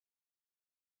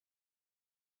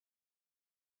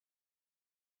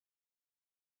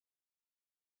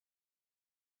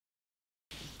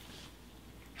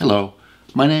Hello,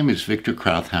 my name is Victor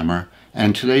Krauthamer,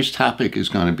 and today's topic is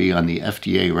going to be on the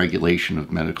FDA regulation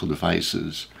of medical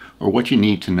devices, or what you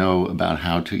need to know about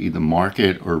how to either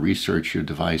market or research your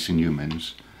device in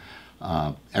humans.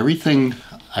 Everything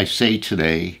I say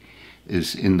today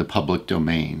is in the public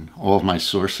domain. All of my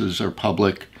sources are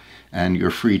public, and you're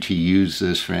free to use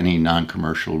this for any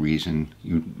non-commercial reason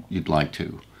you'd like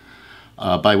to.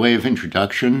 By way of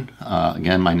introduction,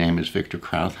 again, my name is Victor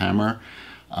Krauthamer.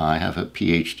 I have a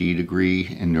PhD degree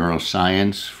in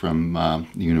neuroscience from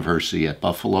the University at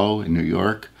Buffalo in New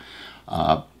York,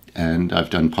 and I've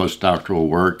done postdoctoral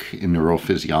work in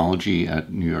neurophysiology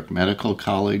at New York Medical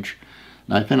College.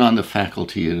 And I've been on the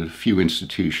faculty at a few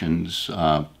institutions,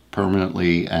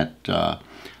 permanently at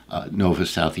Nova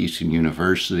Southeastern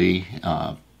University.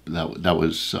 That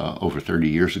was over 30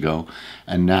 years ago,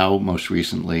 and now most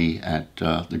recently at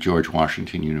the George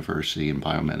Washington University in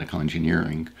biomedical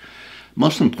engineering.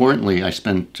 Most importantly, I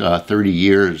spent 30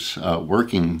 years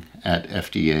working at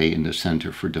FDA in the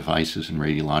Center for Devices and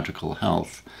Radiological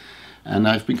Health, and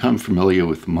I've become familiar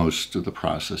with most of the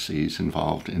processes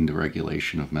involved in the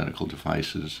regulation of medical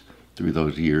devices through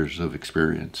those years of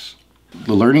experience.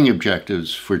 The learning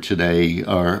objectives for today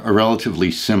are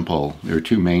relatively simple. There are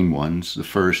two main ones. The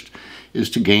first is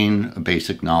to gain a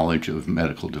basic knowledge of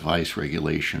medical device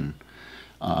regulation,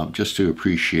 just to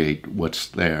appreciate what's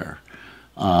there.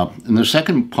 And the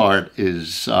second part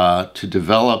is to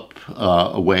develop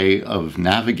a way of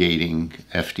navigating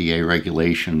FDA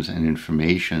regulations and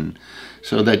information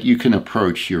so that you can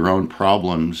approach your own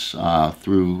problems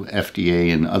through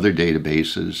FDA and other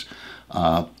databases,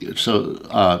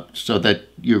 so that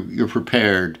you're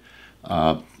prepared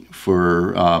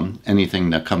for anything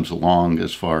that comes along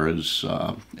as far as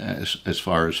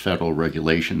federal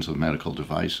regulations of medical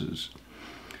devices.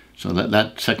 So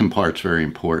that second part's very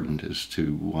important, is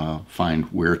to find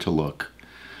where to look.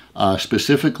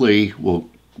 Specifically, we'll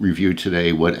review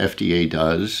today what FDA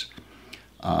does,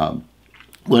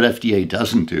 what FDA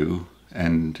doesn't do,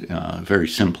 and very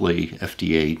simply,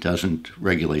 FDA doesn't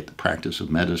regulate the practice of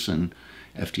medicine.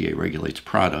 FDA regulates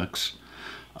products.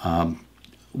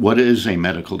 What is a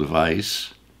medical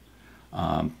device?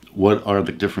 What are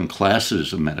the different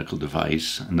classes of medical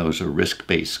device? And those are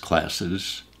risk-based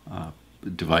classes.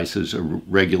 Devices are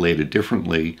regulated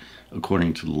differently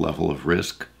according to the level of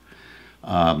risk.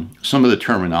 Some of the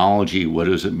terminology: what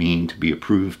does it mean to be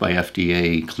approved by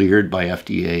FDA, cleared by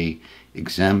FDA,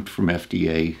 exempt from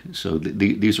FDA? So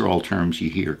these are all terms you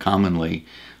hear commonly,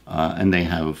 and they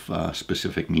have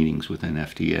specific meanings within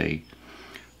FDA.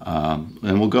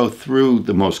 And we'll go through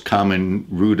the most common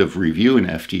route of review in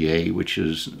FDA, which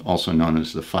is also known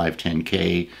as the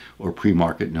 510(k) or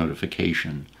pre-market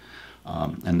notification.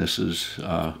 And this is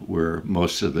where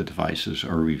most of the devices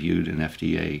are reviewed in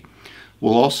FDA.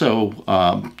 We'll also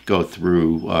go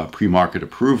through pre-market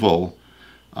approval,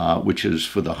 which is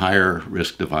for the higher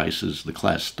risk devices, the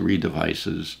class 3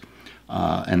 devices.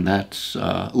 And that's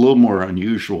a little more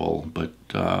unusual, but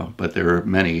there are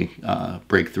many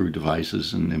breakthrough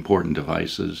devices and important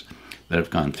devices that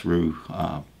have gone through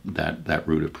that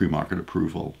route of pre-market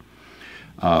approval.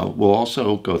 We'll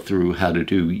also go through how to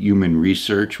do human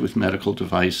research with medical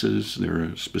devices. There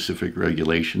are specific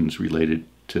regulations related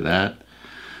to that.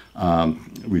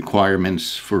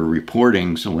 Requirements for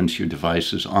reporting, so once your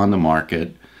device is on the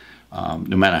market,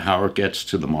 no matter how it gets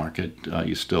to the market,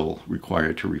 you're still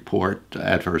required to report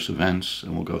adverse events,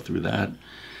 and we'll go through that.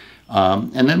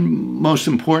 And then most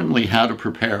importantly, how to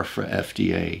prepare for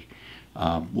FDA.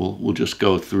 We'll just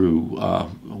go through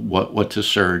what to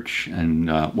search and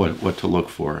what to look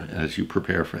for as you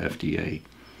prepare for FDA.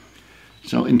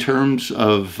 So in terms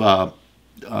of the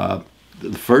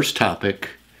first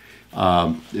topic,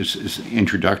 is an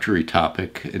introductory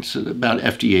topic. It's about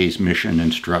FDA's mission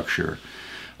and structure.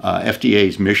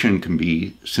 FDA's mission can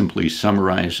be simply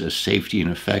summarized as safety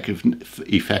and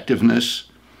effectiveness.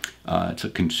 It's a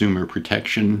consumer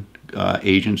protection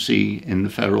agency in the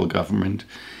federal government.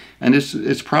 And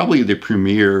it's probably the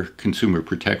premier consumer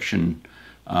protection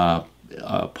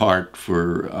part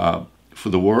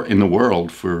in the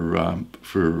world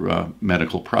for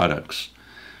medical products.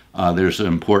 There's an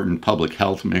important public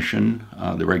health mission.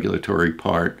 The regulatory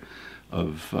part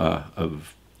of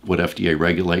what FDA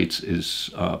regulates is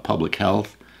public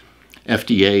health.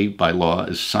 FDA by law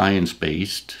is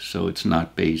science-based, so it's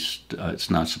not based. It's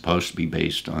not supposed to be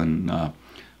based on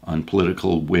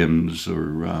political whims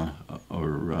or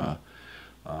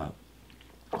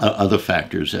other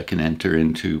factors that can enter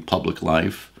into public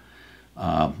life.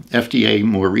 FDA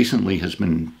more recently has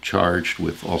been charged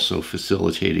with also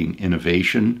facilitating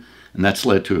innovation, and that's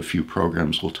led to a few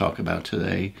programs we'll talk about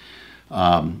today.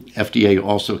 FDA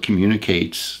also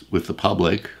communicates with the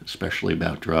public, especially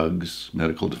about drugs,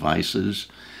 medical devices,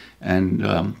 and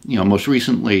most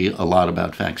recently a lot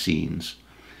about vaccines.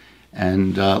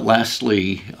 And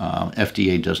lastly,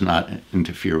 FDA does not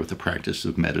interfere with the practice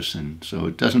of medicine, so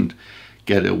it doesn't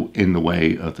get in the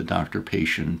way of the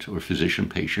doctor-patient or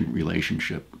physician-patient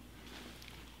relationship.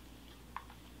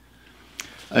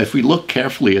 If we look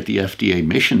carefully at the FDA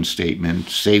Mission Statement,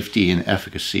 safety and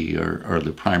efficacy are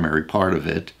the primary part of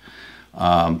it.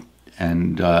 And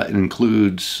it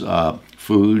includes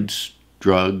foods,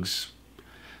 drugs,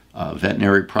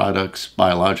 veterinary products,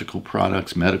 biological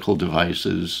products, medical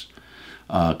devices,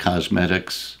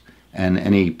 cosmetics, and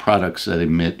any products that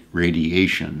emit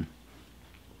radiation.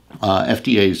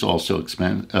 FDA is also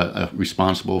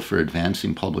responsible for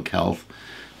advancing public health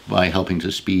by helping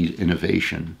to speed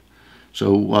innovation.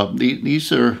 So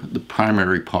these are the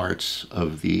primary parts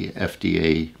of the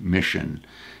FDA mission.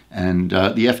 And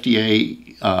the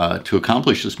FDA, to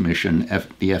accomplish this mission,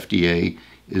 the FDA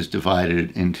is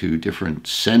divided into different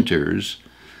centers.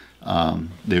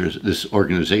 There's this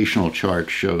organizational chart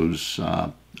shows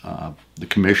the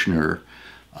commissioner.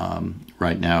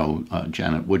 Right now,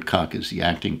 Janet Woodcock is the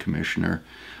acting commissioner.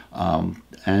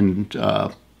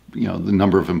 The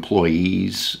number of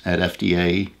employees at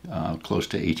FDA, close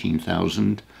to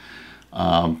 18,000.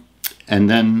 And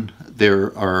then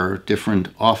there are different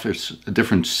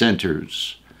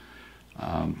centers.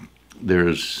 And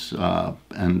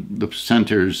the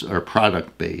centers are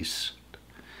product-based.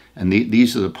 And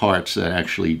these are the parts that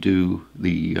actually do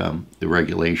the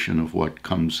regulation of what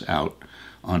comes out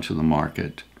onto the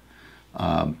market.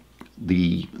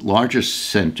 The largest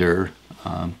center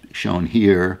shown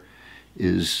here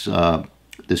is the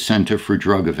Center for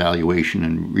Drug Evaluation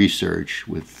and Research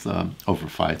with over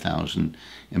 5,000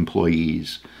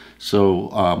 employees.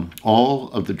 So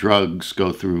all of the drugs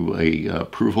go through a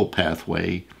approval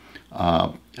pathway,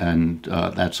 and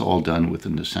that's all done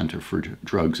within the Center for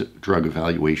Drug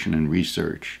Evaluation and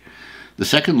Research. The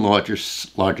second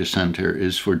largest center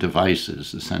is for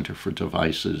devices, the Center for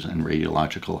Devices and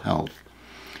Radiological Health.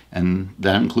 And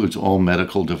that includes all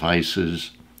medical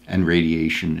devices and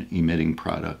radiation-emitting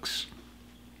products.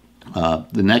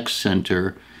 The next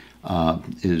center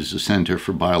is the Center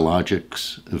for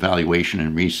Biologics Evaluation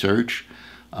and Research.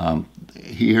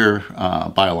 Here,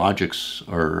 biologics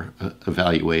are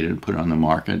evaluated and put on the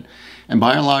market, and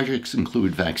biologics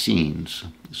include vaccines.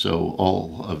 So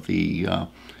all of the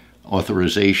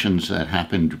authorizations that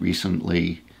happened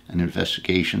recently and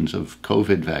investigations of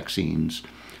COVID vaccines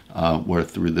were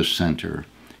through this center.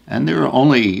 And there are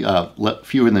only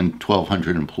fewer than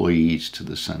 1,200 employees to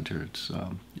the center. It's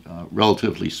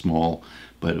relatively small,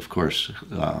 but of course,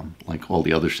 like all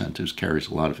the other centers, carries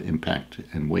a lot of impact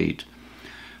and weight.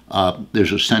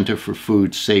 There's a Center for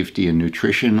Food Safety and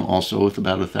Nutrition, also with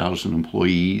about 1,000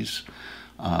 employees,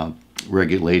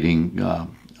 regulating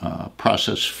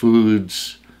processed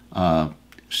foods,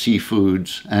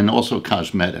 seafoods, and also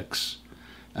cosmetics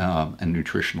and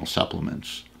nutritional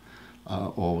supplements,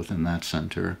 all within that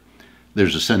center.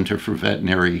 There's a Center for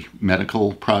Veterinary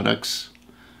Medical Products,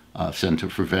 Center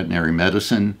for Veterinary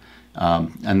Medicine,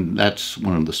 and that's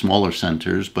one of the smaller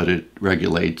centers, but it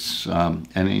regulates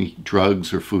any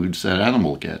drugs or foods that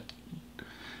animals get.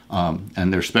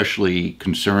 And they're especially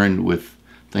concerned with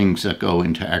things that go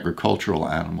into agricultural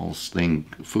animals,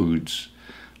 foods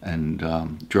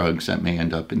and drugs that may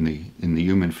end up in the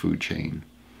human food chain.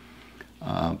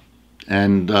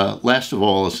 And last of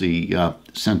all is the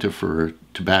Center for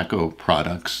Tobacco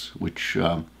Products, which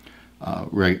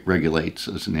regulates,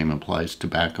 as the name implies,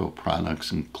 tobacco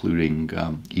products, including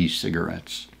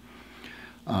e-cigarettes.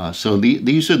 So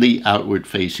these are the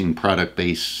outward-facing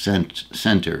product-based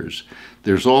centers.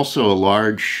 There's also a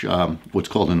large, what's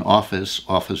called an Office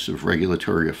of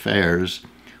Regulatory Affairs,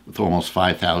 with almost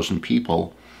 5,000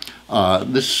 people.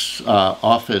 This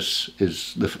office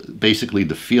is basically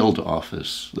the field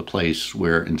office, the place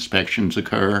where inspections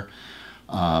occur.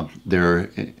 They're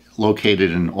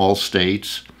located in all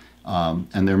states,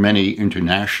 and there are many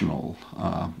international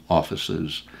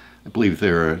offices. I believe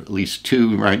there are at least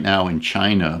 2 right now in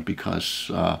China,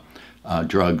 because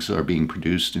drugs are being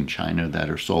produced in China that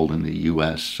are sold in the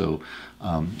U.S. So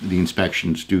the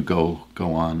inspections do go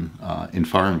on in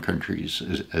foreign countries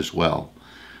as well.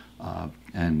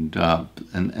 And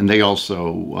they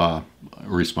also are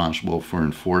responsible for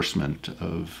enforcement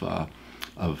of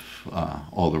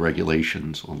all the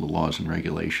regulations, all the laws and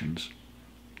regulations.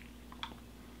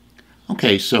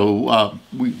 Okay, so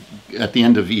at the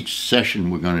end of each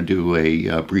session, we're going to do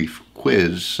a brief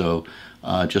quiz, so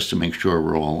just to make sure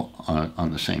we're all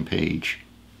on the same page.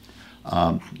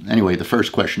 Anyway, the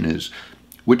first question is,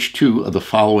 which two of the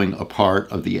following are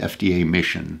part of the FDA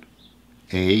mission?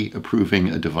 A, approving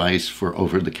a device for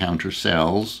over-the-counter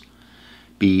sales.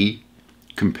 B,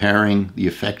 comparing the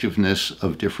effectiveness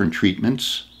of different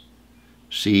treatments.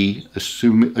 C,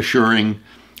 assuring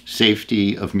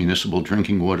safety of municipal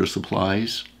drinking water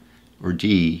supplies. Or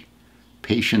D,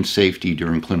 patient safety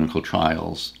during clinical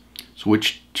trials. So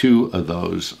which two of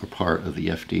those are part of the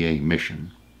FDA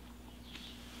mission?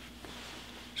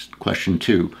 Question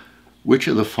 2, which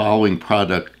of the following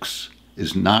products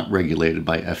is not regulated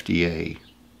by FDA?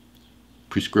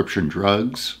 Prescription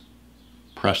drugs,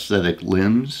 prosthetic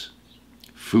limbs,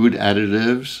 food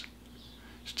additives,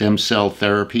 stem cell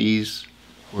therapies,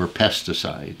 or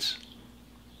pesticides?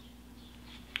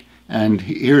 And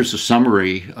here's a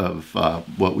summary of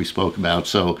what we spoke about.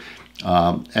 So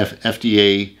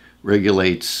FDA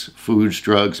regulates foods,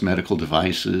 drugs, medical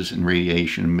devices, and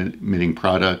radiation-emitting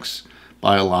products,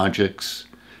 biologics,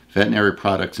 veterinary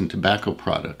products, and tobacco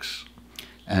products.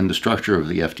 And the structure of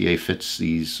the FDA fits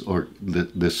these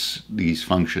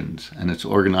functions. And it's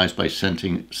organized by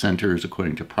centers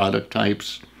according to product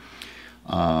types.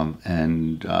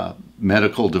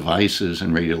 Medical devices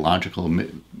and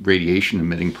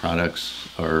radiation-emitting products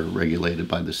are regulated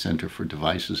by the Center for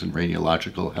Devices and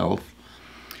Radiological Health.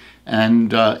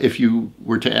 And if you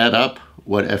were to add up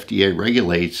what FDA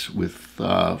regulates with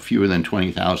fewer than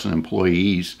 20,000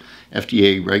 employees,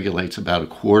 FDA regulates about a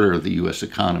quarter of the U.S.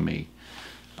 economy.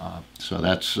 So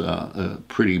that's a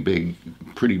pretty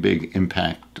big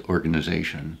impact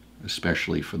organization,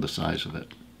 especially for the size of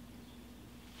it.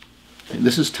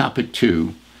 This is topic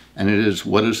 2, and it is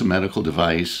what is a medical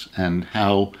device and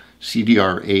how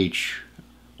CDRH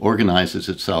organizes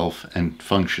itself and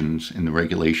functions in the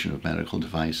regulation of medical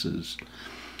devices.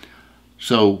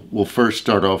 So we'll first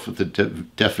start off with the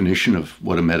definition of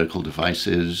what a medical device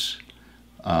is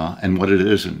and what it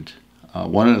isn't.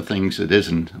 One of the things it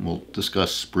isn't, and we'll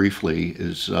discuss briefly,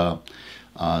 is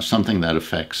something that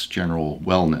affects general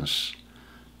wellness,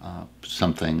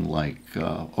 something like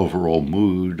overall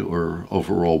mood or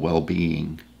overall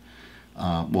well-being.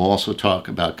 We'll also talk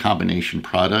about combination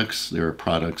products. There are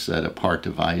products that are part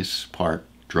device, part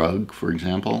drug, for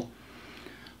example.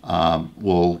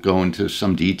 We'll go into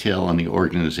some detail on the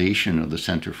organization of the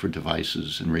Center for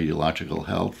Devices and Radiological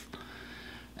Health,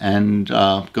 and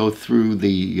go through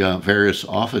the various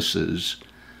offices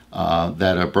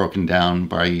that are broken down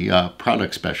by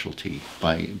product specialty,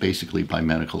 basically by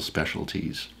medical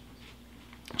specialties.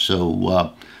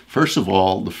 So first of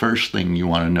all, the first thing you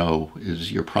want to know,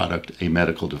 is your product a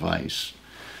medical device?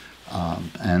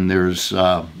 And there's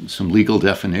some legal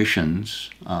definitions,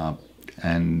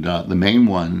 and the main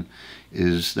one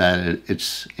is that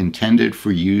it's intended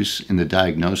for use in the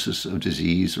diagnosis of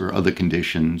disease or other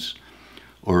conditions,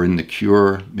 or in the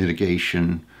cure,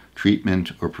 mitigation,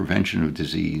 treatment, or prevention of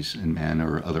disease in man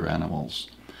or other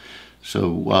animals.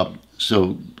 So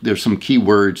there's some key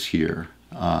words here.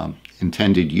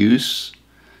 Intended use,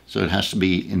 so it has to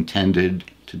be intended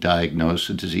to diagnose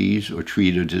a disease or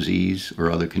treat a disease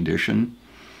or other condition,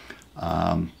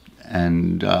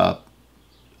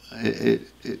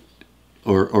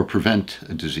 or prevent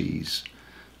a disease.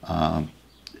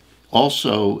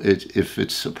 Also, if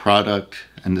it's a product,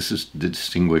 and this is to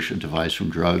distinguish a device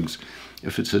from drugs,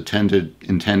 if it's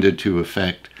intended to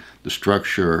affect the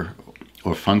structure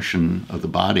or function of the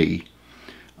body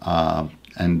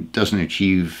and doesn't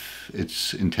achieve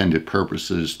its intended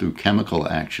purposes through chemical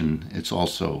action, it's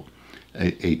also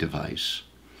a device.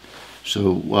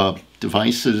 So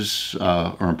devices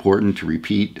are important to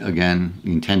repeat. Again,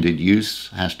 the intended use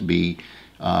has to be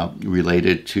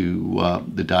related to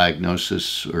the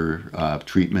diagnosis or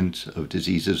treatment of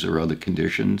diseases or other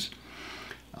conditions,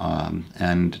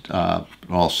 and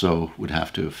also would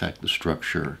have to affect the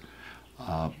structure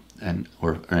or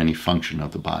any function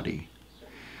of the body.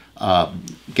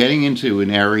 Getting into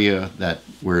an area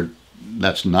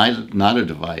that's not a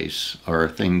device are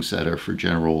things that are for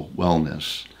general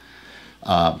wellness.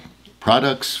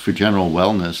 Products for general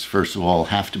wellness, first of all,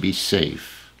 have to be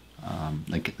safe.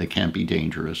 They can't be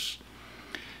dangerous.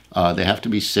 They have to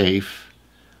be safe,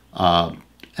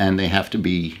 and they have to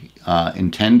be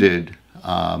intended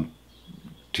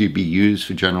to be used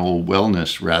for general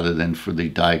wellness rather than for the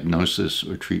diagnosis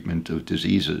or treatment of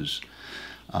diseases.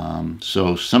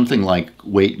 So something like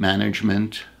weight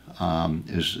management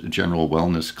is a general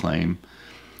wellness claim.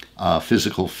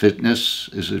 Physical fitness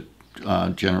is a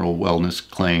general wellness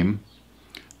claim.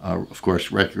 Of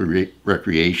course,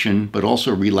 recreation, but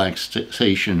also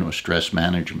relaxation or stress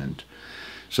management.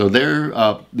 So there,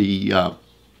 the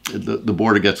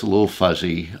border gets a little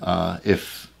fuzzy.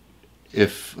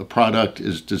 if a product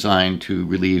is designed to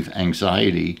relieve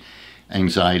anxiety,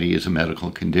 anxiety is a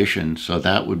medical condition, so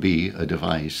that would be a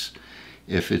device.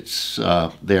 If it's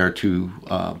there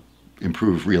to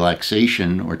improve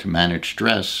relaxation or to manage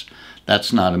stress,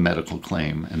 that's not a medical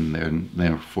claim, and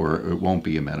therefore it won't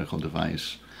be a medical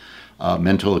device.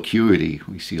 Mental acuity,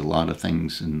 we see a lot of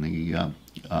things in the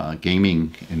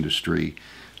gaming industry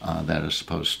that is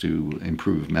supposed to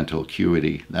improve mental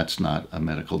acuity. That's not a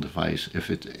medical device if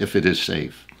it is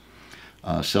safe.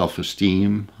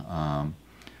 Self-esteem,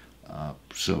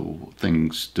 so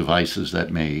devices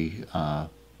that may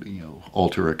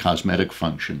alter a cosmetic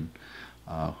function.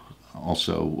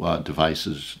 Also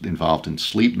devices involved in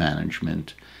sleep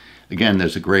management. Again,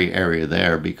 there's a gray area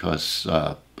there because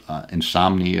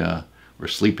insomnia or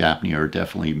sleep apnea are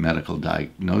definitely medical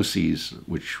diagnoses,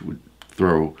 which would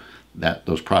throw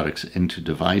those products into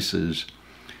devices.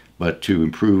 But to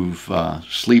improve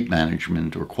sleep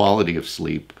management or quality of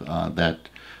sleep, that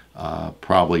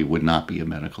probably would not be a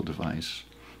medical device.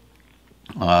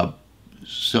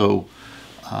 So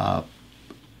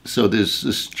there's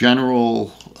this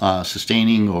general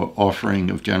sustaining or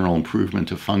offering of general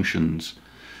improvement of functions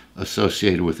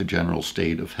associated with a general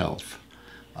state of health.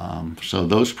 So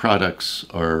those products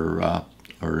are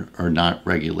not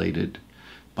regulated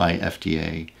by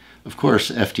FDA. Of course,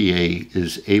 FDA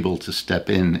is able to step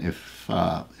in if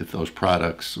those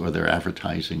products or their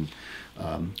advertising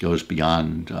goes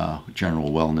beyond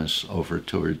general wellness over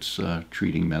towards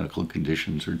treating medical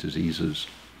conditions or diseases.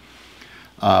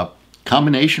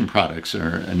 Combination products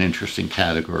are an interesting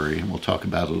category, and we'll talk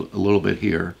about a little bit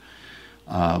here.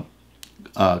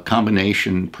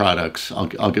 Combination products,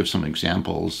 I'll give some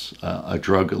examples. A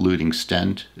drug-eluting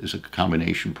stent is a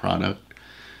combination product.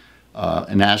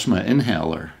 An asthma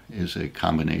inhaler is a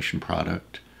combination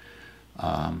product.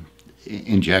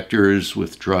 Injectors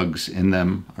with drugs in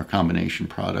them are combination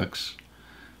products.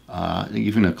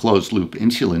 Even a closed-loop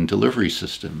insulin delivery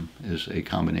system is a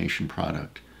combination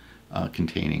product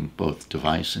containing both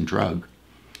device and drug.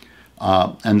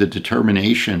 And the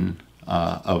determination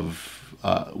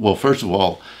well, first of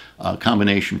all,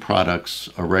 combination products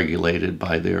are regulated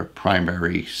by their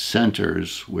primary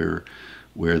centers where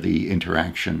the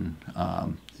interaction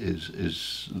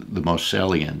is the most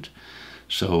salient.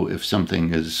 So if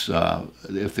something is,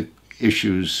 if the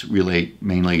issues relate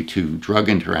mainly to drug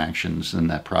interactions, then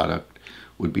that product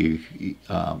would be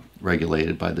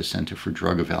regulated by the Center for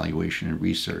Drug Evaluation and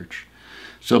Research.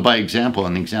 So by example,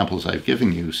 in the examples I've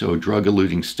given you, so a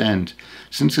drug-eluting stent,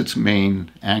 since its main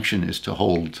action is to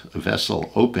hold a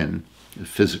vessel open, the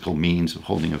physical means of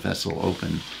holding a vessel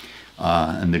open,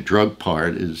 and the drug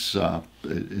part is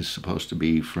supposed to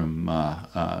be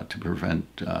to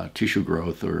prevent tissue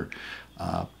growth or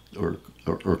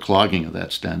clogging of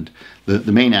that stent.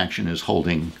 The main action is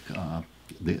holding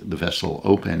the vessel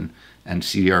open, and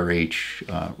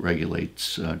CDRH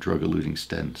regulates drug-eluting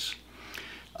stents.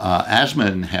 Asthma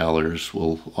inhalers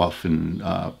will often,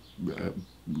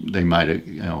 they might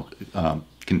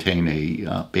contain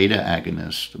a beta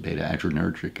agonist, a beta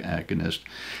adrenergic agonist,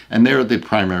 and there the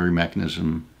primary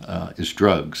mechanism is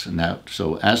drugs. And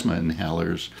so asthma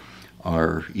inhalers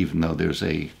are, even though there's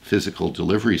a physical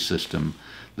delivery system,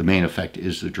 the main effect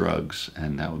is the drugs,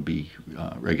 and that would be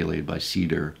regulated by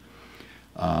CDER.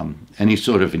 Any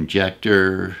sort of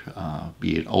injector,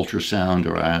 be it ultrasound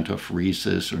or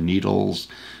iontophoresis or needles,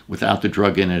 without the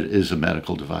drug in it is a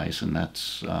medical device, and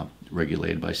that's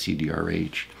regulated by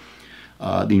CDRH.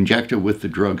 The injector with the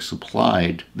drug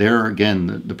supplied, there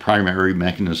again, the primary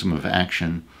mechanism of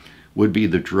action would be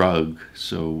the drug.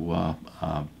 So,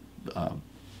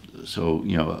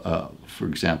 for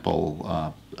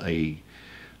example, a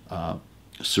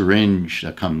syringe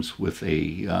that comes with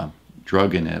a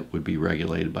drug in it would be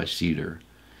regulated by CDER.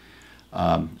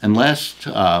 And last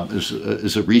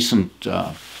is a recent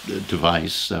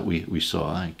device that we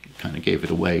saw. I kind of gave it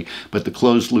away, but the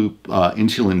closed-loop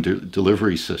insulin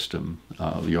delivery system,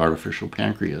 the artificial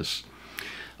pancreas.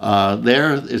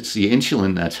 There, it's the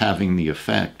insulin that's having the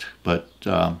effect, but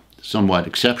somewhat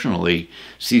exceptionally,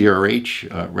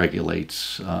 CDRH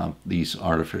regulates these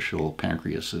artificial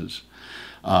pancreases.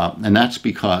 And that's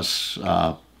because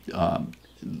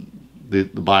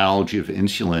the biology of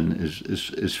insulin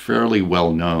is fairly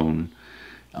well known,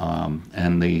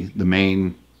 and the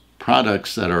main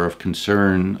products that are of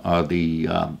concern are the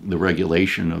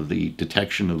regulation of the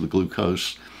detection of the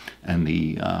glucose and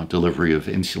the delivery of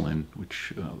insulin,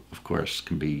 which of course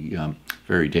can be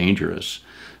very dangerous.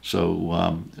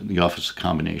 So the Office of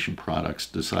Combination Products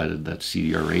decided that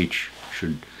CDRH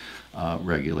should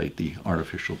regulate the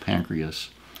artificial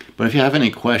pancreas. But if you have any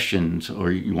questions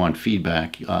or you want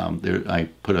feedback, I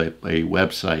put a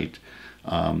website,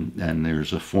 and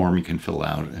there's a form you can fill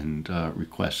out and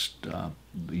request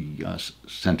the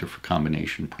Center for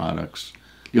Combination Products,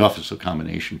 the Office of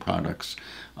Combination Products,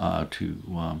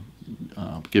 to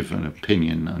give an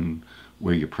opinion on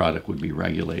where your product would be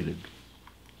regulated.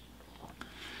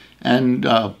 And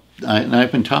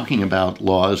I've been talking about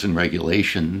laws and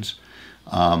regulations,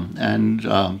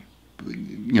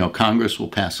 Congress will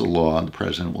pass a law, the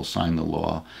president will sign the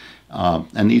law,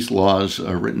 and these laws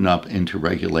are written up into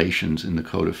regulations in the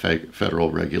Code of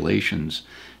Federal Regulations,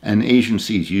 and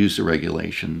agencies use the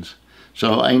regulations.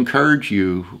 So I encourage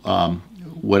you,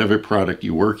 whatever product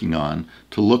you're working on,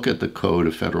 to look at the Code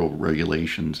of Federal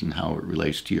Regulations and how it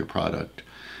relates to your product.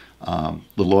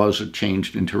 The laws are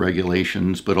changed into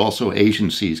regulations, but also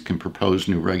agencies can propose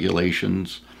new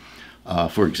regulations.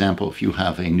 For example, if you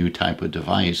have a new type of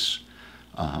device,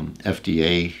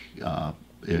 FDA,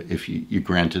 if you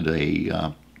granted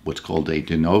a what's called a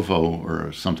de novo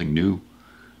or something new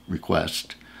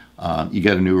request, you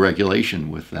get a new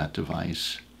regulation with that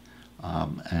device,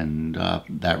 and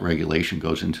that regulation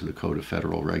goes into the Code of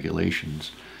Federal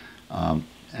Regulations.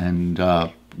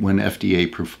 When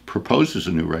FDA proposes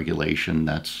a new regulation,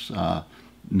 that's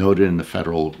noted in the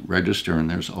Federal Register, and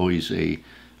there's always a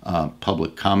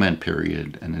public comment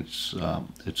period, and it's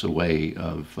a way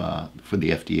of for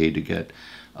the FDA to get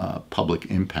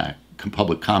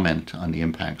public comment on the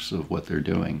impacts of what they're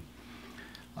doing.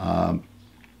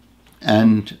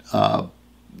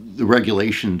 The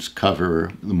regulations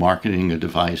cover the marketing of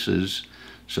devices,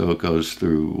 so it goes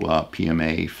through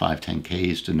PMA,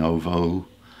 510Ks, de novo,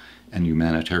 and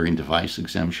humanitarian device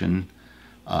exemption,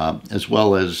 as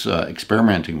well as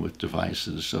experimenting with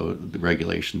devices. So the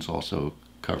regulations also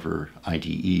cover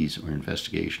IDEs, or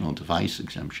investigational device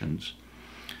exemptions.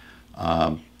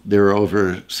 There are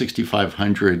over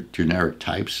 6,500 generic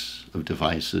types of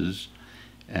devices,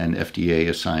 and FDA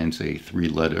assigns a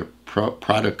 3-letter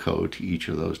product code to each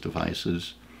of those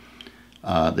devices.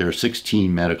 There are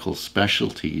 16 medical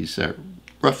specialties that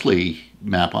roughly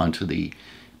map onto the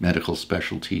medical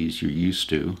specialties you're used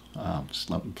to,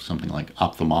 something like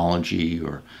ophthalmology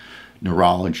or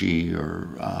neurology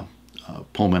or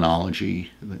pulmonology.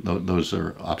 Those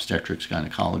are obstetrics,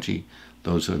 gynecology.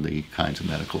 Those are the kinds of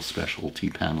medical specialty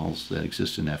panels that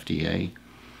exist in FDA.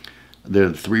 There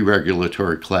are 3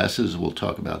 regulatory classes. We'll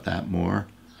talk about that more.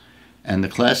 And the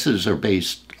classes are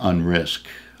based on risk.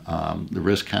 The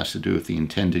risk has to do with the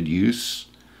intended use,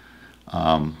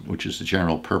 which is the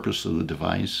general purpose of the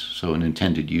device. So an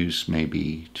intended use may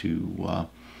be to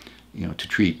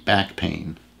treat back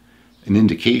pain. An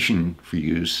indication for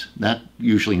use, that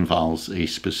usually involves a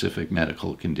specific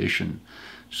medical condition.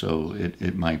 So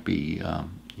it might be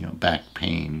back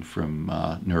pain from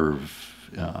nerve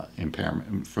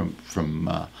impairment, from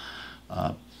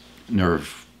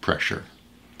nerve pressure,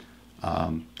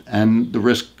 and the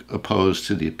risk opposed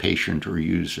to the patient or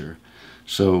user.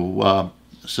 So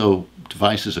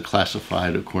devices are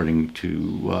classified according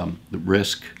to the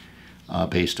risk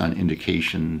based on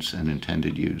indications and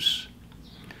intended use.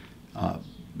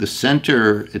 The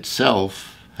center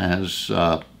itself has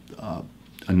a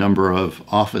number of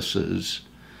offices.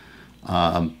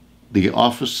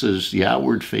 The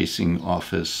outward-facing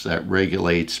office that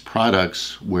regulates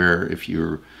products, where if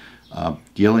you're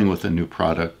dealing with a new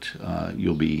product,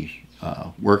 you'll be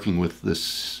working with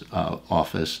this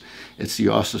office. It's the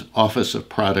Office of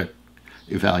Product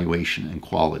Evaluation and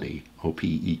Quality,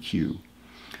 OPEQ.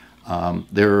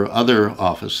 There are other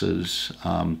offices.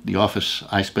 The office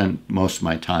I spent most of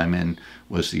my time in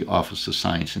was the Office of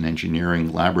Science and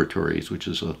Engineering Laboratories, which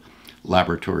is a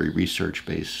laboratory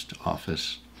research-based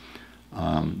office.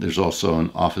 There's also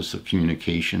an Office of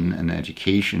Communication and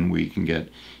Education, where you can get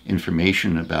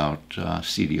information about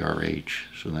CDRH.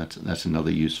 So that's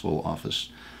another useful office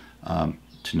to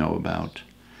know about.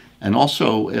 And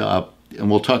also, and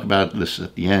we'll talk about this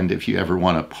at the end, if you ever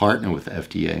want to partner with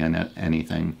FDA on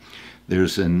anything,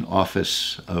 there's an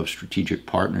Office of Strategic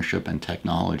Partnership and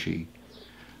Technology.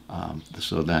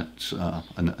 So that's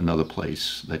another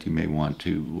place that you may want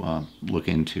to look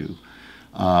into.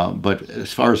 But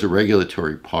as far as the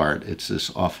regulatory part, it's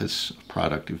this Office of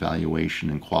Product Evaluation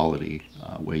and Quality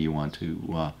where you want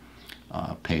to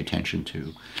pay attention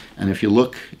to. And if you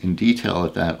look in detail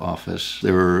at that office,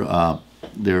 there are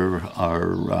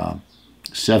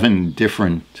 7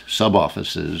 different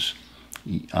sub-offices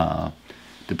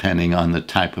depending on the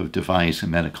type of device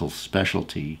and medical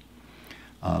specialty.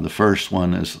 The first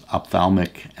one is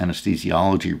ophthalmic,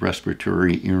 anesthesiology,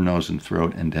 respiratory, ear, nose, and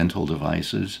throat, and dental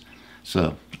devices. It's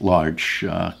a large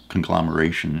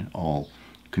conglomeration, all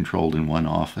controlled in one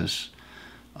office,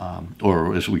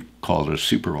 or as we call it, a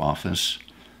super office.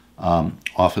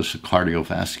 Office of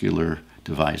Cardiovascular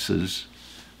Devices,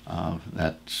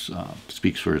 that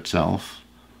speaks for itself.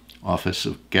 Office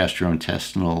of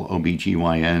Gastrointestinal,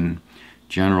 OBGYN,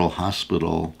 General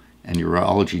Hospital, and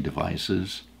Urology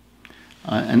Devices,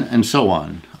 and so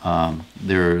on.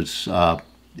 This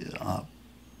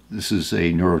is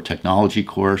a neurotechnology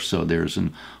course, so there's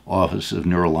an Office of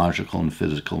Neurological and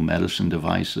Physical Medicine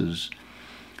Devices,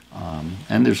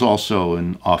 and there's also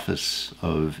an Office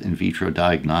of In Vitro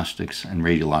Diagnostics and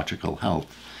Radiological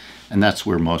Health, and that's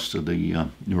where most of the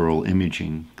neural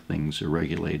imaging things are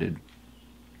regulated.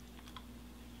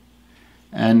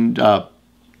 And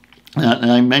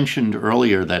I mentioned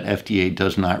earlier that FDA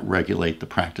does not regulate the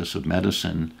practice of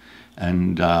medicine,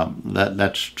 and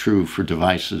that's true for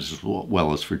devices as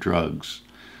well as for drugs.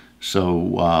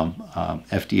 So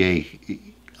FDA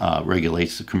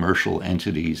regulates the commercial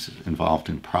entities involved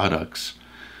in products,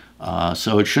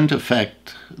 so it shouldn't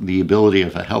affect the ability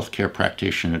of a healthcare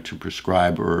practitioner to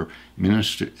prescribe or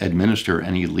administer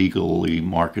any legally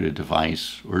marketed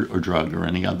device or drug or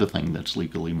any other thing that's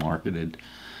legally marketed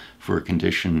for a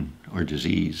condition or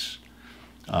disease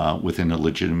within a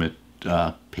legitimate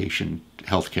patient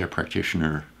healthcare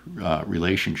practitioner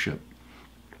relationship.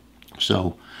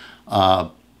 So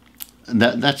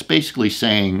that's basically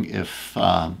saying if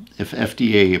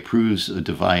FDA approves a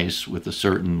device with a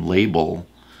certain label,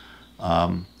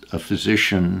 a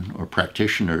physician or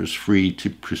practitioner is free to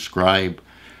prescribe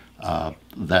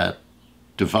that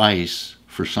device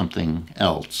for something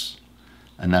else,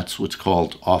 and that's what's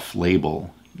called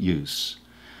off-label use.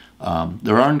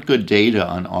 There aren't good data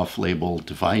on off-label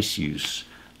device use.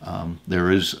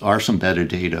 There are some better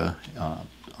data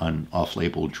on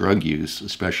off-label drug use,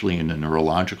 especially in the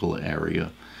neurological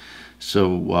area.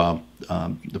 So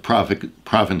the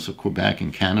province of Quebec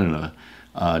in Canada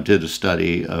did a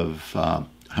study of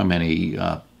how many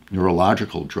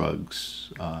neurological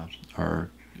drugs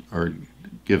are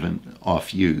given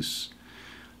off use.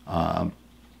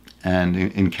 And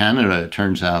in Canada, it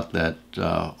turns out that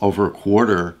over a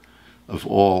quarter of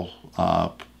all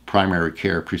primary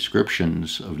care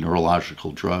prescriptions of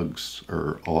neurological drugs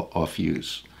are off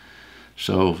use.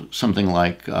 So something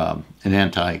like an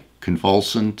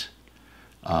anticonvulsant,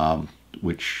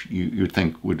 which you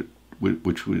think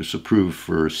which was approved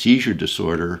for seizure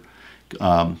disorder,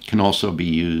 can also be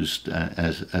used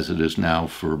as it is now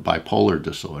for bipolar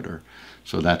disorder.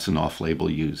 So that's an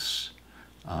off-label use.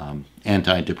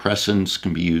 Antidepressants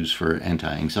can be used for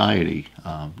anti-anxiety,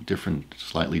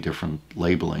 slightly different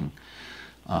labeling.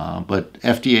 But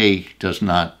FDA does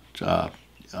not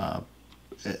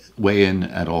weigh in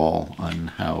at all on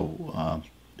how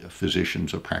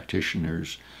physicians or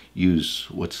practitioners use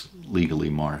what's legally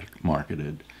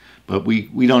marketed. But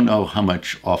we don't know how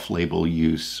much off-label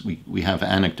use. We have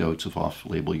anecdotes of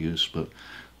off-label use, but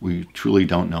we truly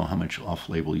don't know how much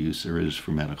off-label use there is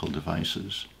for medical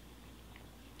devices.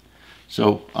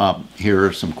 So here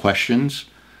are some questions.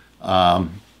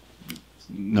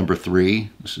 Number 3,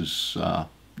 this is,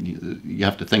 you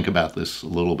have to think about this a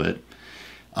little bit.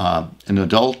 An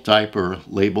adult diaper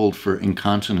labeled for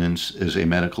incontinence is a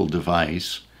medical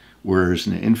device, whereas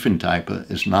an infant diaper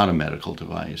is not a medical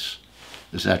device.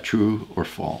 Is that true or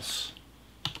false?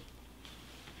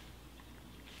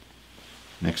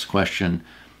 Next question.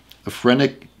 A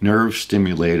phrenic nerve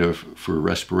stimulator for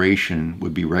respiration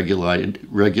would be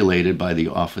regulated by the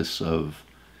Office of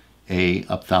A,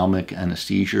 Ophthalmic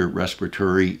Anesthesia,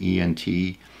 Respiratory,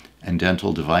 ENT, and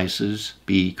Dental Devices,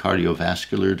 B,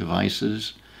 Cardiovascular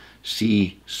Devices,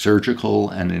 C, Surgical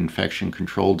and Infection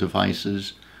Control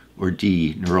Devices, or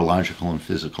D, Neurological and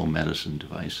Physical Medicine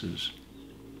Devices.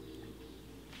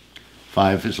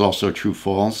 5 is also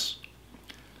true/false.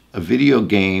 A video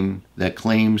game that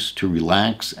claims to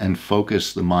relax and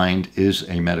focus the mind is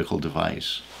a medical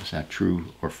device. Is that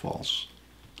true or false?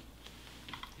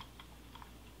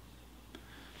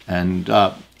 And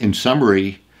in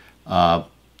summary,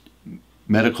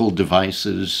 medical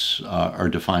devices are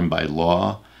defined by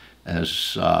law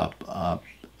as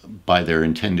by their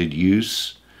intended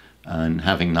use and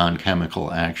having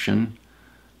non-chemical action.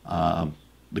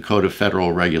 The Code of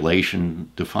Federal Regulation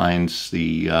defines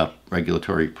the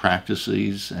regulatory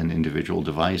practices and individual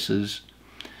devices.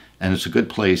 And it's a good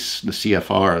place, the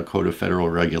CFR, Code of Federal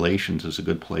Regulations, is a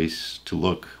good place to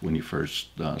look when you're first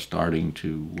starting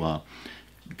to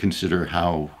consider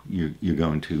how you're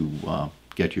going to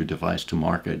get your device to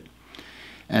market.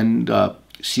 And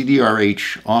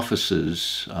CDRH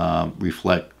offices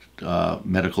reflect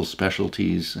medical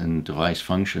specialties and device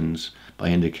functions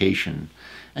by indication.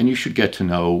 and you should get to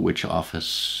know which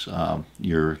office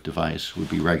your device would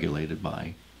be regulated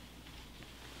by.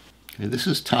 Okay, this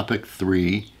is topic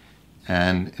 3,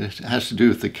 and it has to do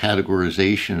with the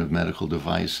categorization of medical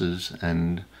devices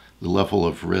and the level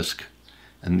of risk.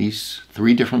 And these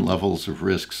 3 different levels of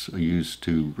risks are used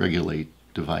to regulate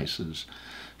devices.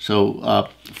 So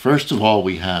first of all,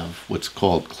 we have what's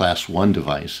called Class 1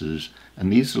 devices,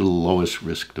 and these are the lowest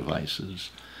risk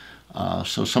devices.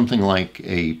 So something like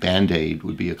a Band-Aid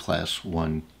would be a Class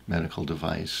 1 medical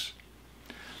device.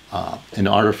 An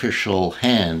artificial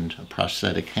hand, a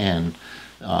prosthetic hand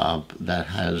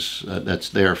that's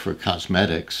there for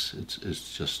cosmetics,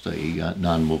 it's just a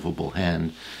non-movable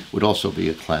hand, would also be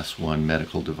a Class 1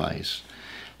 medical device.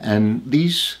 And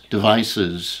these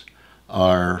devices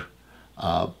are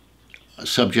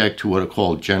subject to what are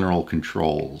called general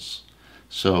controls.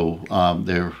 So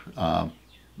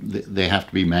they have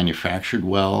to be manufactured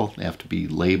well, they have to be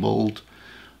labeled,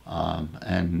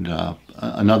 and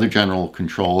another general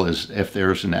control is if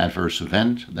there's an adverse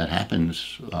event that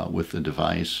happens with the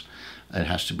device, it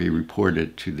has to be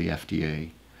reported to the FDA.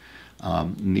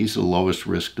 And these are the lowest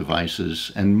risk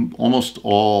devices, and almost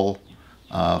all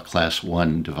Class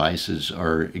 1 devices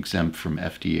are exempt from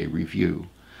FDA review.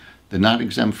 They're not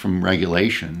exempt from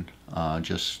regulation,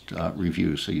 just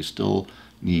review, so you still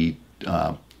need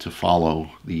to follow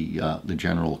the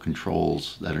general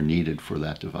controls that are needed for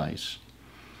that device.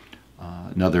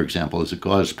 Another example is a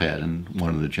gauze pad, and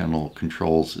one of the general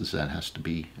controls is that it has to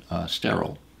be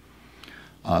sterile.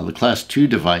 The Class 2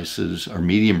 devices are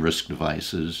medium risk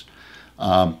devices.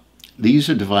 These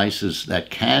are devices that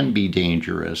can be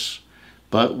dangerous,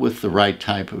 but with the right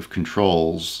type of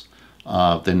controls,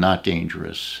 they're not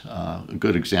dangerous. A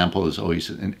good example is always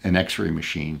an X-ray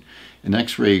machine. An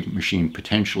X-ray machine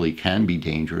potentially can be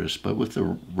dangerous, but with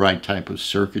the right type of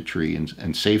circuitry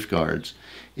and safeguards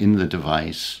in the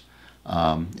device,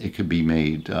 it could be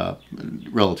made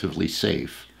relatively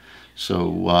safe.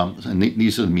 So, and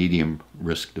these are the medium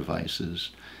risk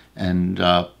devices. And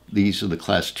these are the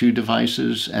Class 2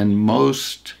 devices, and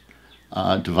most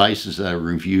devices that are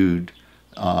reviewed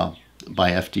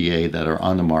by FDA that are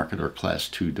on the market are Class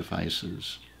 2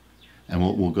 devices. And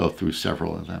we'll go through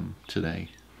several of them today.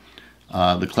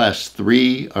 The Class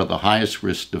 3 are the highest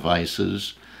risk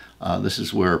devices. This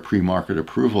is where pre-market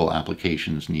approval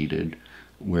application is needed,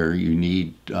 where you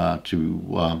need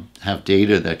to have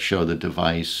data that show the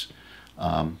device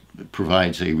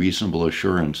provides a reasonable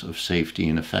assurance of safety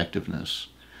and effectiveness.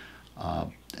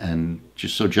 And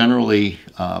just so generally,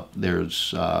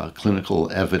 there's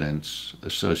clinical evidence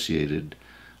associated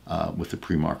with the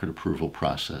pre-market approval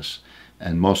process.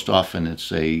 And most often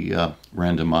it's a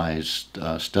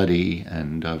randomized study,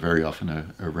 and very often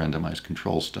a randomized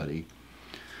control study.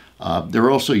 There are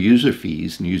also user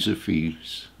fees, and user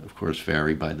fees, of course,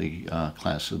 vary by the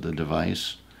class of the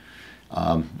device.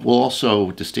 We'll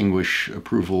also distinguish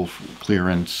approval,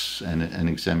 clearance, and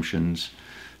exemptions,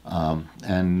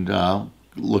 and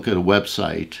look at a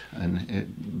website,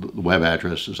 and the web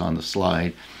address is on the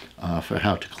slide, for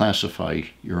how to classify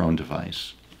your own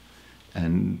device.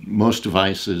 And most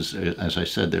devices, as I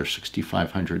said, there are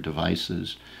 6,500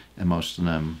 devices, and most of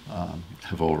them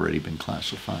have already been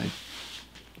classified.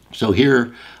 So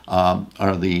here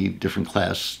are the different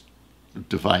class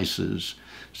devices.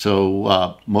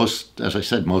 So as I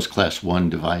said, most Class 1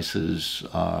 devices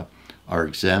are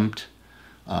exempt.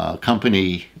 A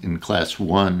company in Class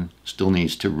 1 still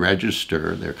needs to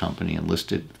register their company and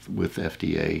list it with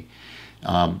FDA,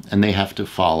 and they have to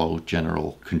follow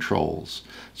general controls.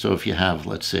 So if you have,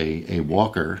 let's say, a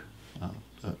walker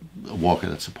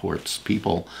that supports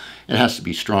people, it has to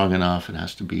be strong enough, it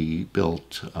has to be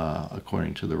built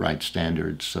according to the right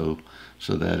standards so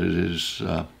that it is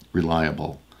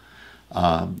reliable.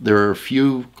 There are a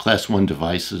few Class 1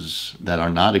 devices that are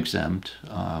not exempt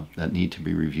that need to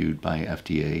be reviewed by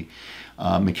FDA.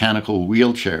 Mechanical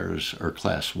wheelchairs are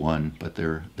Class 1, but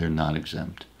they're not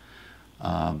exempt.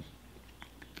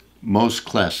 Most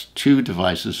Class 2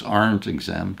 devices aren't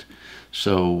exempt.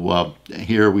 So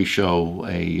here we show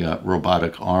a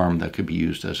robotic arm that could be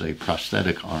used as a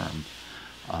prosthetic arm.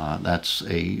 That's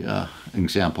another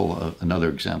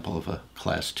example of a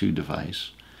Class 2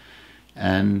 device.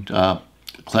 And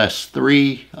Class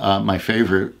 3, my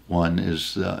favorite one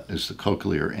is the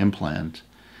cochlear implant,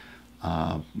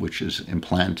 which is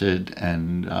implanted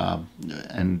and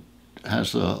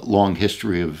has a long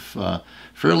history of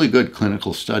fairly good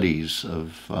clinical studies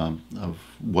of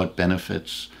what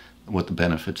the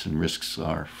benefits and risks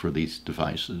are for these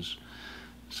devices.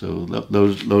 So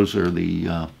those are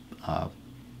the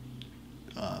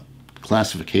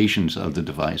classifications of the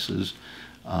devices.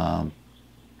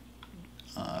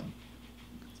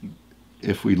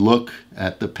 if we look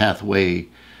at the pathway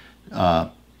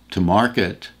to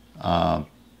market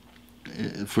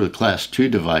for the Class 2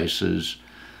 devices,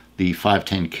 the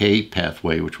 510K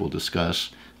pathway, which we'll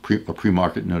discuss, a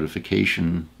pre-market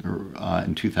notification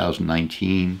in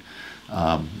 2019.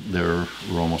 There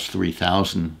were almost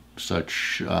 3,000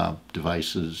 such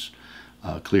devices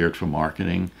cleared for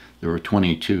marketing. There were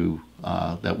 22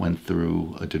 that went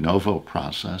through a de novo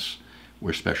process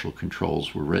where special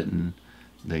controls were written.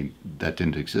 That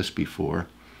didn't exist before.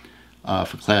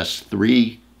 For Class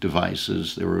 3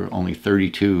 devices, there were only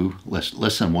 32, less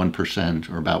than 1%,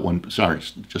 or about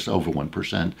just over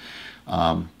 1%,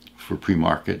 for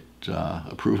pre-market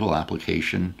approval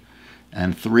application,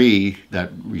 and 3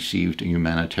 that received a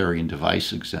humanitarian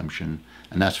device exemption,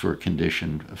 and that's for a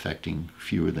condition affecting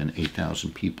fewer than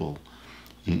 8,000 people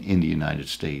in the United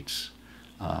States.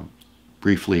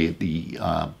 Briefly, the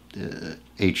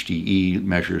HDE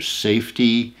measures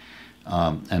safety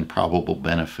and probable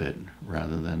benefit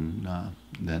rather than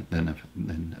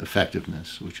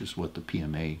effectiveness, which is what the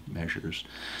PMA measures.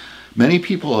 Many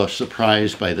people are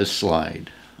surprised by this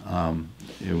slide.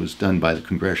 It was done by the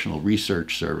Congressional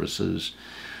Research Services.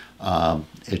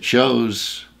 It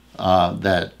shows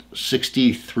that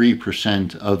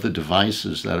 63% of the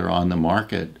devices that are on the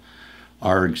market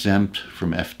are exempt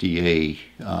from FDA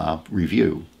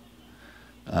review.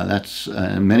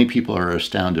 Many people are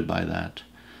astounded by that.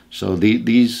 So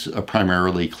these are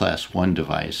primarily Class 1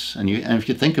 device, and if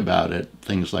you think about it,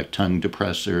 things like tongue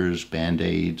depressors,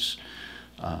 Band-Aids,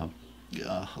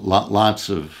 lots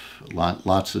of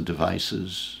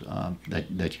devices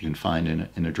that you can find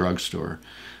in a drugstore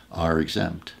are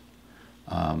exempt,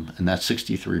 and that's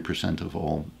 63% of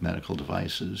all medical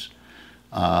devices.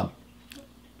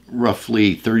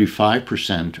 Roughly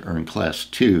 35% are in Class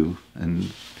 2,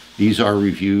 and these are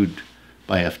reviewed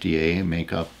by FDA and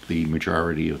make up the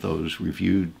majority of those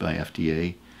reviewed by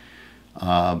FDA.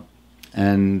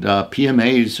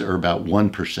 PMAs are about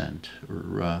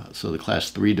 1%, so the Class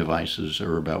 3 devices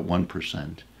are about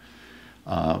 1%.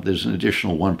 There's an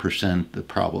additional 1%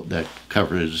 that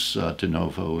covers de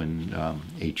novo and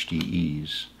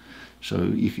HDEs. So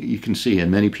you can see, and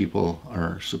many people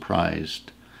are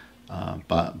surprised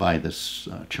by this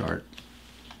chart.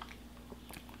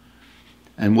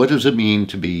 And what does it mean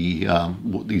to be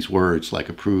these words like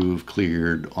approved,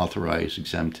 cleared, authorized,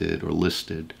 exempted, or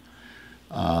listed?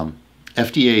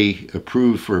 FDA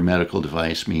approved for a medical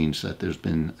device means that there's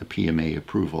been a PMA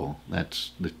approval.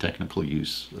 That's the technical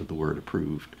use of the word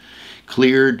approved.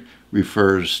 Cleared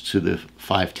refers to the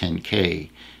 510K.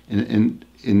 In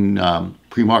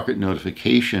pre-market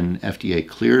notification, FDA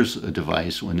clears a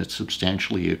device when it's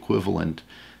substantially equivalent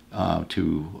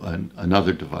to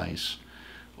another device.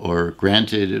 Or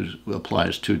granted, it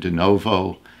applies to de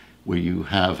novo, where you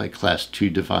have a Class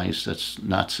 2 device that's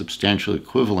not substantially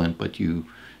equivalent, but you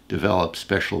develop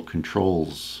special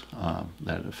controls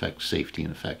that affect safety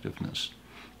and effectiveness.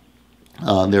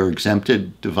 There are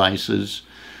exempted devices.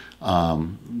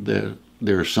 There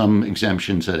are some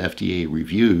exemptions that FDA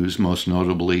reviews, most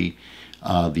notably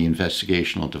the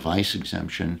Investigational Device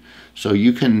exemption. So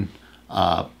you can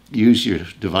use your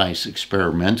device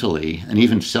experimentally and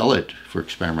even sell it for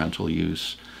experimental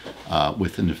use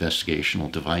with an Investigational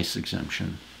Device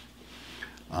exemption.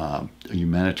 A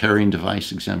humanitarian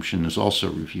device exemption is also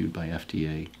reviewed by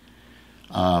FDA.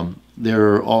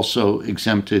 There are also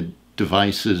exempted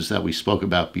devices that we spoke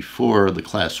about before, the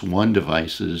Class 1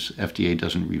 devices. FDA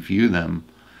doesn't review them,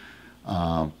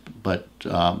 but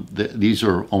these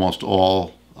are almost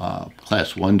all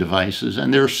Class 1 devices,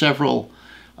 and there are several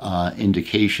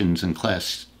indications in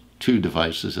Class 2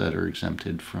 devices that are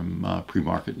exempted from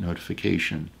pre-market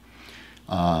notification.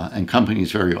 And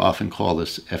companies very often call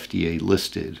this FDA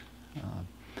listed.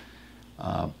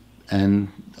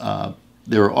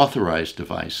 There are authorized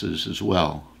devices as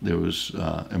well. There was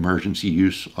emergency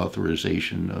use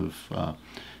authorization of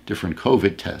different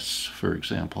COVID tests, for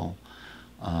example.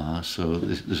 So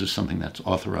this is something that's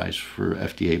authorized for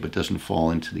FDA but doesn't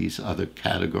fall into these other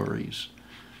categories.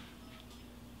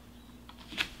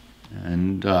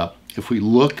 And if we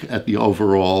look at the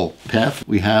overall path,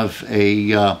 we have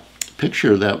a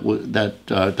picture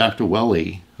that Dr.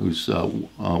 Welly, who's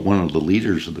one of the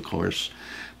leaders of the course,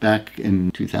 back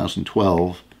in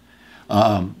 2012,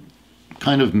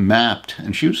 kind of mapped,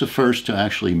 and she was the first to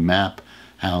actually map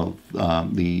how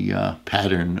the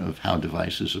pattern of how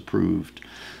devices approved.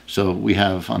 So we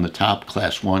have on the top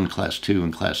Class 1, Class 2,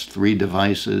 and Class 3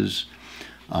 devices.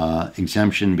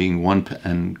 Exemption being one,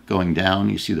 and going down,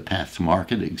 you see the path to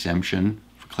market exemption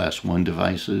for Class 1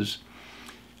 devices.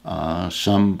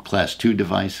 Some Class 2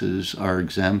 devices are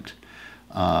exempt.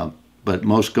 but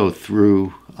most go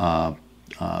through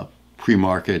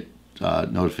pre-market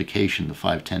notification, the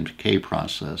 510K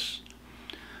process.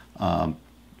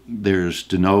 There's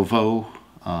de novo,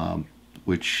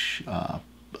 which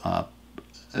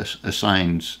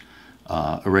assigns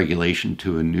a regulation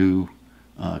to a new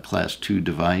Class 2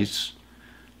 device.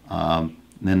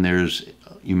 Then there's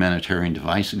humanitarian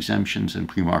device exemptions and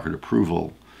pre-market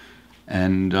approval.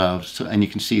 And you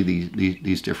can see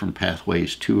these different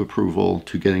pathways to approval,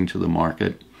 to getting to the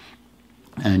market.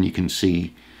 And you can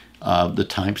see the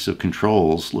types of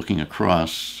controls looking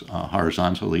across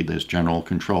horizontally. There's general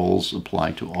controls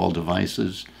apply to all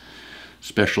devices.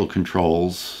 Special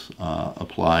controls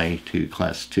apply to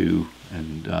Class 2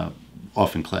 and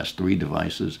often Class 3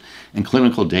 devices. And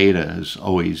clinical data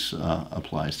always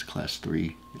applies to Class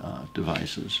 3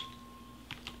 devices.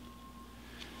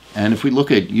 And if we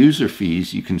look at user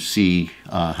fees, you can see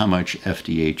how much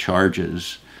FDA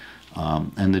charges.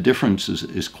 And the difference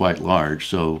is quite large.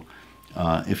 So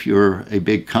if you're a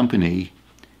big company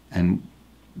and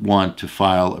want to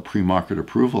file a pre-market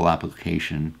approval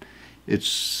application,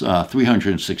 it's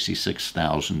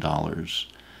 $366,000.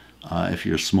 If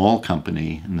you're a small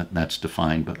company, and that's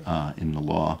defined in the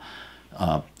law,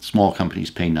 small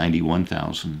companies pay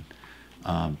 $91,000.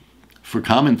 For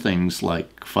common things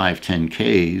like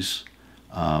 510Ks,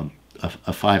 a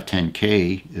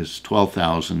 510K is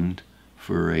 $12,000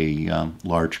 for a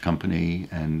large company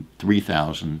and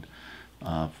 $3,000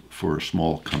 for a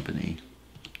small company.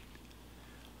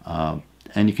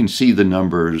 And you can see the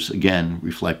numbers, again,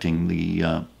 reflecting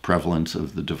the prevalence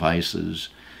of the devices,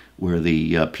 where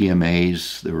the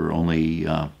PMAs, there were only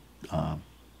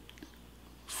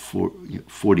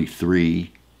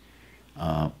 43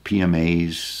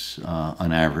 PMAs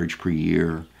on average per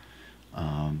year,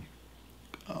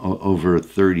 over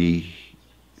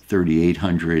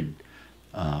 3,800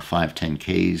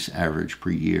 510Ks average per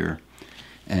year,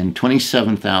 and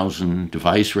 27,000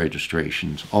 device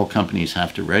registrations. All companies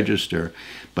have to register,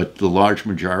 but the large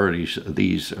majority of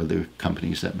these are the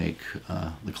companies that make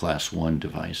the Class 1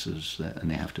 devices,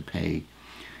 and they have to pay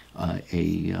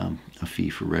a fee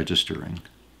for registering.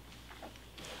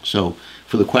 So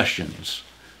for the questions,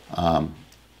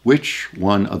 which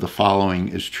one of the following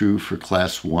is true for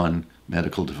Class 1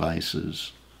 medical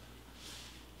devices?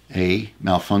 A,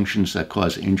 malfunctions that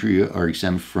cause injury are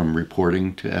exempt from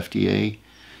reporting to FDA.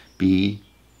 B,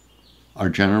 are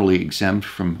generally exempt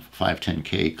from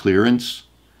 510K clearance.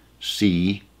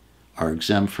 C, are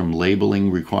exempt from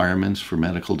labeling requirements for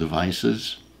medical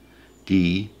devices.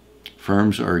 D,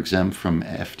 firms are exempt from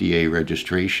FDA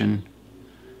registration.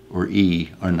 Or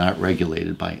E, are not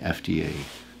regulated by FDA.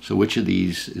 So which of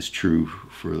these is true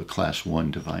for the Class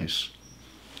 1 device?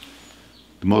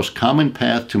 The most common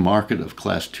path to market of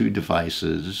Class 2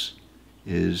 devices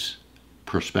is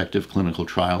prospective clinical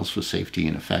trials for safety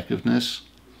and effectiveness,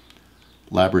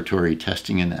 laboratory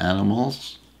testing in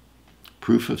animals,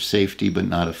 proof of safety but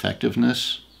not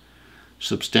effectiveness,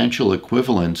 substantial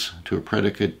equivalence to a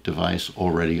predicate device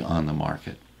already on the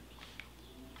market.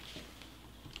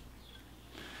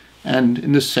 And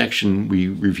in this section, we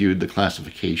reviewed the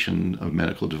classification of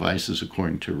medical devices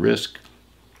according to risk.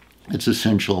 It's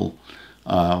essential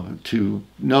to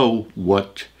know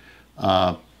what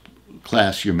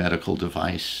class your medical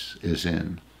device is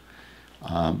in.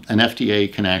 And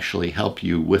FDA can actually help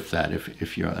you with that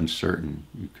if you're uncertain.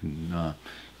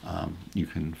 You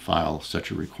can file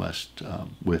such a request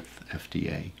with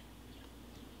FDA.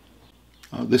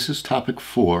 This is topic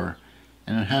 4.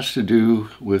 And it has to do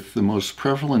with the most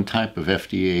prevalent type of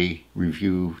FDA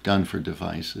review done for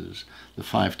devices, the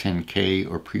 510K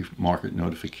or pre-market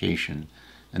notification.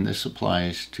 And this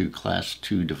applies to Class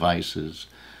 2 devices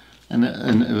and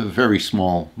a very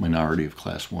small minority of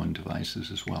Class 1 devices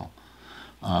as well.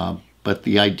 But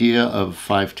the idea of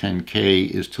 510K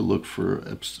is to look for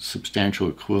a substantial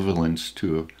equivalence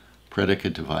to a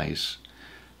predicate device.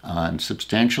 And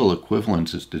substantial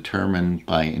equivalence is determined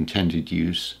by intended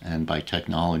use and by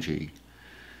technology.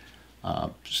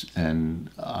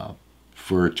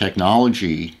 For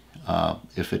technology,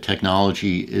 if a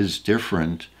technology is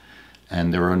different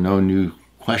and there are no new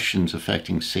questions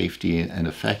affecting safety and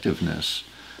effectiveness,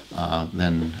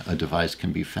 then a device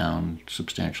can be found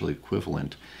substantially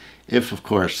equivalent. If, of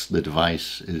course, the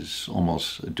device is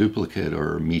almost a duplicate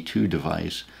or a Me Too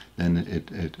device, then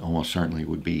it almost certainly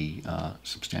would be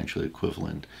substantially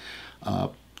equivalent.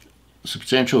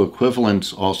 Substantial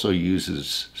equivalence also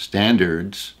uses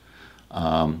standards,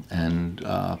 and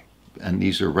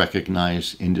these are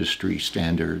recognized industry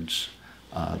standards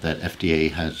that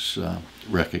FDA has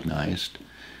recognized.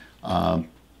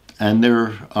 And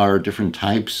there are different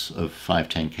types of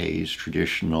 510Ks,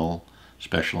 traditional,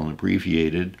 special, and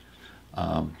abbreviated,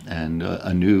 and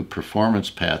a new performance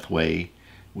pathway,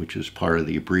 which is part of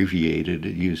the abbreviated.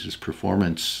 It uses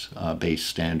performance-based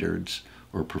standards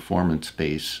or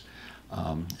performance-based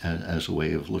as a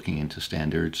way of looking into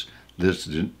standards. This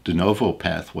de novo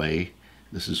pathway,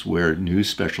 this is where new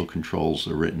special controls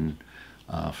are written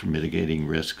for mitigating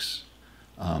risks,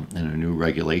 and a new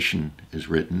regulation is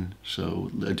written.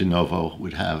 So a de novo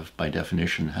would have, by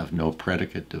definition, have no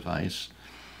predicate device.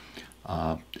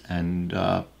 So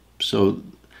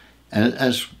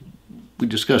as we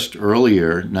discussed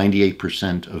earlier,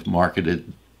 98% of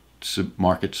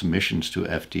market submissions to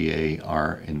FDA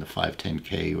are in the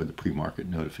 510K or the pre-market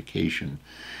notification.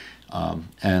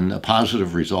 And a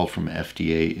positive result from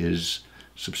FDA is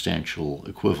substantial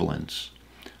equivalence.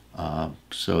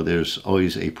 So there's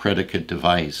always a predicate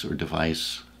device or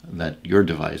device that your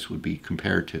device would be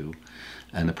compared to.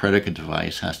 And the predicate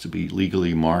device has to be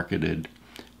legally marketed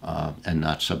and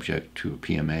not subject to a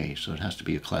PMA. So it has to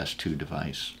be a Class 2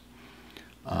 device.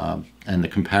 And the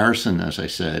comparison, as I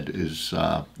said, is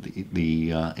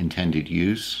the intended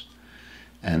use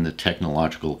and the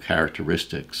technological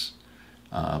characteristics.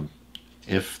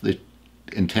 If the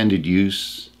intended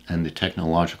use and the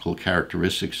technological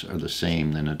characteristics are the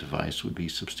same, then a device would be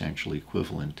substantially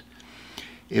equivalent.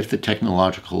 If the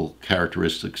technological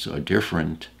characteristics are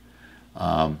different,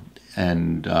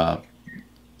 and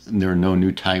there are no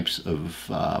new types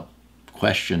of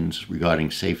questions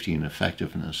regarding safety and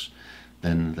effectiveness,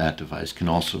 then that device can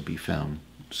also be found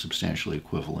substantially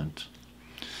equivalent.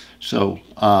 So,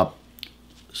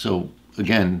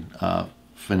 again,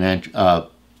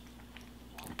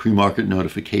 pre-market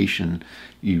notification,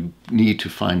 you need to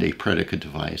find a predicate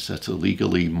device that's a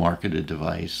legally marketed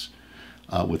device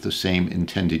with the same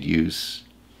intended use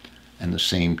and the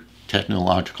same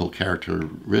technological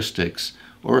characteristics,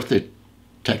 or if the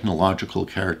technological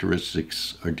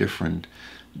characteristics are different,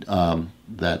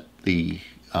 that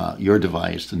your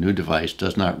device, the new device,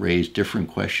 does not raise different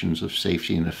questions of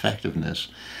safety and effectiveness.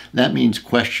 That means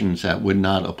questions that would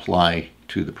not apply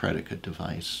to the predicate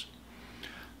device.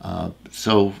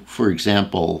 So, for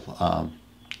example,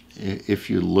 if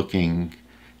you're looking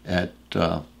at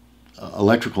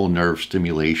electrical nerve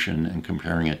stimulation and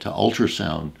comparing it to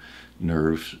ultrasound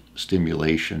nerve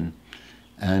stimulation,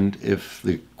 and if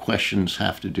the questions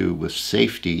have to do with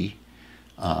safety,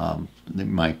 there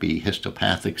might be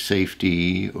histopathic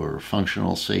safety or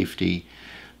functional safety,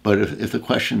 but if the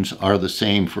questions are the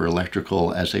same for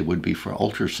electrical as they would be for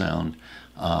ultrasound,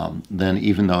 then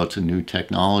even though it's a new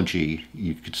technology,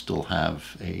 you could still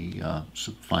have a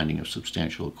finding of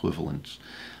substantial equivalence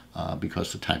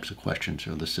because the types of questions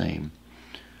are the same.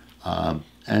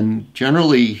 And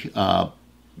generally,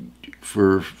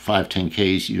 for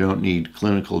 510Ks, you don't need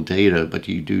clinical data, but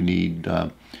you do need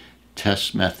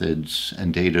test methods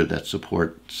and data that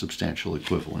support substantial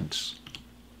equivalence.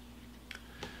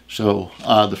 So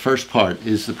the first part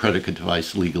is the predicate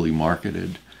device legally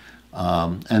marketed.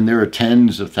 And there are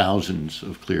tens of thousands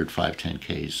of cleared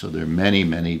 510Ks, so there are many,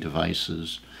 many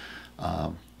devices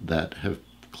that have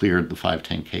cleared the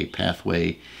 510K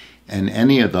pathway, and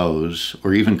any of those,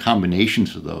 or even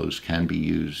combinations of those, can be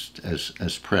used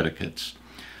as predicates.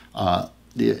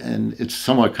 And it's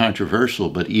somewhat controversial,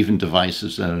 but even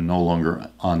devices that are no longer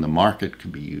on the market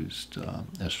can be used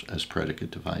as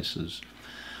predicate devices.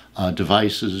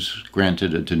 Devices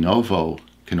granted a de novo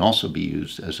can also be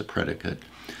used as a predicate.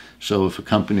 So if a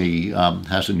company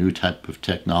has a new type of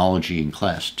technology in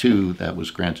Class 2 that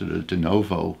was granted a de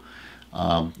novo,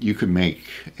 you could make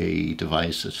a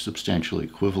device that's substantially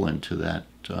equivalent to that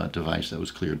device that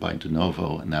was cleared by de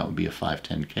novo, and that would be a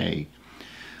 510K.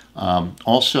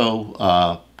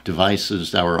 Also,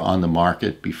 devices that were on the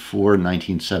market before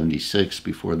 1976,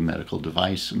 before the medical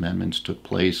device amendments took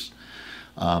place,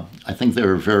 I think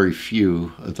there are very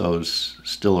few of those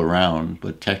still around,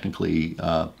 but technically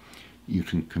you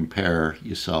can compare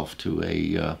yourself to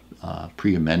a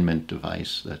pre-amendment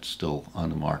device that's still on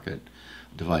the market,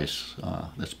 device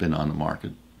that's been on the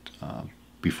market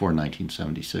before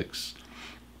 1976.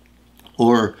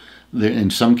 Or in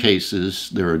some cases,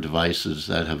 there are devices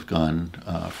that have gone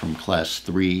from Class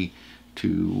 3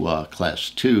 to Class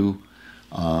 2,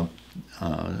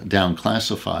 down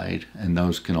classified, and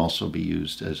those can also be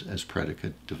used as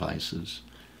predicate devices.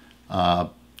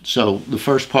 So the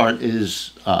first part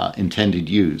is intended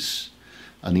use.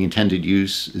 And the intended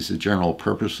use is the general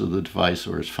purpose of the device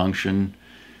or its function,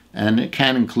 and it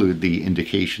can include the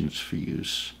indications for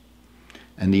use.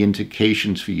 And the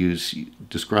indications for use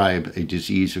describe a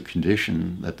disease or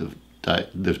condition that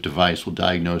the device will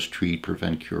diagnose, treat,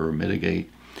 prevent, cure, or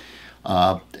mitigate.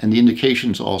 And the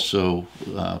indications also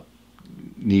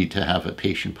need to have a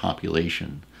patient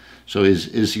population. So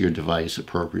is your device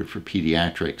appropriate for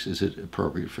pediatrics? Is it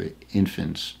appropriate for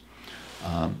infants?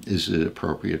 Is it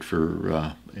appropriate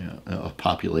for a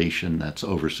population that's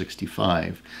over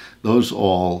 65? Those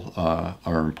all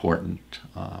are important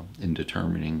in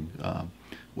determining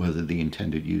whether the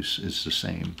intended use is the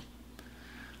same.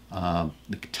 The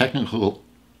technological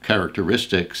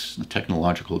characteristics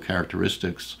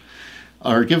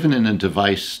are given in a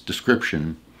device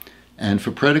description. And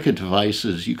for predicate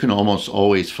devices, you can almost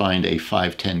always find a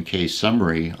 510K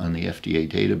summary on the FDA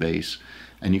database,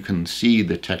 and you can see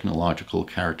the technological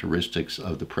characteristics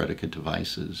of the predicate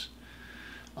devices.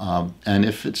 And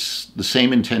if it's the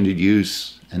same intended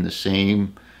use and the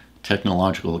same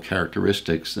technological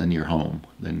characteristics, then you're home.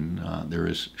 Then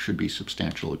should be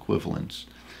substantial equivalence.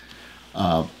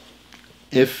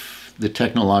 If the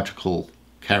technological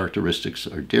characteristics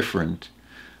are different,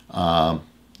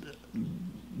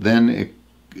 then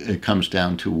it comes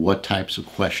down to what types of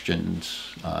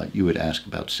questions you would ask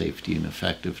about safety and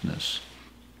effectiveness.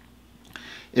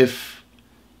 If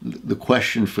the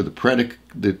question for the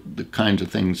kinds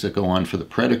of things that go on for the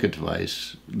predicate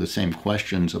device, the same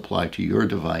questions apply to your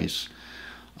device,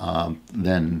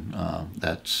 then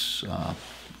that's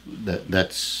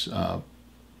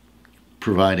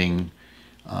providing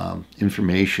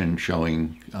information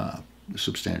showing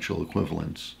substantial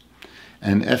equivalence.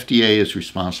 And FDA is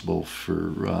responsible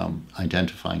for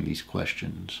identifying these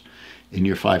questions. In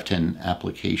your 510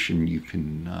 application, you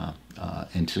can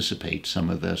anticipate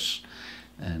some of this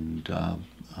and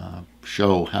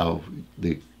show how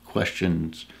the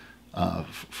questions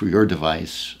for your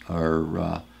device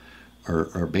are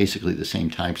basically the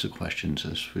same types of questions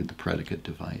as for the predicate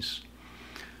device.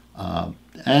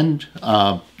 And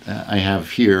I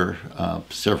have here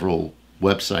several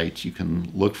websites you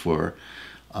can look for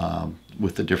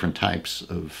with the different types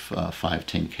of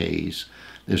 510Ks.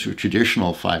 There's a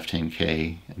traditional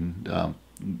 510K, and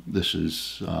this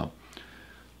is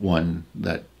one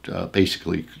that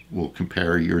basically will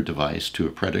compare your device to a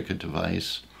predicate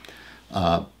device.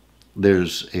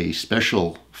 There's a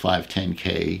special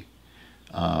 510K,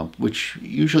 which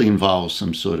usually involves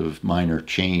some sort of minor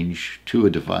change to a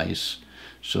device.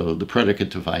 So the predicate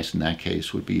device in that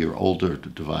case would be your older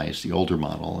device, the older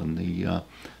model, and the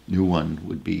new one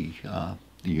would be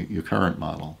your current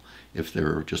model if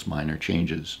there are just minor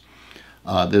changes.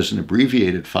 There's an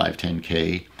abbreviated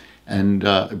 510K, and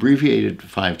abbreviated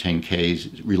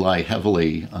 510Ks rely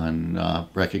heavily on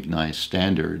recognized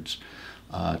standards,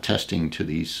 testing to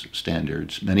these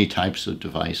standards. Many types of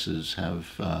devices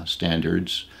have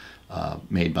standards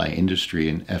made by industry,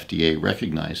 and FDA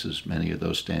recognizes many of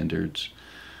those standards.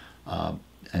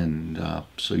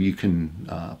 So you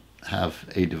can have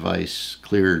a device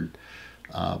cleared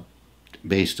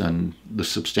based on the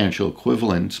substantial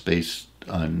equivalence based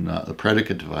on a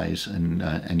predicate device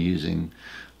and using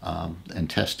and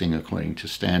testing according to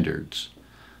standards.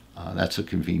 That's a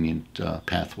convenient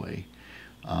pathway.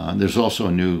 There's also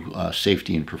a new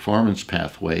safety and performance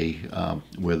pathway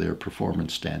where there are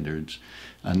performance standards,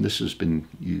 and this has been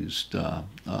used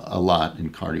a lot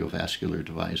in cardiovascular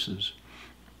devices.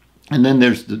 And then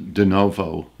there's the de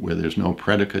novo, where there's no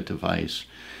predicate device,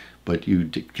 but you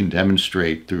can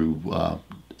demonstrate through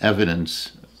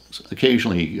evidence,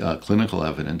 occasionally clinical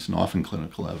evidence, and often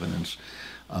clinical evidence,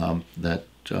 that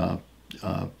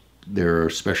there are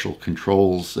special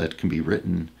controls that can be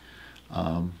written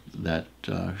that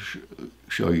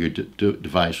show your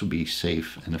device will be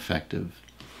safe and effective.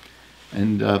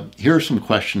 And here are some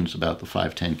questions about the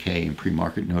 510K and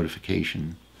pre-market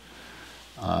notification.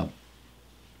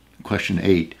 Question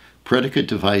 8, predicate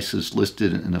devices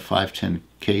listed in a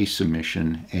 510K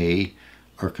submission, A,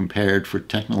 are compared for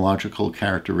technological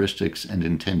characteristics and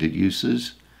intended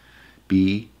uses.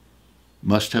 B,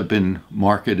 must have been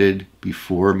marketed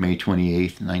before May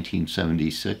 28,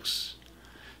 1976.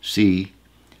 C,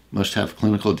 must have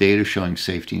clinical data showing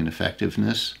safety and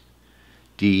effectiveness.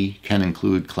 D, can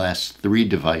include Class 3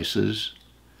 devices.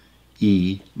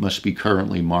 E, must be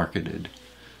currently marketed.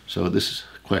 So this is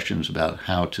questions about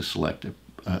how to select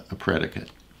a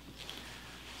predicate.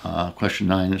 Question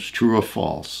 9 is true or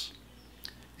false.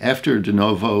 After de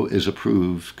novo is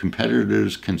approved,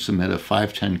 competitors can submit a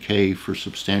 510K for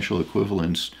substantial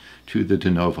equivalence to the de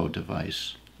novo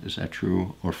device. Is that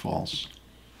true or false?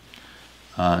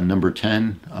 Number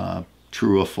 10,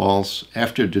 true or false.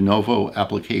 After de novo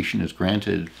application is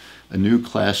granted, a new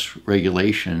class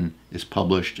regulation is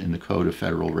published in the Code of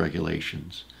Federal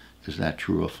Regulations. Is that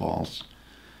true or false?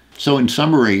 So in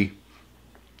summary,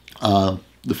 the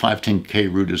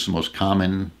 510K route is the most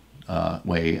common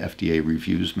way FDA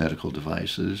reviews medical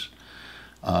devices.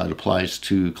 It applies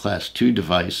to Class 2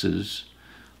 devices,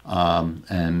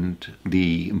 and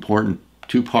the important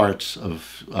two parts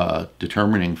of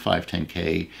determining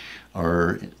 510K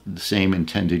are the same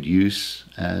intended use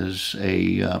as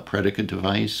a predicate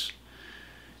device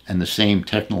and the same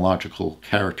technological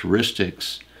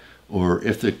characteristics, or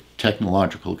if the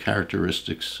technological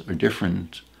characteristics are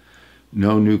different,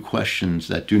 no new questions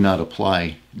that would not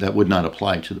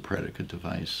apply to the predicate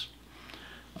device.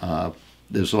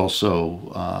 There's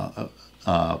also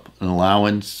an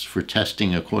allowance for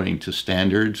testing according to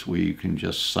standards, where you can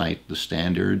just cite the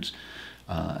standards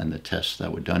and the tests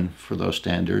that were done for those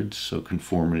standards. So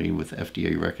conformity with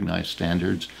FDA recognized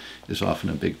standards is often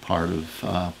a big part of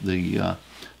the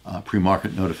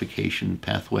pre-market notification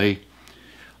pathway.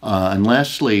 And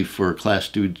lastly, for Class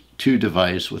 2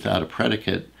 device without a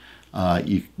predicate,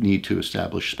 you need to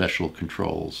establish special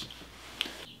controls.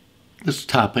 This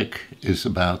topic is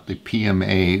about the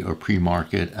PMA or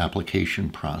pre-market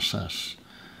application process.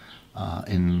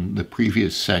 In the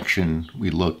previous section,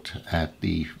 we looked at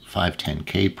the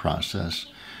 510K process,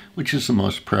 which is the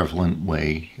most prevalent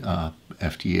way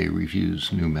FDA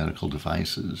reviews new medical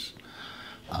devices.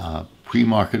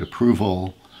 Pre-market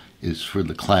approval is for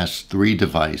the Class 3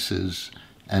 devices,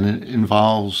 and it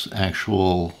involves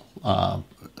actual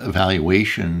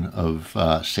evaluation of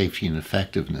safety and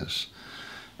effectiveness.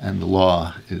 And the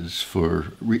law is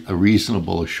for a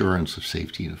reasonable assurance of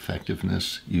safety and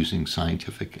effectiveness using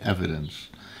scientific evidence.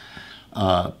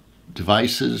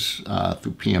 Devices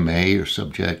through PMA are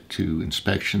subject to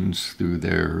inspections through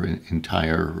their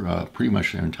pretty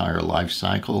much their entire life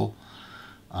cycle.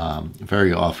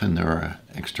 Very often there are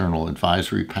external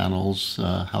advisory panels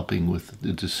helping with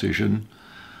the decision.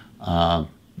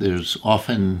 There's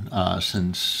often,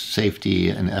 since safety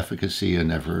and efficacy are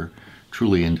never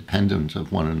truly independent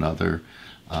of one another,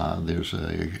 there's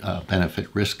a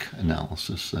benefit-risk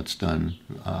analysis that's done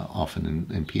often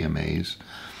in PMAs.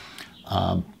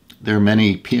 There are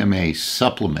many PMA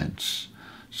supplements.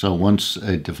 So once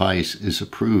a device is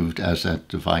approved, as that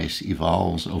device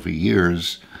evolves over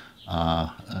years,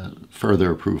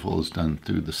 further approval is done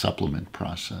through the supplement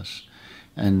process.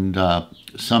 And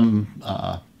some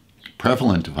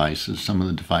prevalent devices, some of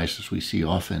the devices we see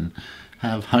often,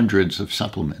 have hundreds of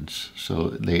supplements. So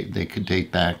they could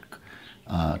date back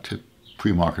to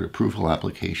pre-market approval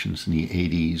applications in the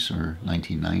 80s or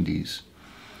 1990s.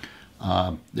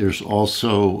 There's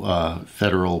also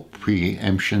federal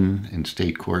preemption in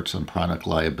state courts on product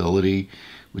liability,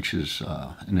 which is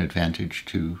an advantage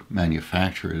to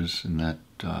manufacturers in that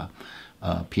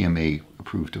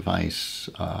PMA-approved device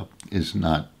is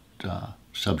not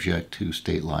subject to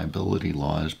state liability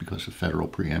laws because of federal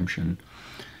preemption.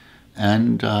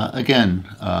 And again,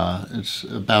 it's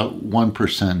about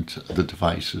 1% of the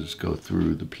devices go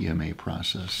through the PMA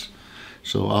process.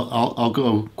 So I'll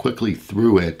go quickly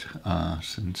through it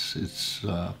since it's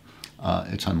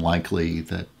unlikely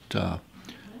that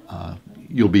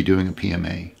you'll be doing a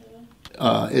PMA.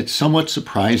 It's somewhat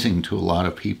surprising to a lot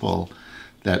of people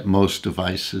that most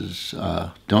devices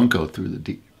don't go through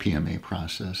the PMA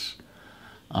process.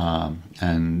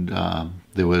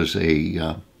 There was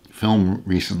a film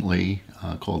recently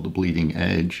called The Bleeding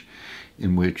Edge,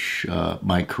 in which Dr.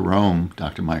 Mike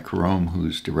Carome,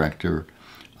 who's director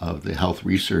of the health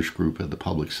research group at the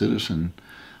Public Citizen,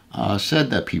 said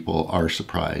that people are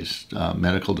surprised.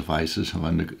 Medical devices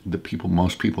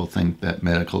most people think that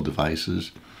medical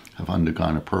devices have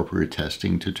undergone appropriate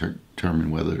testing to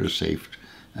determine whether they're safe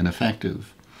and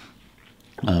effective.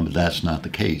 But that's not the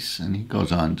case. And he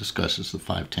goes on and discusses the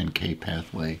 510K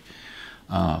pathway.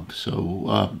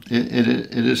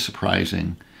 It is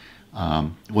surprising.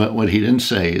 What he didn't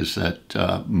say is that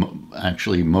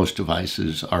actually most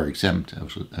devices are exempt,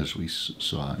 as we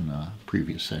saw in the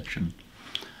previous section.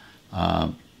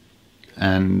 Part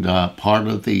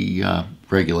of the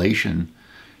regulation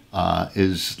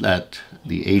is that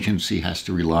the agency has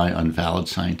to rely on valid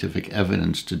scientific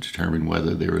evidence to determine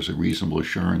whether there is a reasonable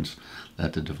assurance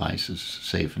that the device is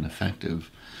safe and effective.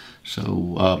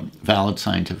 So valid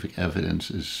scientific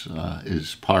evidence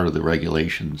is part of the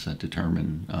regulations that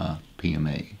determine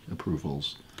PMA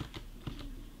approvals.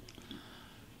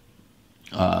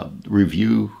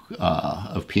 Review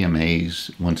of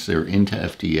PMAs once they're into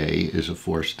FDA is a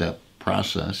four-step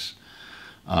process.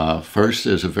 First,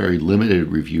 there's a very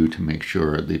limited review to make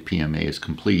sure the PMA is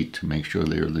complete, to make sure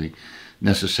they're the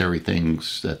necessary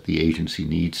things that the agency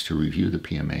needs to review the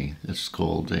PMA. It's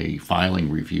called a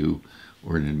filing review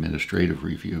or an administrative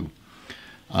review.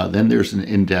 Then there's an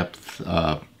in-depth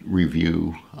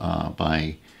review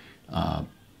by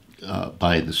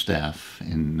by the staff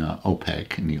in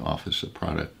OPEC, in the Office of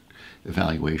Product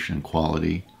Evaluation and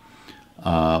Quality.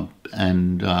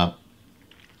 And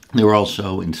there are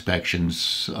also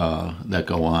inspections that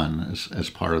go on as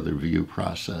part of the review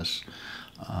process.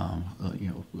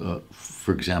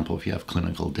 For example, if you have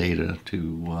clinical data,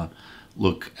 to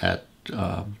look at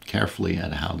carefully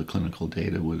at how the clinical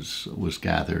data was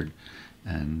gathered,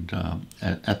 and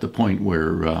at the point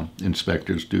where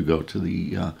inspectors do go to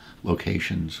the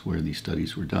locations where these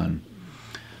studies were done.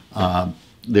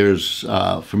 There's,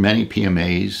 for many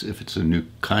PMAs, if it's a new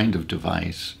kind of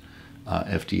device,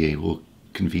 FDA will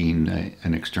convene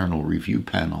an external review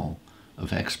panel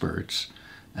of experts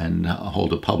and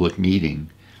hold a public meeting.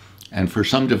 And for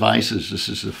some devices, this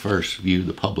is the first view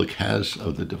the public has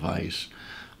of the device.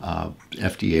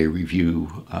 FDA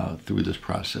review through this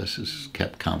process is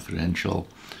kept confidential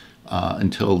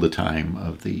until the time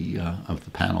of the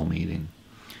panel meeting.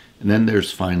 And then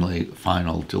there's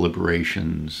final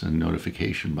deliberations and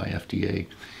notification by FDA,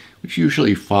 which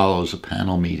usually follows a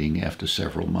panel meeting after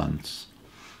several months.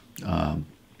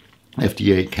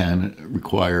 FDA can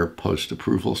require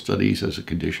post-approval studies as a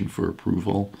condition for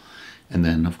approval. And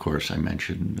then, of course, I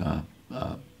mentioned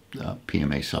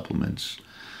PMA supplements.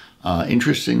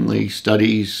 Interestingly,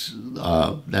 studies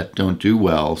that don't do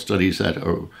well, studies that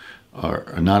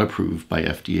are not approved by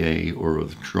FDA or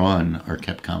withdrawn, are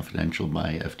kept confidential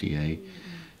by FDA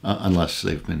unless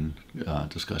they've been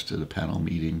discussed at a panel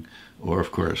meeting, or,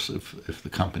 of course, if the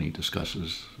company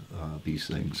discusses these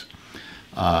things.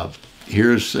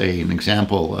 Here's an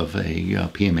example of a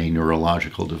PMA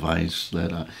neurological device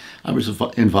that I was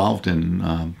involved in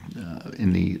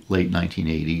the late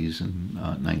 1980s and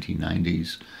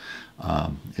 1990s.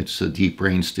 It's a deep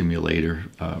brain stimulator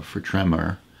for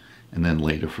tremor, and then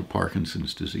later for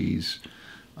Parkinson's disease.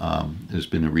 There's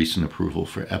been a recent approval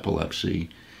for epilepsy,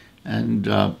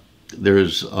 and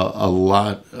there's a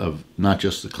lot of, not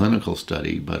just the clinical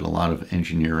study, but a lot of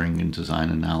engineering and design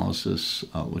analysis,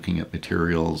 looking at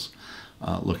materials,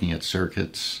 looking at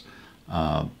circuits,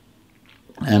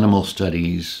 animal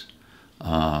studies,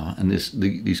 and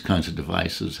these kinds of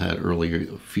devices had earlier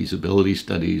feasibility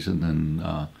studies and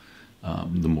then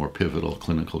the more pivotal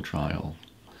clinical trial.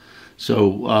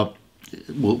 So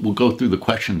we'll go through the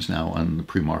questions now on the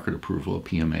pre-market approval of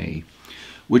PMA.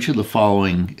 Which of the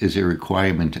following is a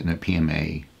requirement in a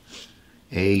PMA?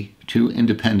 A, 2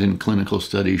 independent clinical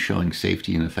studies showing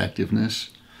safety and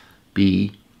effectiveness.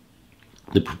 B,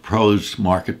 the proposed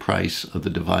market price of the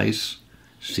device.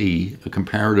 C, a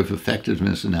comparative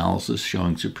effectiveness analysis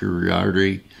showing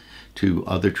superiority to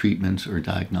other treatments or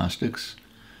diagnostics.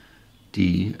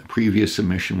 D, a previous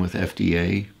submission with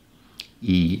FDA.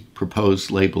 E,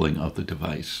 proposed labeling of the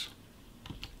device.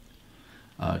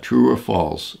 True or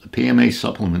false, a PMA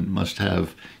supplement must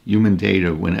have human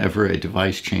data whenever a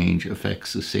device change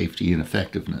affects the safety and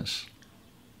effectiveness.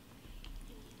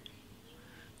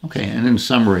 Okay, and in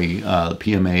summary, the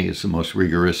PMA is the most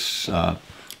rigorous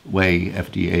way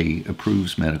FDA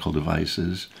approves medical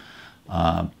devices,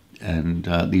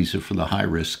 and these are for the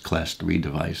high-risk Class 3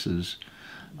 devices.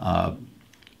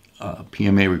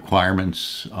 PMA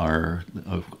requirements are,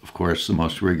 of course, the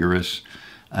most rigorous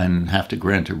and have to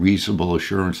grant a reasonable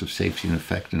assurance of safety and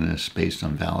effectiveness based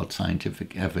on valid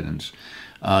scientific evidence,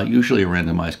 usually a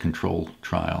randomized control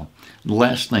trial. The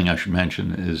last thing I should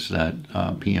mention is that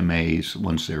PMAs,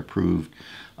 once they're approved,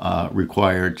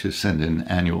 required to send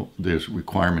in there's a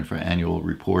requirement for annual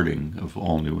reporting of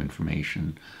all new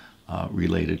information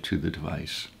related to the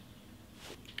device.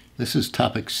 This is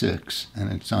topic 6,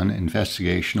 and it's on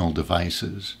investigational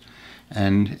devices.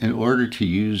 And in order to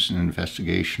use an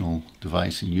investigational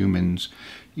device in humans,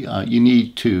 you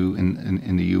need to,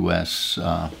 in the U.S.,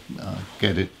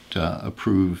 get it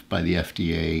approved by the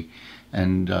FDA.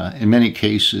 And in many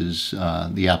cases,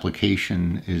 the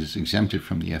application is exempted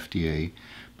from the FDA,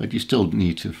 but you still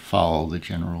need to follow the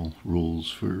general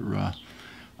rules for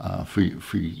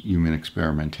human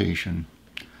experimentation.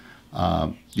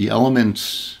 The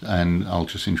elements, and I'll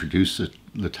just introduce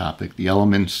the topic, the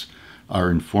elements are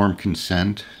informed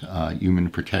consent, human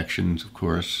protections, of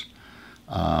course,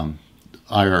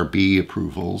 IRB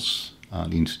approvals,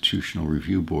 the Institutional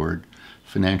Review Board,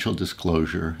 financial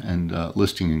disclosure, and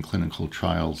listing in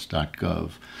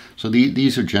clinicaltrials.gov. So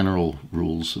these are general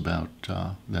rules about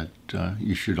that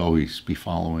you should always be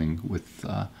following with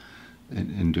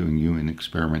in doing human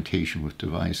experimentation with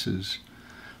devices.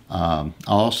 I'll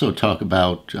also talk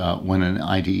about when an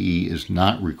IDE is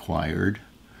not required,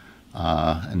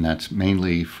 and that's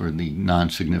mainly for the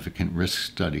non-significant risk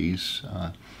studies.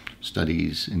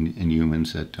 studies in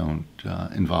humans that don't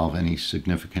involve any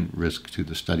significant risk to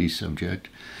the study subject.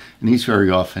 And these very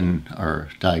often are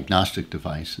diagnostic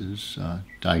devices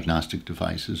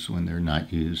when they're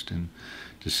not used in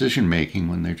decision making,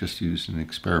 when they're just used in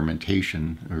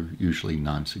experimentation, are usually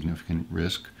non-significant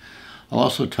risk. I'll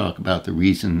also talk about the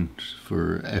reasons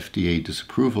for FDA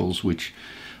disapprovals, which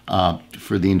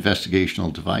for the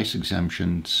investigational device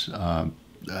exemptions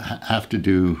have to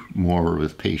do more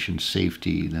with patient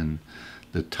safety than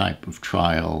the type of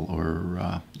trial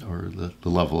or the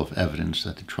level of evidence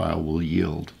that the trial will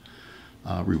yield.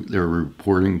 There are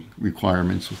reporting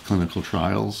requirements with clinical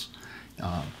trials,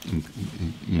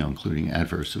 including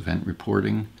adverse event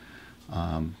reporting.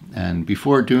 And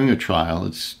before doing a trial,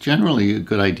 it's generally a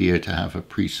good idea to have a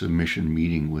pre-submission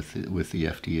meeting with the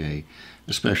FDA,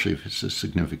 especially if it's a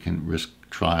significant risk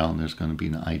trial and there's going to be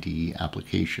an IDE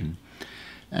application.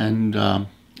 And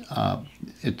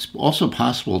it's also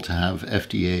possible to have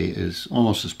FDA as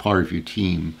almost as part of your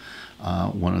team.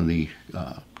 One of the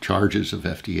charges of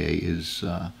FDA is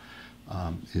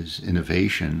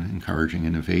innovation, encouraging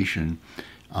innovation.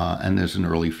 And there's an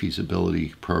early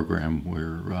feasibility program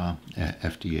where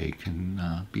FDA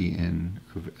can be in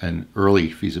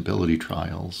early feasibility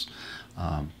trials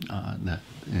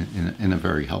in a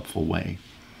very helpful way.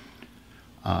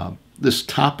 This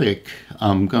topic,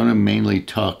 I'm going to mainly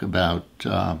talk about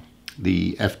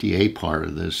the FDA part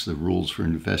of this, the rules for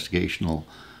investigational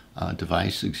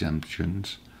device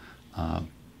exemptions.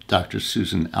 Dr.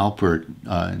 Susan Alpert,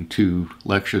 in 2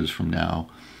 lectures from now,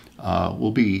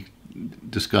 will be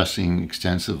discussing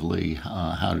extensively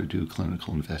how to do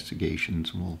clinical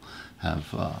investigations. We'll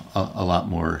have a lot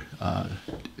more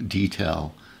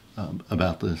detail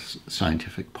about the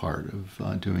scientific part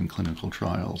of doing clinical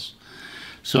trials.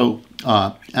 So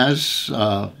as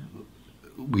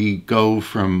we go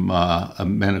from a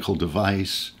medical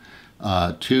device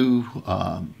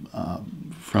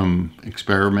from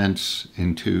experiments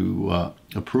into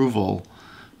approval,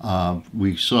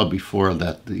 we saw before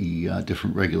that the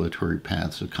different regulatory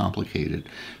paths are complicated.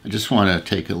 I just want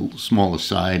to take a small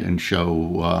aside and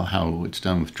show how it's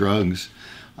done with drugs.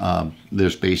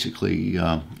 There's basically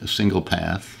a single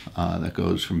path that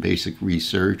goes from basic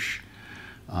research,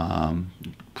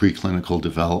 preclinical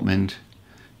development,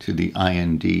 to the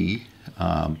IND,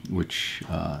 which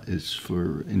is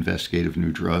for investigative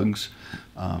new drugs,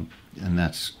 and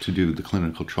that's to do the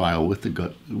clinical trial with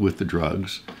the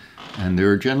drugs. And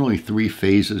there are generally 3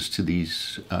 phases to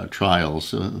these trials,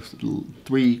 so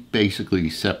 3 basically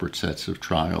separate sets of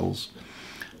trials.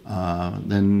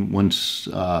 Then once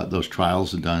those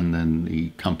trials are done, then the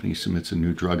company submits a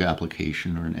new drug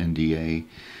application or an NDA,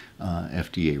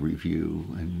 FDA review,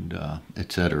 and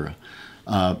etc.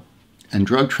 And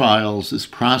drug trials, this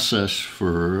process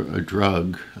for a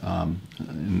drug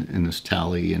in this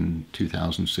tally in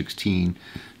 2016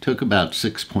 took about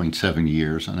 6.7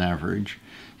 years on average,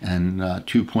 and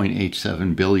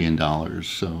 $2.87 billion.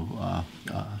 So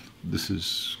this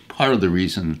is part of the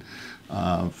reason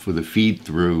for the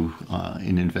feed-through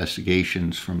in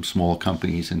investigations from small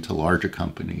companies into larger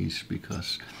companies,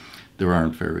 because there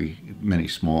aren't very many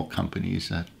small companies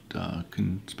that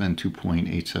can spend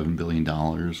 $2.87 billion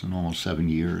in almost 7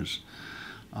 years.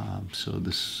 So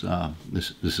this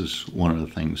is one of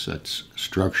the things that's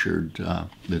structured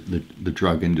the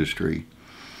drug industry.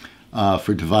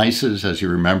 For devices, as you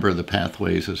remember, the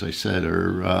pathways, as I said,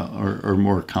 are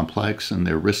more complex, and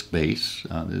they're risk-based.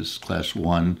 There's Class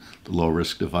 1, the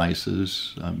low-risk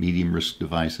devices, medium-risk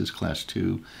devices, Class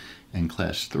 2, and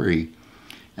Class 3.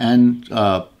 And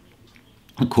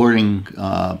according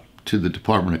to the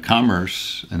Department of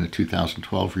Commerce in a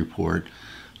 2012 report,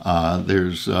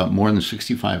 there's more than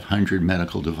 6,500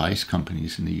 medical device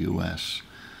companies in the U.S.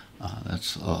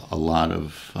 That's a lot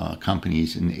of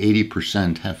companies, and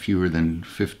 80% have fewer than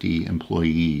 50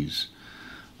 employees.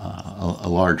 A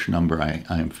large number I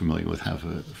am familiar with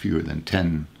have fewer than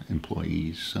 10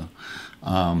 employees.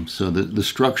 So the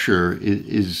structure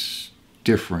is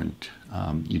different.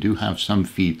 You do have some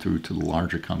feed through to the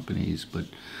larger companies, but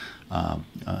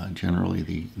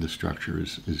generally the structure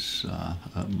is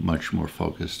much more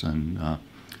focused on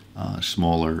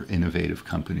smaller, innovative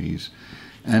companies.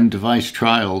 And device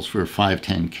trials for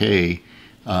 510K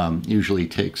usually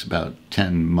takes about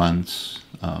 10 months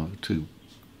to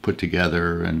put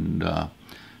together and have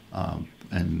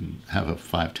a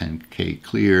 510K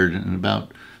cleared, and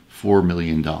about $4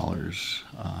 million.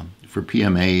 For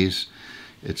PMAs,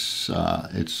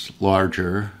 it's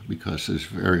larger because there's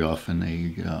very often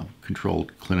a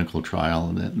controlled clinical trial,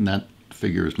 and that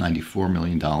figure is $94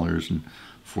 million and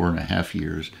 4.5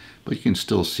 years, but you can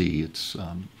still see it's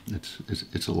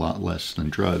a lot less than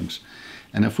drugs.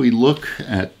 And if we look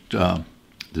at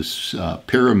this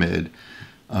pyramid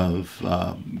of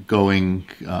going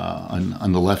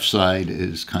on the left side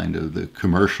is kind of the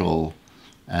commercial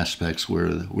aspects where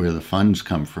the funds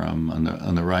come from.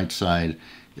 On the right side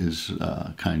is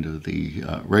kind of the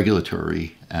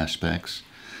regulatory aspects.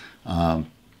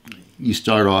 You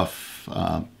start off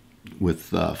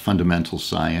with fundamental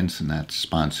science, and that's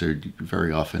sponsored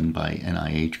very often by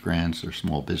NIH grants or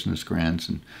small business grants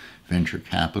and venture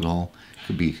capital. It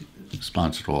could be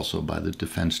sponsored also by the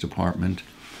Defense Department.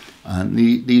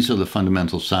 These are the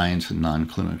fundamental science and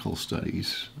non-clinical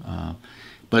studies.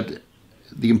 But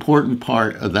the important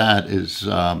part of that is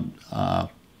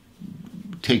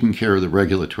taking care of the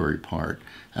regulatory part,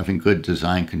 having good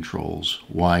design controls.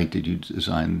 Why did you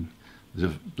design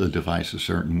the device a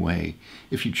certain way?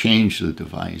 If you change the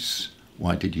device,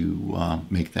 why did you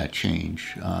make that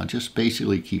change? Just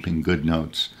basically keeping good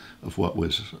notes of what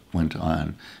went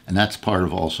on. And that's part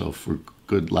of also for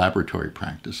good laboratory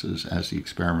practices as the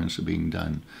experiments are being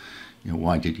done. You know,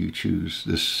 why did you choose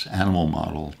this animal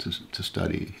model to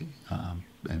study?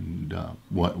 And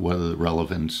what are the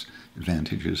relevance,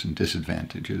 advantages, and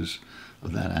disadvantages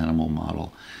of that animal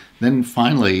model? Then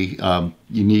finally,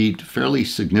 you need fairly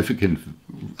significant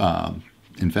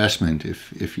investment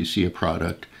if you see a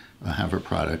product, have a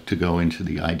product, to go into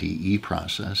the IDE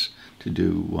process to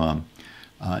do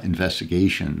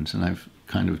investigations. And I've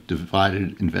kind of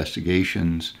divided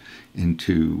investigations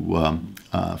into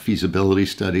feasibility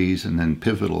studies and then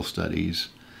pivotal studies.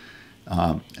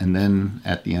 And then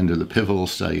at the end of the pivotal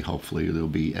study, hopefully there'll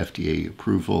be FDA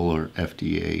approval or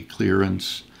FDA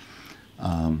clearance.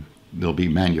 There'll be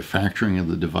manufacturing of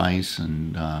the device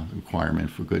and requirement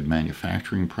for good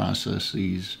manufacturing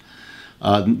processes.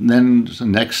 Then there's the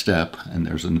next step, and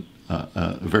there's a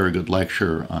very good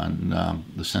lecture on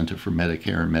the Center for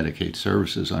Medicare and Medicaid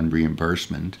Services on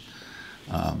reimbursement,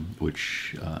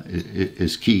 which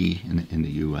is key in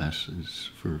the U.S. is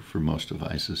for most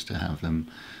devices to have them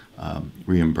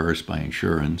reimbursed by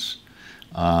insurance.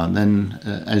 Then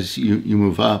as you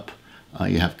move up,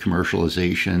 you have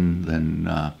commercialization. Then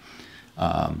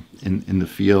in the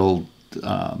field,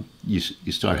 you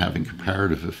start having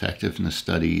comparative effectiveness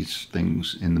studies,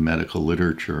 things in the medical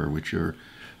literature, which are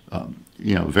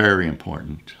very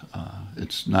important.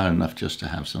 It's not enough just to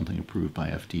have something approved by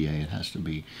FDA. It has to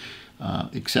be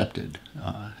accepted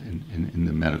in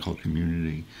the medical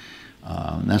community.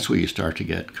 And that's where you start to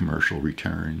get commercial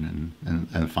return.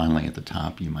 And finally, at the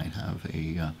top, you might have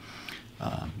a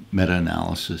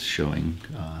meta-analysis showing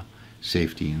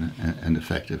safety and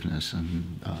effectiveness,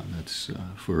 and that's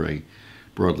for a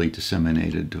broadly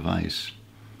disseminated device.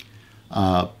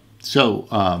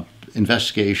 So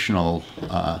investigational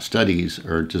studies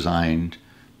are designed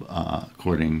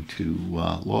according to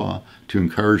law to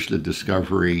encourage the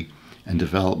discovery and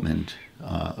development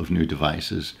of new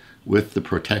devices with the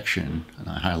protection, and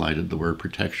I highlighted the word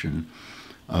protection,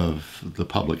 of the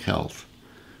public health.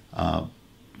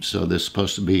 So there's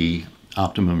supposed to be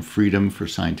optimum freedom for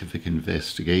scientific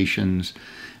investigations,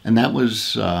 and that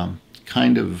was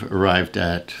kind of arrived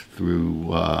at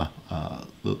through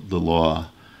the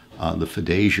law, the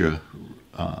FDASIA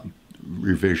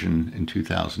revision in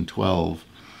 2012,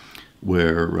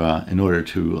 where in order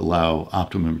to allow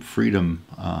optimum freedom,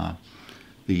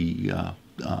 the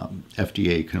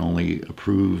FDA can only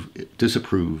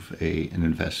disapprove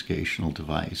an investigational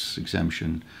device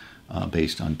exemption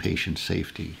based on patient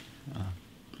safety.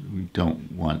 We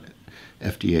don't want,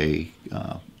 FDA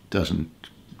doesn't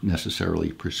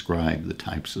necessarily prescribe the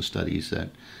types of studies that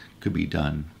could be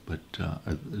done, but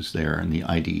is there in the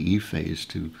IDE phase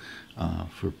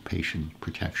for patient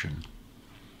protection.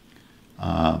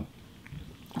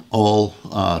 All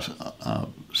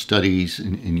studies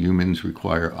in humans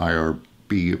require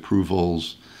IRB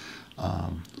approvals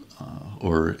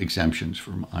or exemptions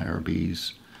from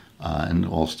IRBs, and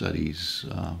all studies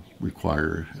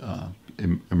require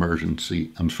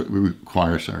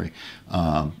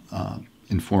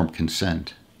informed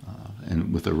consent,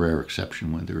 and with a rare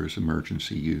exception when there is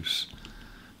emergency use,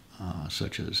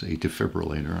 such as a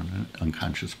defibrillator on an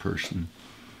unconscious person,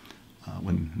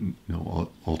 when no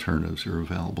alternatives are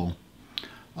available.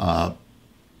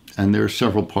 And there are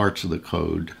several parts of the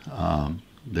code.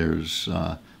 There's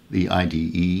the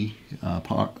IDE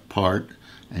part,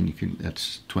 and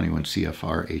that's 21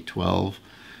 CFR 812,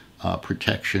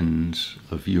 protections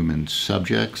of human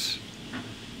subjects,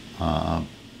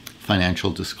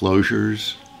 financial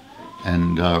disclosures,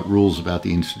 and rules about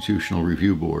the institutional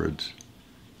review boards.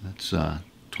 That's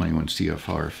 21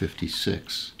 CFR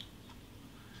 56.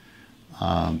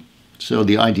 So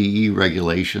the IDE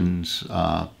regulations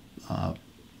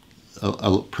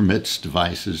permits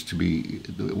devices to be,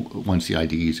 once the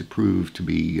IDE is approved, to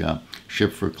be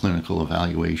shipped for clinical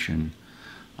evaluation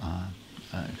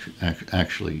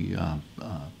actually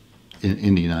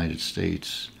in the United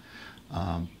States.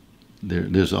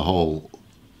 There's a whole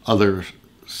other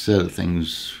set of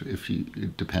things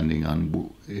depending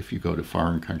on if you go to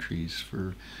foreign countries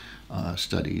for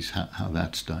studies, how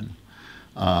that's done.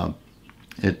 The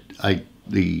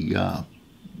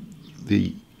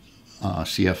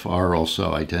CFR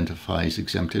also identifies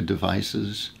exempted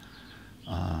devices,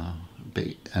 and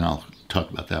I'll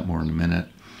talk about that more in a minute,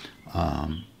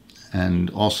 and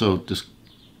also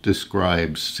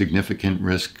describes significant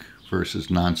risk versus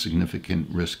non-significant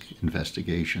risk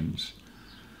investigations.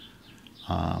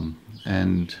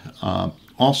 And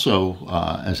also,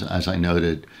 as I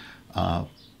noted,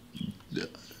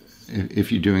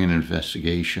 if you're doing an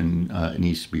investigation, it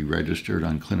needs to be registered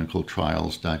on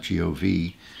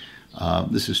clinicaltrials.gov.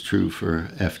 This is true for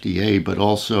FDA, but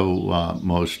also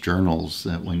most journals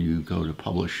that when you go to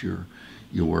publish your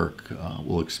work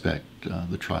will expect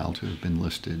the trial to have been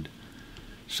listed.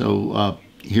 So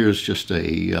here's just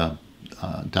a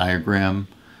diagram.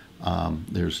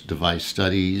 There's device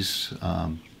studies.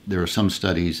 There are some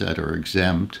studies that are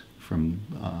exempt from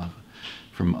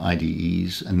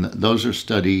IDEs, and those are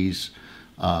studies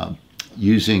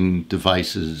using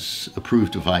devices,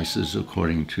 approved devices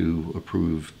according to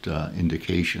approved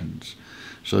indications.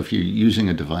 So if you're using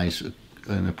a device,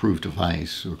 an approved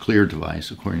device or cleared device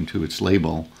according to its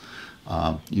label,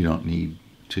 you don't need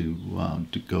to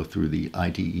go through the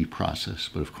IDE process,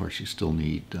 but of course you still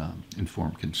need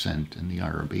informed consent in the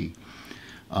IRB.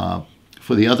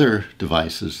 For the other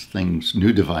devices,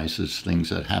 new devices, things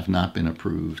that have not been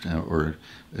approved, or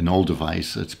an old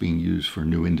device that's being used for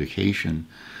new indication,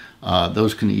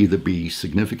 those can either be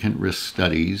significant risk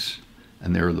studies,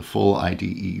 and there are the full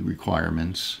IDE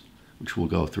requirements, which we'll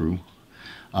go through,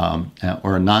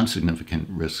 or a non-significant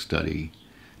risk study,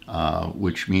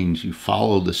 which means you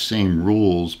follow the same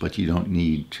rules, but you don't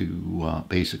need to,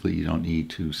 basically you don't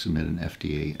need to submit an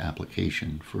FDA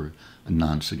application for a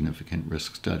non-significant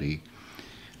risk study.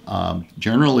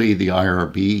 Generally, the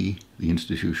IRB, the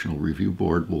Institutional Review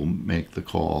Board, will make the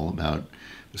call about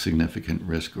a significant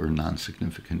risk or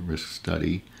non-significant risk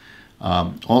study.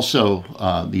 Also,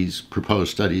 these proposed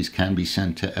studies can be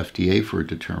sent to FDA for a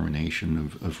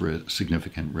determination of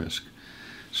significant risk.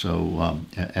 So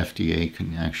FDA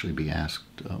can actually be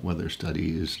asked whether a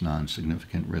study is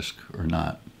non-significant risk or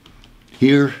not.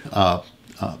 Here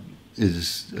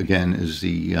is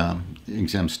the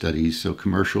exempt studies, so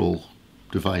commercial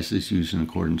devices used in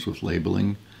accordance with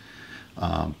labeling,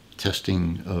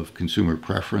 testing of consumer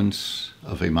preference,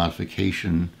 of a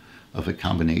modification of a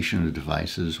combination of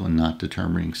devices when not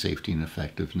determining safety and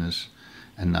effectiveness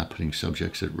and not putting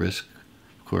subjects at risk,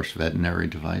 of course, veterinary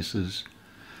devices.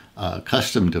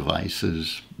 Custom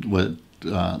devices,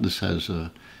 this has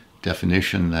a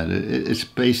definition that it's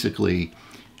basically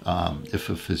if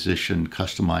a physician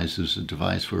customizes a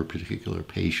device for a particular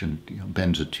patient,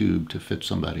 bends a tube to fit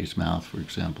somebody's mouth, for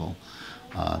example,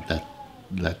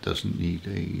 that doesn't need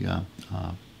a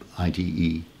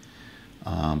IDE.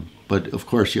 But of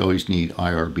course, you always need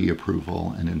IRB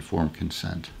approval and informed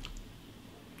consent.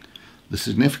 The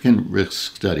significant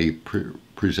risk study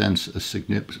presents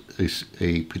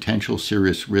a potential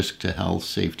serious risk to health,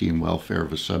 safety, and welfare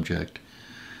of a subject.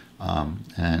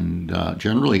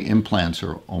 Generally, implants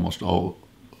are almost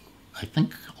I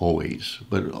think always,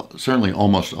 but certainly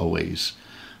almost always.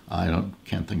 I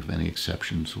can't think of any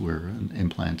exceptions where an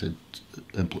implanted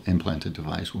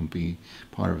device won't be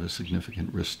part of a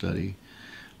significant risk study.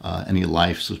 Any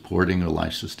life-supporting or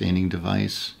life-sustaining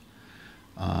device.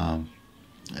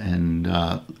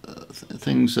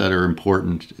 Things that are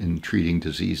important in treating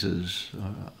diseases.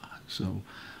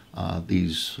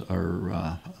 These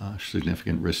are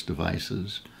significant risk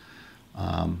devices.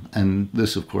 And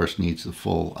this, of course, needs the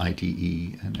full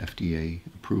IDE and FDA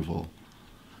approval.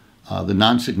 The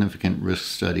non-significant risk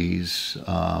studies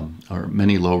are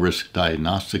many low-risk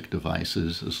diagnostic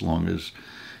devices, as long as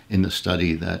in the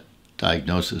study that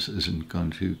diagnosis isn't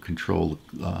going to control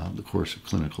the course of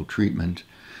clinical treatment.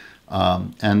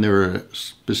 And there are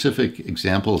specific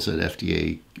examples that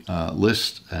FDA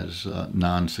lists as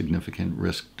non-significant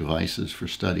risk devices for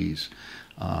studies.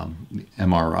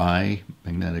 MRI,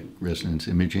 magnetic resonance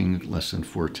imaging, less than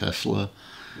 4 Tesla,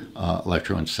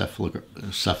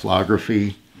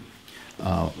 electroencephalography,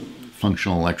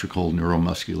 functional electrical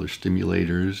neuromuscular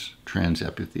stimulators,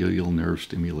 transepithelial nerve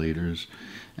stimulators,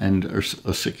 and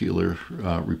ossicular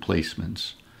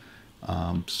replacements.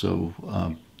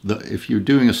 if you're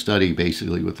doing a study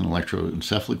basically with an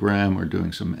electroencephalogram or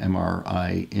doing some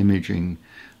MRI imaging,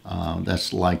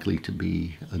 that's likely to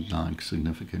be a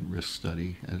non-significant risk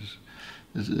study,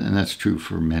 and that's true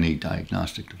for many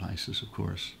diagnostic devices, of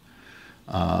course.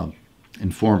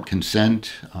 Informed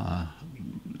consent,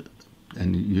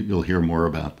 and you'll hear more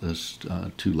about this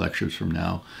 2 lectures from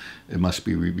now. It must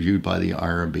be reviewed by the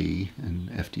IRB and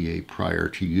FDA prior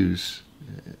to use.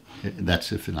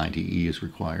 That's if an IDE is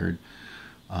required.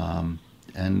 And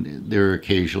there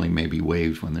occasionally may be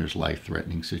waived when there's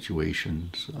life-threatening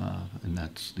situations, and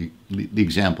that's the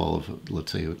example of,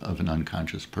 let's say, of an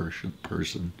unconscious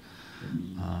person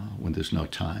when there's no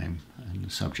time and the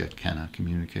subject cannot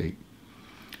communicate.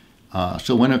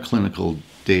 So when are clinical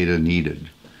data needed?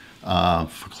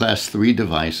 For Class 3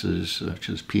 devices, such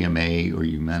as PMA or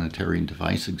humanitarian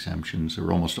device exemptions,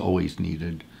 are almost always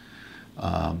needed.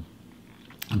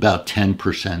 About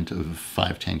 10% of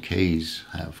 510Ks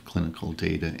have clinical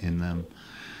data in them.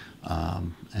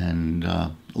 And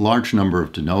a large number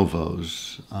of de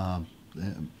novos, I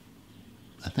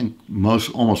think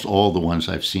almost all the ones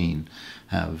I've seen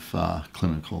have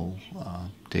clinical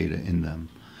data in them.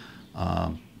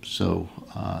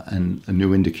 And a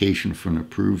new indication for an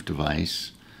approved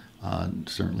device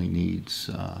certainly needs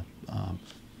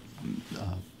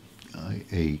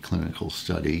a clinical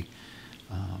study.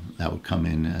 That would come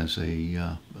in as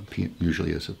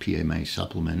usually as a PMA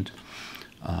supplement.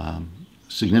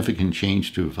 Significant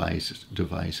change to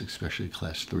device, especially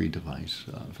Class 3 device,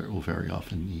 will very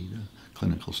often need a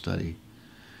clinical study.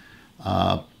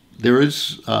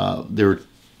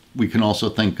 We can also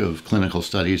think of clinical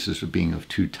studies as being of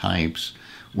 2 types.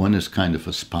 One is kind of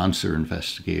a sponsor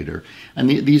investigator, and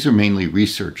these are mainly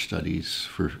research studies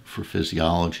for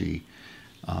physiology,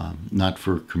 not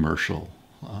for commercial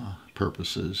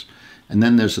purposes. And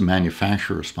then there's a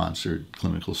manufacturer-sponsored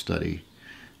clinical study.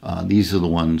 These are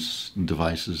the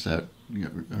devices that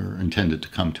are intended to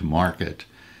come to market,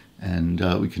 and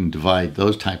we can divide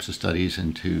those types of studies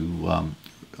into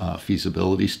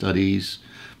feasibility studies,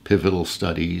 pivotal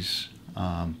studies,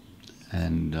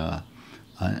 and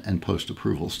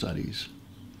post-approval studies.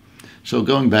 So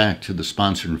going back to the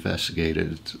sponsored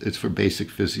investigator, it's for basic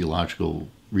physiological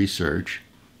research.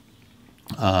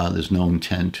 There's no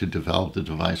intent to develop the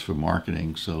device for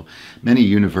marketing, so many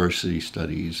university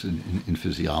studies in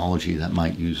physiology that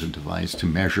might use a device to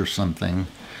measure something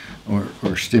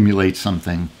or stimulate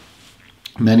something.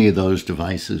 Many of those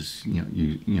devices,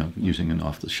 using an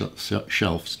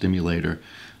off-the-shelf stimulator,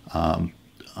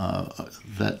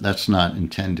 that's not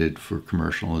intended for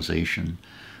commercialization.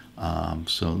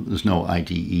 So there's no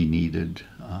IDE needed,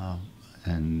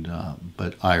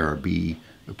 but IRB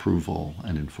approval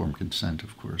and informed consent,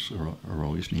 of course, are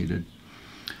always needed.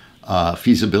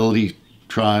 Feasibility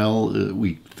trial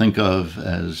we think of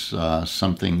as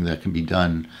something that can be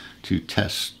done to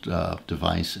test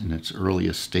device in its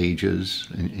earliest stages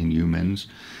in humans.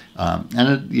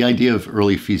 And the idea of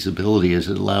early feasibility is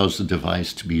it allows the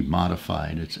device to be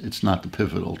modified. It's not the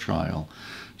pivotal trial.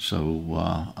 So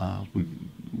we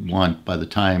want, by the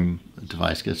time a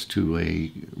device gets to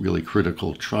a really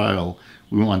critical trial,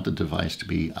 we want the device to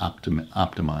be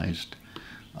optimized.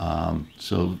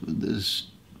 So there's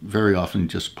very often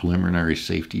just preliminary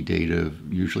safety data,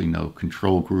 usually no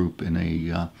control group in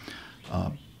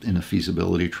a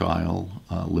feasibility trial,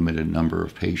 limited number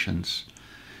of patients.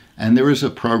 And there is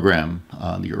a program,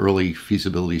 the Early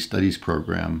Feasibility Studies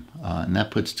program, and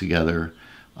that puts together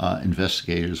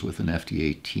investigators with an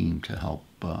FDA team to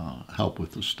help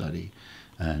with the study.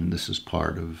 And this is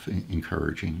part of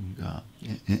encouraging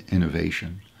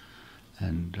innovation.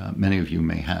 And many of you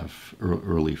may have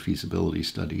early feasibility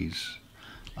studies.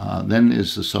 Then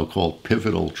is the so-called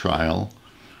pivotal trial.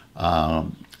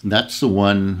 That's the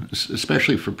one,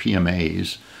 especially for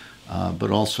PMAs, but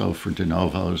also for de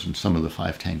novos and some of the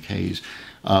 510Ks,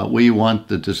 where you want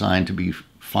the design to be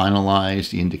finalized,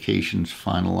 the indications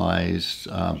finalized.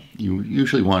 You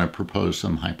usually want to propose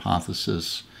some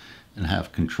hypothesis and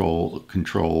have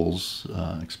controls,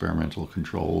 experimental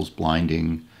controls,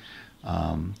 blinding,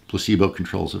 placebo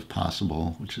controls if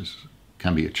possible, which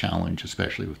can be a challenge,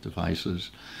 especially with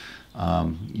devices.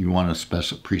 You want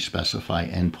to pre-specify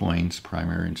endpoints,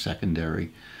 primary and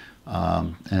secondary.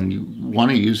 And you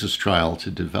want to use this trial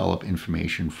to develop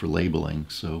information for labeling.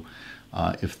 So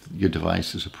if your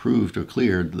device is approved or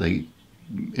cleared, the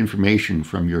information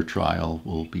from your trial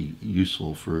will be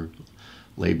useful for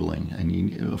labeling.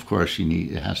 And of course,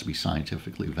 it has to be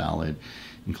scientifically valid,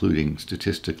 including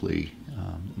statistically,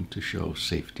 to show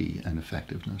safety and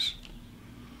effectiveness.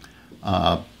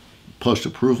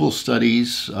 Post-approval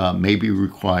studies may be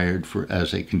required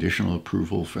as a conditional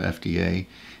approval for FDA,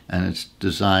 and it's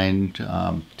designed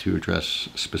to address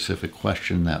a specific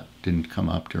question that didn't come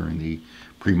up during the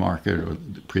pre-market or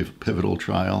the pivotal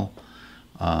trial.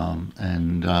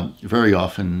 Very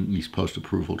often these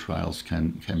post-approval trials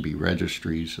can be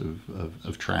registries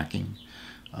of tracking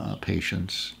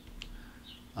patients.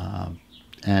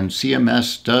 And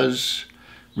CMS does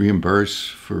reimburse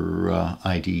for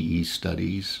IDE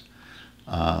studies.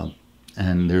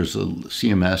 And there's a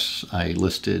CMS, I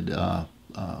listed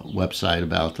website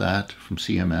about that from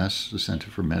CMS, the Center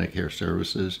for Medicare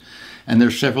Services. And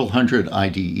there's several hundred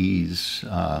IDEs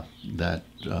that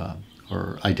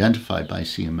are identified by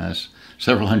CMS,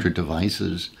 several hundred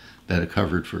devices that are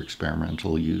covered for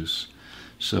experimental use.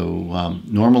 So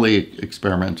normally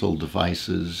experimental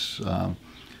devices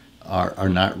are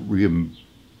not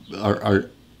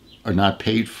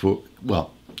paid for.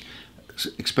 Well,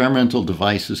 experimental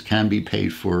devices can be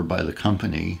paid for by the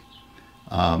company.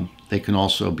 They can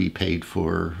also be paid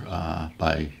for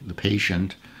by the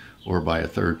patient or by a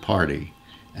third party.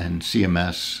 And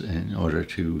CMS, in order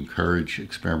to encourage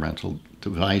experimental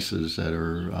devices that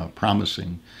are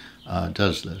promising,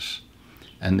 does this.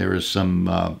 And there is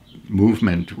some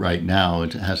movement right now,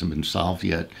 it hasn't been solved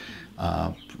yet,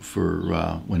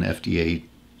 for when FDA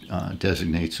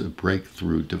designates a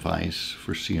breakthrough device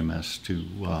for CMS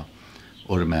to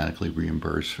automatically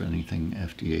reimburse for anything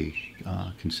FDA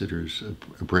considers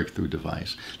a breakthrough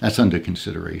device. That's under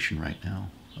consideration right now.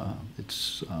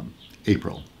 It's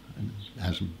April, and it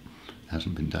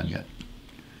hasn't been done yet.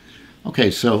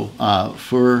 Okay, so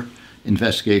for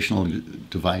investigational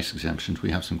device exemptions,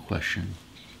 we have some questions.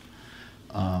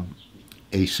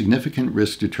 A significant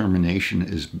risk determination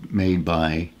is made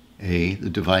by A, the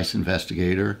device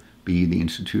investigator, B, the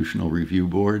institutional review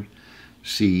board,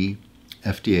 C,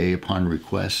 FDA upon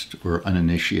request or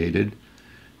uninitiated,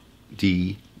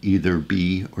 D, either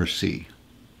B or C.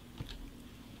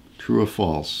 True or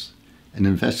false? An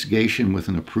investigation with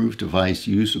an approved device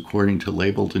used according to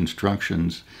labeled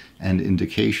instructions and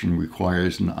indication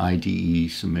requires an IDE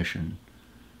submission.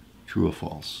 True or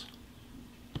false?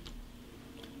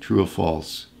 True or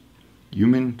false?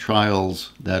 Human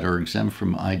trials that are exempt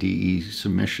from IDE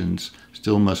submissions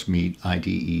still must meet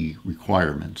IDE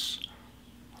requirements.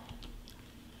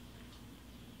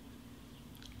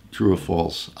 True or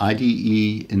false?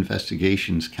 IDE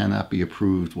investigations cannot be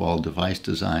approved while device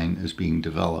design is being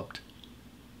developed.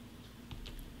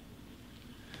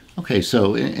 Okay,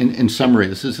 so in summary,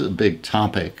 this is a big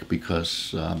topic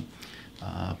because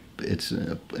it's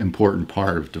an important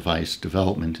part of device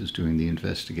development is doing the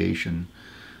investigation.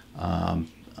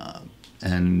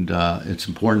 It's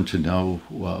important to know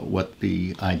what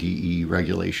the IDE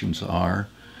regulations are.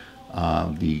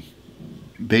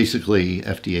 Basically,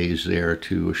 FDA is there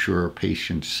to assure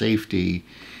patient safety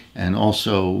and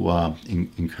also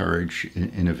encourage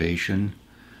innovation.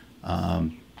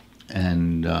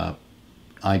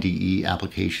 IDE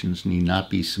applications need not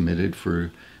be submitted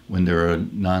for when there are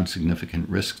non-significant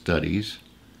risk studies.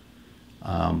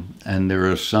 And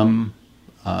there are some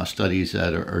studies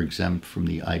that are exempt from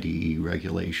the IDE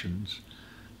regulations.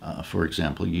 For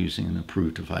example, using an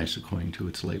approved device according to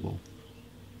its label.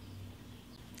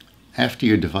 After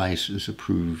your device is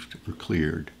approved or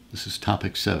cleared, this is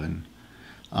topic 7.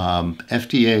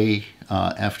 FDA,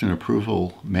 after an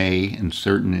approval, may, in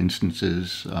certain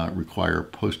instances, require a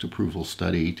post-approval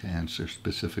study to answer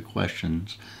specific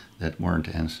questions that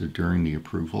weren't answered during the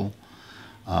approval.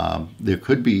 There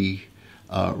could be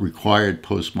required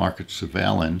post-market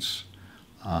surveillance,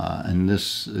 and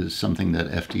this is something that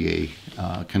FDA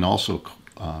can also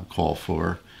call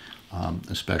for,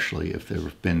 especially if there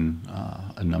have been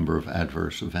a number of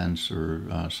adverse events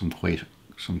or some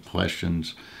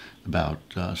questions about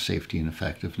safety and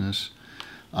effectiveness.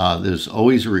 There's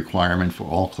always a requirement for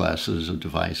all classes of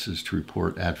devices to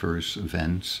report adverse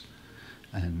events,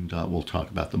 and we'll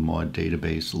talk about the MAUDE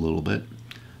database a little bit.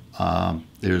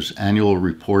 There's annual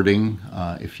reporting.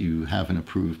 If you have an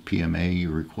approved PMA,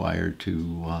 you're required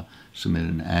to submit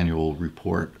an annual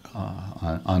report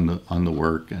on the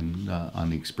work and on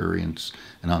the experience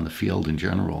and on the field in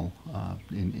general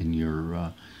in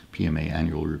your PMA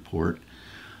annual report.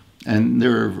 And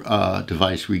there are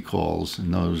device recalls,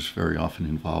 and those very often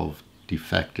involve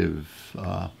defective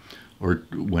or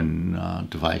when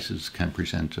devices can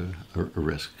present a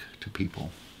risk to people.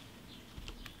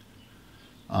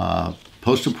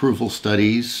 Post-approval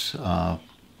studies,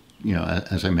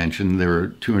 as I mentioned, there are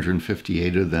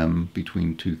 258 of them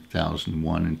between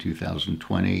 2001 and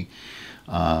 2020.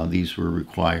 These were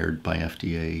required by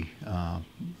FDA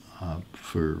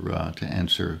to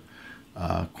answer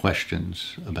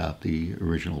questions about the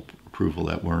original approval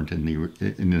that weren't in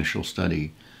the initial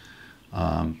study.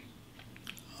 And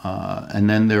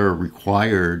then there are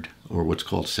required, or what's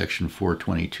called Section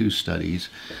 422 studies.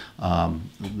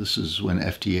 This is when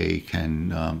FDA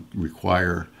can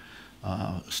require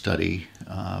a study,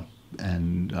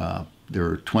 and there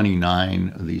are 29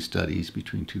 of these studies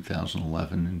between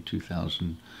 2011 and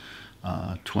 2020.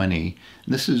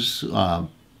 And this is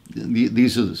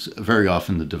these are very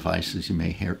often the devices you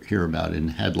may hear about in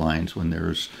headlines when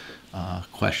there's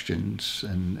questions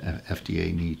and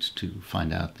FDA needs to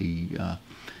find out the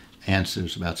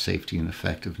answers about safety and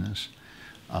effectiveness.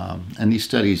 And these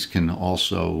studies can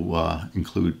also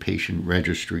include patient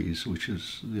registries, which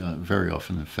is very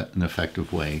often an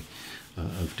effective way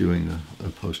of doing a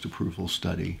post-approval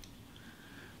study.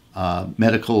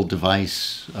 Medical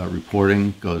device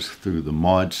reporting goes through the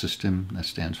MAUD system. That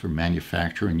stands for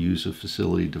Manufacturer and User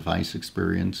Facility Device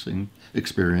Experience.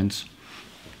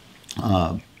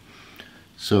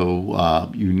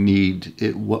 So you need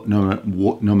it,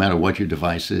 no matter what your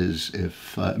device is,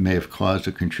 if it may have caused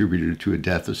or contributed to a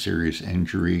death or serious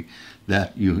injury,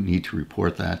 that you need to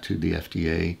report that to the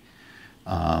FDA.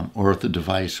 Or if the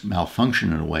device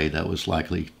malfunctioned in a way that was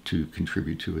likely to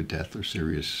contribute to a death or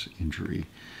serious injury.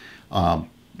 The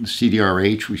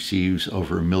CDRH receives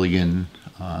over 1 million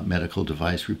medical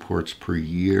device reports per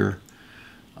year,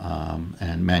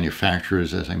 and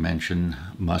manufacturers, as I mentioned,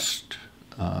 must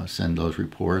send those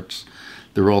reports.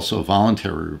 There are also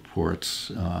voluntary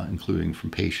reports, including from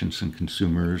patients and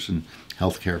consumers and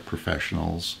healthcare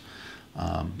professionals.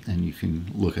 And you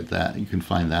can look at that. You can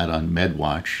find that on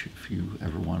MedWatch if you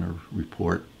ever want to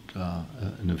report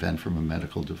an event from a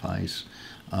medical device.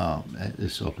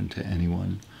 It's open to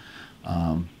anyone.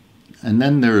 And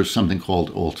then there's something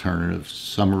called alternative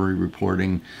summary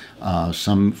reporting. For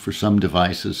some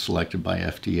devices selected by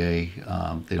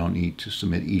FDA, they don't need to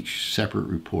submit each separate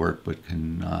report, but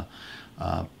can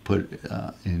put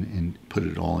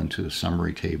it all into a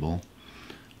summary table.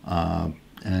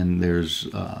 And there's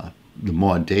the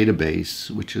MAUD database,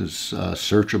 which is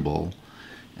searchable.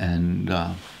 And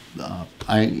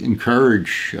I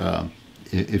encourage,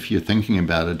 if you're thinking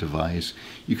about a device,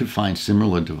 you could find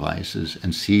similar devices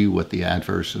and see what the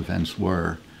adverse events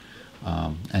were.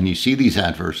 And you see these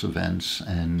adverse events,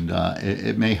 and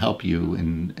it may help you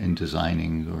in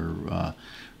designing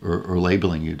or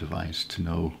labeling your device to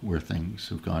know where things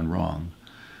have gone wrong.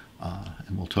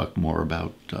 And we'll talk more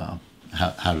about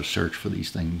how to search for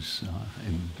these things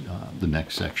in the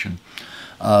next section.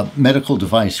 Medical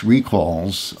device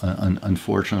recalls,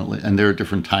 unfortunately, and there are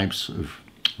different types of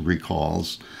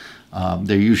recalls.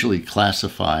 They're usually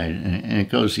classified, and it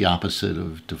goes the opposite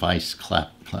of device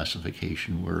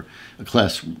classification, where a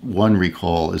Class 1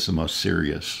 recall is the most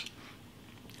serious.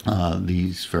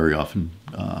 These very often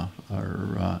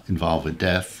are involved with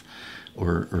death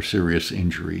or serious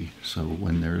injury. So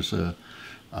when there's a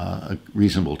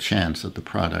reasonable chance that the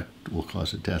product will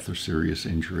cause a death or serious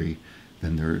injury,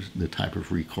 then there's the type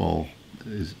of recall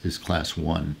is Class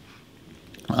 1.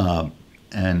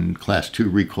 And Class 2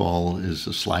 recall is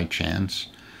a slight chance,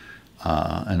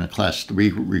 and a Class 3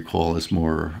 recall is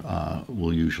more,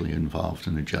 will usually involve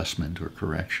an adjustment or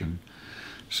correction.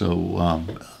 So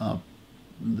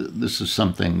this is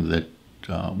something that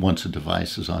once a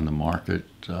device is on the market,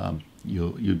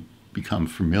 you become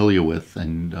familiar with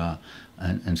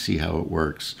and see how it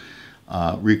works.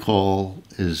 Recall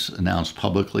is announced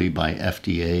publicly by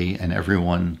FDA, and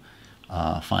everyone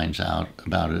finds out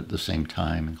about it at the same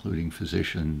time, including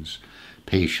physicians,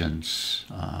 patients,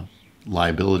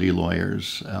 liability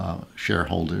lawyers,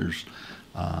 shareholders,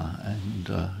 and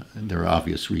there are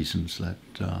obvious reasons that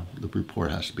the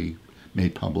report has to be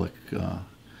made public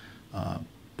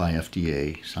by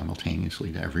FDA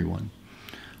simultaneously to everyone.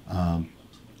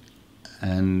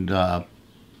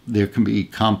 There can be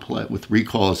with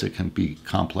recalls, it can be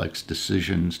complex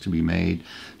decisions to be made.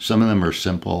 Some of them are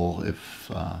simple.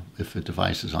 If a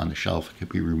device is on the shelf, it can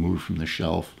be removed from the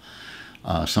shelf.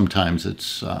 Sometimes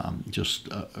it's just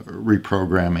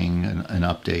reprogramming an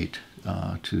update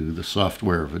to the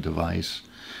software of a device.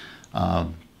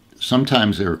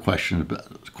 Sometimes there are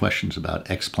questions about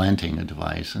explanting a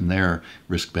device, and their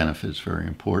risk-benefit is very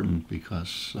important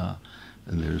because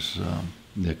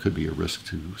there could be a risk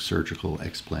to surgical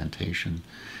explantation.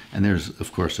 And there's,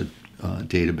 of course, a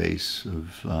database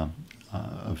of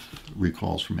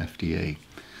recalls from FDA.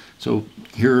 So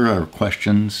here are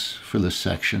questions for this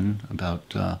section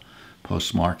about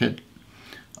post-market.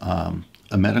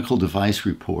 A medical device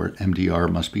report,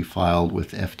 MDR, must be filed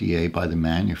with FDA by the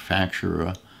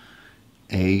manufacturer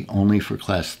A, only for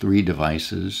Class 3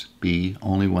 devices. B,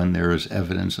 only when there is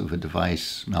evidence of a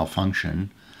device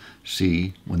malfunction.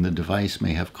 C, when the device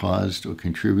may have caused or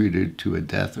contributed to a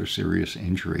death or serious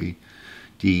injury.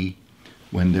 D,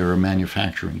 when there are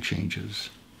manufacturing changes.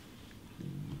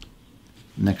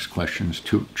 Next question is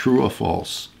true or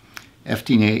false?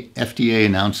 FDA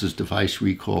announces device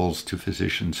recalls to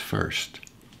physicians first.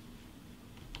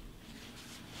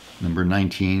 Number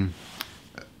 19,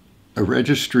 a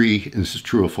registry, this is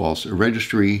true or false, a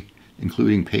registry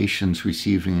including patients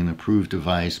receiving an approved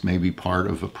device may be part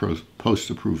of a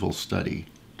post-approval study.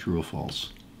 True or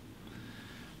false?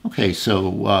 Okay,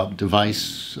 so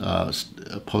device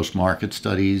post-market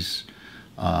studies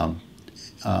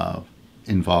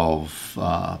involve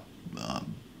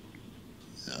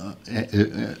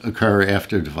occur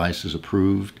after a device is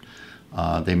approved.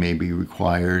 They may be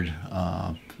required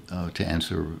to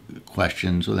answer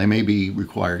questions, or they may be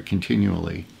required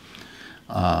continually.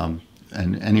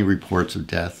 And any reports of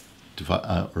death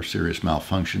or serious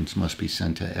malfunctions must be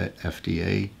sent to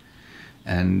FDA.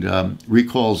 And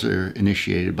recalls are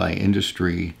initiated by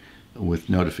industry with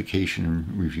notification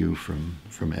and review from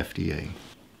FDA.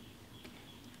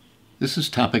 This is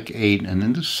topic 8, and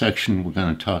in this section we're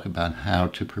going to talk about how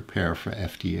to prepare for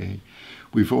FDA.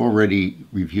 We've already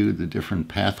reviewed the different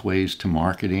pathways to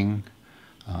marketing,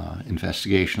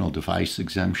 investigational device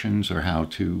exemptions, or how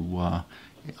to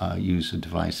use a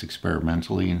device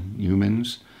experimentally in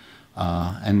humans,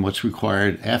 and what's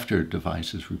required after a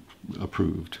device is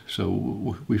approved.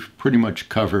 So we've pretty much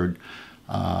covered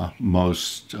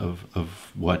most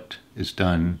of what is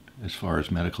done as far as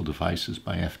medical devices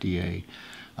by FDA.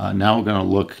 Now we're going to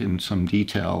look in some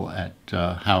detail at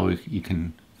how you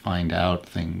can find out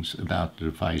things about the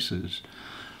devices.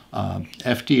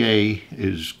 FDA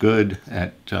is good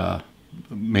at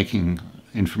making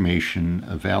information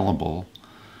available.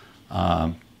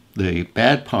 The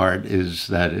bad part is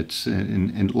that it's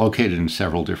located in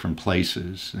several different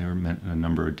places. There are a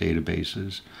number of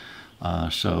databases.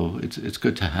 So it's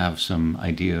good to have some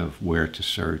idea of where to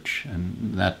search,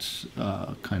 and that's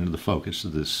kind of the focus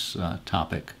of this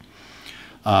topic.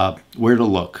 Where to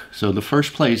look. So the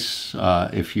first place,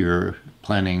 if you're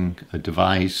planning a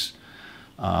device,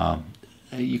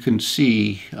 you can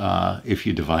see if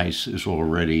your device is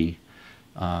already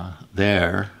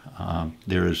there.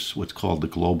 There's what's called the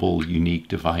Global Unique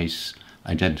Device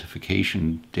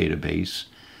Identification Database.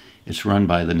 It's run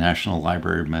by the National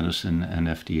Library of Medicine and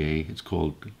FDA. It's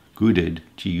called GUDID,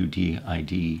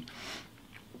 G-U-D-I-D.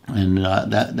 And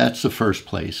that's the first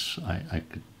place I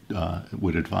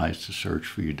would advise to search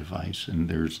for your device. And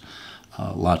there's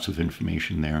lots of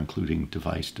information there, including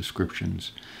device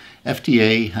descriptions.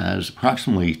 FDA has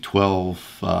approximately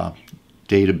 12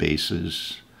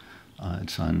 databases.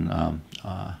 It's on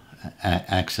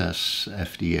Access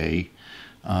FDA.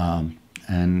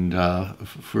 And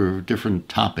for different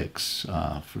topics,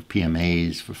 for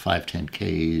PMAs, for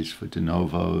 510Ks, for de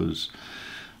novos,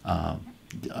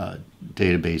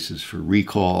 databases for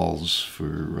recalls,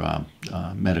 for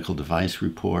medical device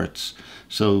reports.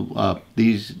 So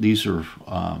these are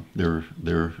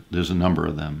there's a number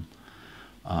of them.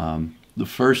 The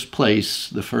first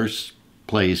place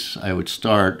I would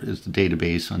start is the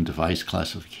database on device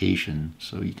classification.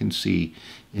 So you can see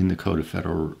in the Code of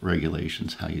Federal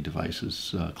Regulations how your device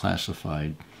is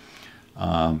classified.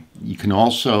 You can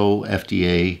also,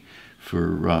 FDA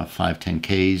for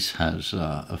 510Ks has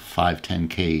a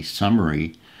 510K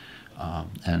summary,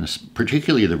 and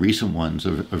particularly the recent ones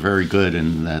are very good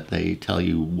in that they tell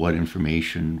you what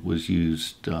information was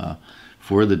used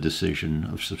for the decision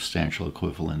of substantial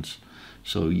equivalence.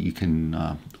 So you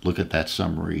can look at that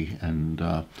summary, and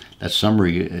that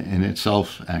summary in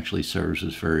itself actually serves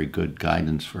as very good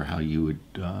guidance for how you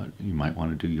might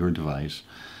want to do your device.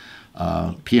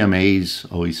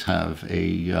 PMAs always have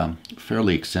a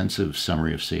fairly extensive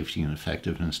summary of safety and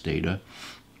effectiveness data.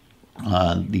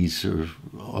 These are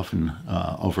often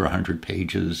over 100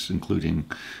 pages, including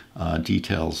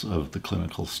details of the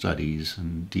clinical studies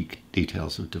and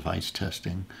details of device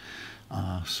testing.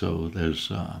 So there's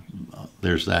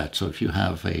that. So if you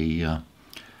have a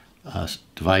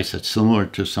device that's similar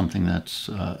to something that's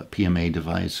a PMA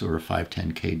device or a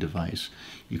 510K device,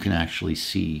 you can actually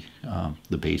see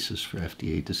the basis for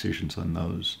FDA decisions on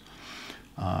those.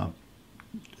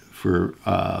 For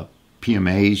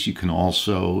PMAs, you can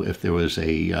also, if there was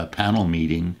a panel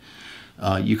meeting,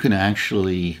 you can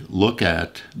actually look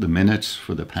at the minutes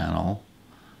for the panel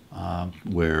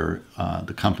where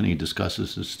the company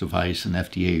discusses this device, and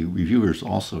FDA reviewers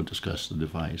also discuss the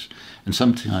device. And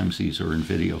sometimes these are in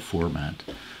video format.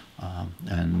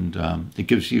 It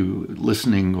gives you,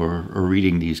 listening or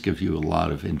reading these gives you a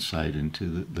lot of insight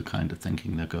into the kind of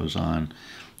thinking that goes on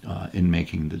in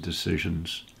making the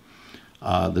decisions.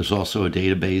 There's also a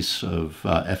database of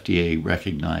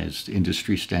FDA-recognized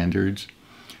industry standards.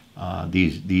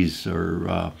 These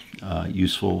are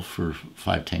useful for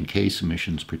 510K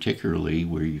submissions, particularly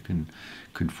where you can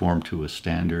conform to a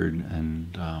standard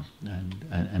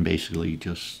and basically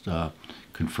just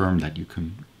confirm that you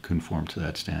can conform to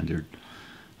that standard.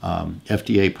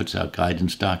 FDA puts out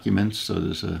guidance documents, so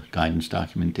there's a guidance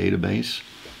document database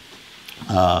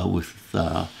with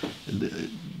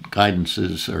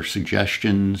guidances or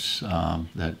suggestions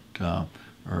that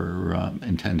are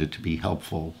intended to be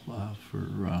helpful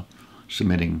for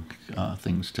submitting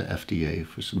things to FDA,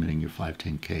 for submitting your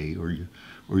 510K or your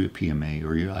PMA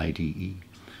or your IDE.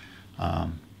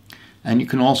 And you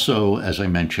can also, as I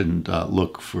mentioned,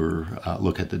 look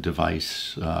at the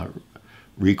device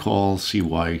recalls, see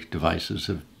why devices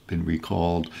have been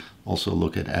recalled. Also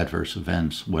look at adverse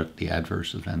events, what the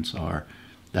adverse events are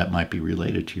that might be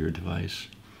related to your device.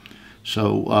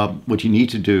 So what you need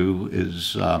to do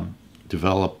is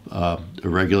develop a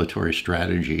regulatory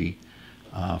strategy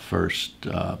first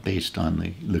based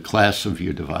on the class of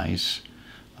your device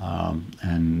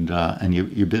and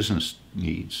your business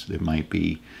needs. There might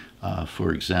be,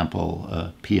 for example,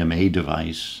 a PMA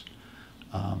device,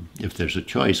 if there's a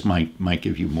choice, might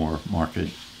give you more market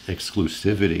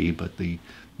exclusivity, but the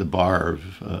bar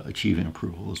of achieving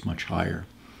approval is much higher.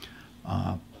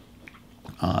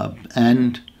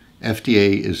 And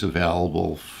FDA is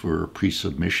available for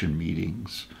pre-submission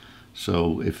meetings.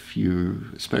 So if you,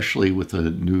 especially with a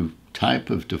new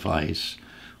type of device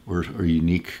or a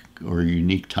unique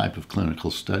type of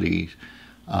clinical study,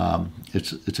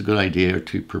 it's a good idea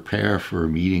to prepare for a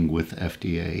meeting with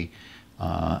FDA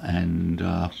and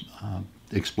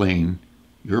explain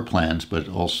your plans, but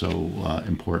also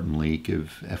importantly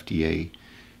give FDA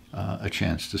a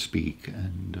chance to speak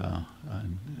and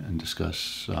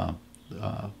discuss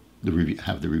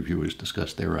have the reviewers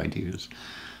discuss their ideas.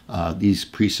 These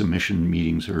pre-submission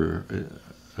meetings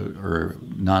are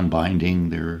non-binding.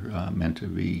 They're meant to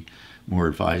be more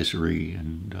advisory,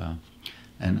 and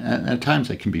at times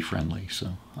they can be friendly.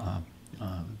 So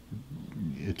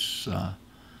it's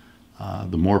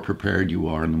the more prepared you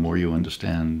are, and the more you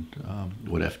understand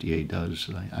what FDA does,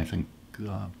 I think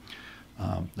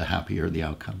the happier the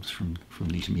outcomes from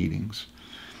these meetings.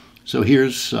 So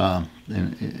here's an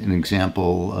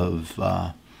example of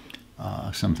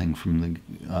something from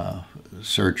the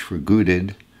search for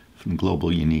GUDed from the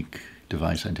Global Unique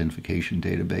Device Identification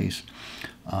Database.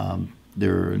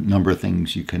 There are a number of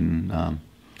things you can,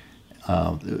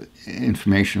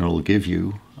 information it'll give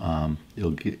you.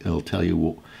 It'll tell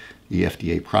you the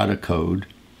FDA product code.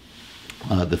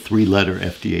 The three-letter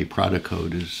FDA product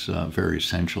code is very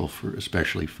essential,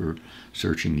 especially for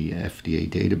searching the FDA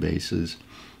databases.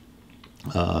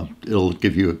 It'll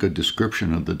give you a good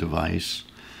description of the device,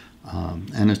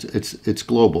 and it's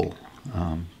global,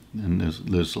 and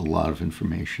there's a lot of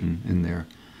information in there.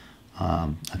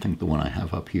 I think the one I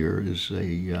have up here is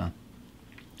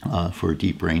for a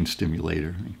deep brain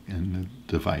stimulator, and the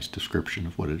device description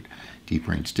of what a deep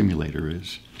brain stimulator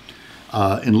is.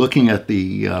 In looking at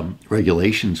the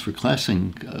regulations for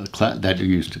classing that are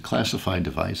used to classify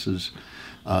devices,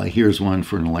 here's one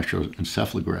for an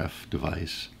electroencephalograph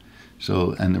device.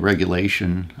 So, and the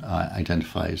regulation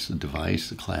identifies the device,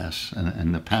 the class,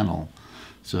 and the panel.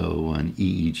 So an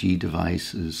EEG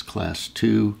device is class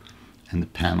 2, and the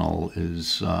panel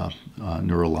is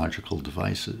neurological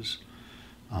devices.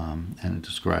 And it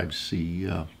describes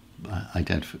the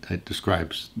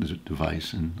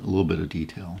device in a little bit of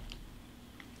detail.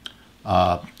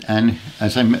 And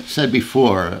as I said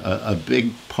before, a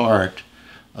big part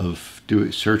of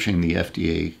searching the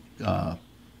FDA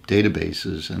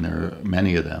databases, and there are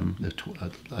many of them,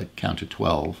 I counted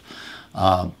 12,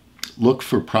 look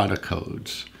for product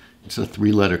codes. It's a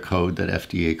three-letter code that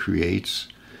FDA creates,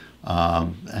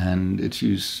 and it's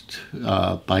used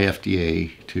by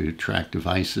FDA to track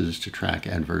devices, to track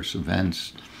adverse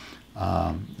events,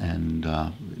 and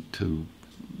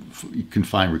you can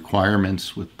find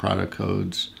requirements with product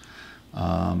codes,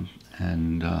 and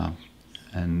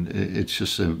it's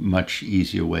just a much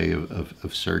easier way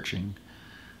of searching.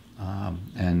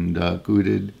 And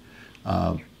GUDed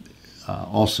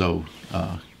also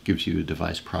gives you a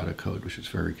device product code, which is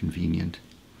very convenient.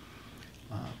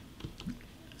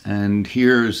 And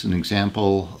here's an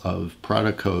example of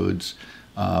product codes.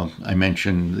 I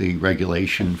mentioned the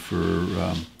regulation for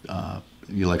the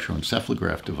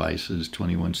electroencephalograph devices,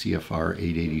 21 CFR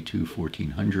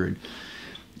 882-1400.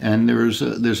 And there's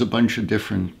a bunch of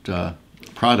different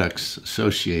products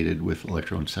associated with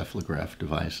electroencephalograph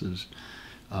devices.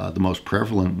 The most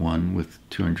prevalent one with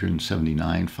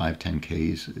 279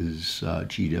 510Ks is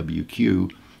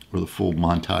GWQ, or the full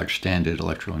montage standard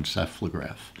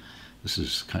electroencephalograph. This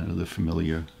is kind of the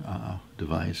familiar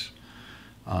device.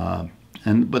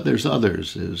 But there's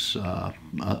others. There's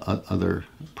other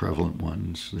prevalent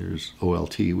ones. There's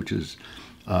OLT, which is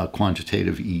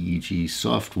quantitative EEG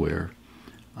software.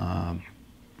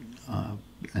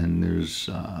 And there's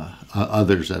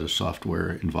others that are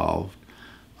software involved.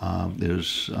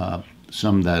 There's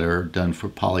some that are done for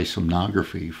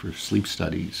polysomnography, for sleep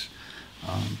studies.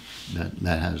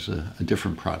 That has a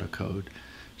different product code.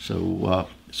 So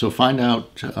find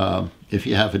out if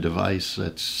you have a device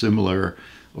that's similar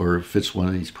or fits one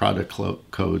of these product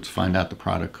codes. Find out the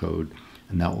product code,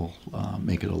 and that will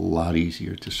make it a lot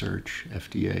easier to search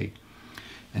FDA.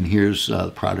 And here's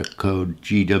the product code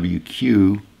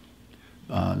GWQ.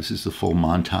 This is the full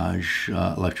montage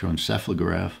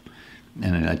electroencephalograph,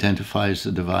 and it identifies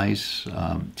the device,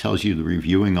 tells you the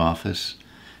reviewing office,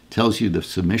 tells you the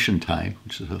submission type,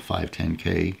 which is a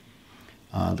 510K,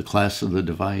 the class of the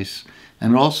device,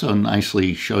 and it also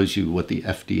nicely shows you what the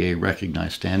FDA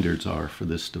recognized standards are for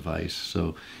this device.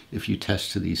 So if you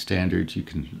test to these standards, you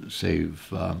can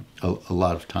save a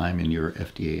lot of time in your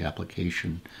FDA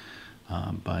application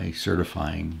by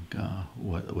certifying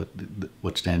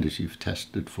what standards you've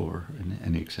tested for, and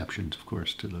any exceptions, of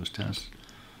course, to those tests.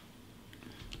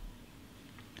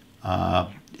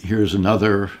 Here's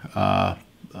another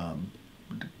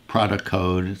product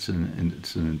code. It's in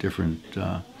a different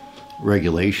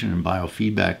regulation in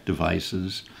biofeedback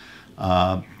devices.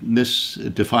 This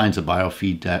defines a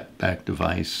biofeedback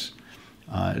device.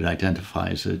 It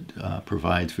identifies it,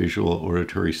 provides visual or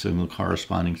auditory signal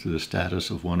corresponding to the status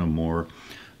of one or more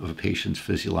of a patient's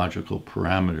physiological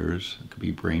parameters. It could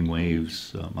be brain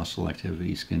waves, muscle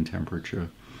activity, skin temperature,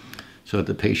 so that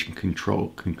the patient can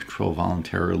control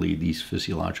voluntarily these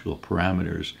physiological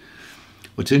parameters.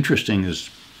 What's interesting is,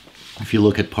 if you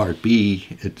look at Part B,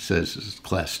 it says it's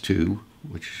Class 2,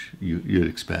 which you'd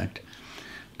expect,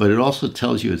 but it also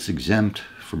tells you it's exempt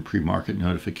from pre-market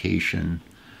notification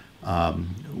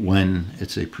when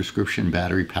it's a prescription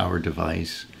battery-powered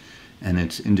device and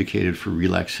it's indicated for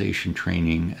relaxation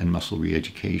training and muscle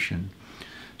re-education.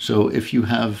 So if you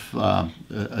have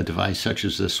a device such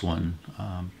as this one,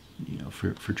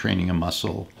 for training a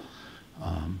muscle,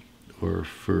 or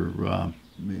for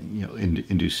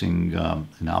inducing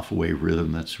an alpha wave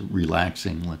rhythm that's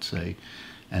relaxing, let's say,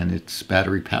 and it's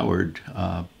battery powered,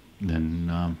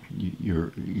 then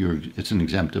it's an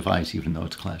exempt device, even though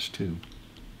it's Class 2.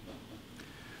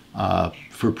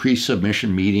 For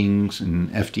pre-submission meetings in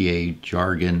FDA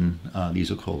jargon,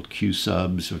 these are called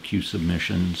Q-subs or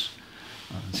Q-submissions.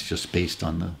 It's just based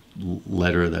on the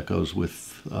letter that goes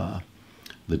with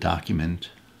the document.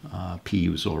 P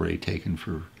was already taken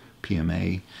for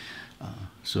PMA,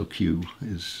 so Q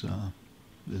is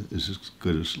as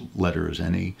good a letter as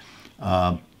any.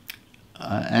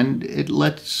 And it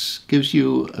gives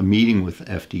you a meeting with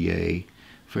FDA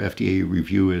for FDA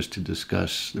reviewers to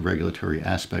discuss the regulatory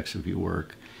aspects of your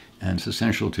work, and it's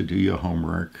essential to do your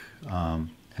homework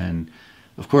and,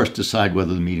 of course, decide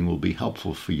whether the meeting will be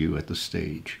helpful for you at this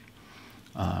stage.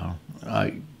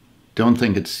 I don't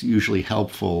think it's usually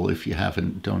helpful if you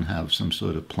don't have some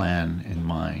sort of plan in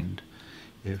mind.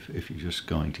 If you're just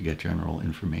going to get general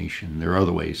information, there are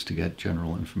other ways to get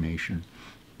general information.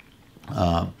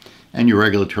 And your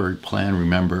regulatory plan,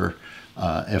 remember,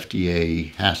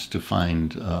 FDA has to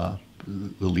find the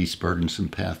least burdensome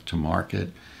path to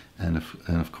market, and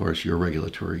of course your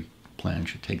regulatory plan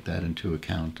should take that into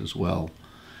account as well.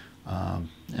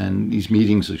 And these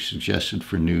meetings are suggested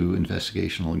for new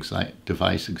investigational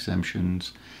device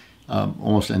exemptions,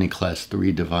 almost any Class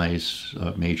 3 device,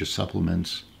 major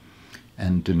supplements,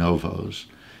 and de novos.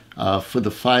 For the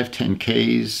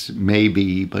 510Ks,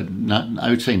 maybe, but not. I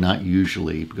would say not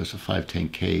usually, because a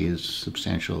 510K is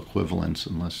substantial equivalence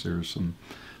unless there's some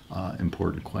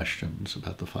important questions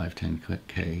about the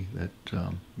 510K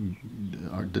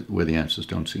where the answers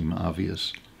don't seem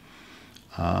obvious.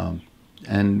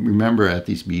 And remember, at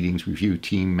these meetings, review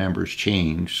team members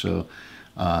change, so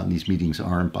these meetings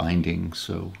aren't binding.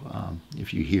 So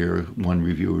if you hear one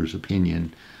reviewer's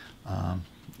opinion,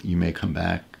 you may come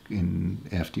back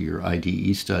after your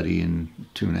IDE study in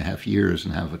 2.5 years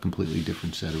and have a completely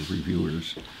different set of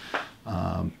reviewers.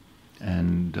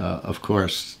 Of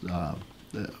course,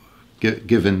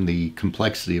 given the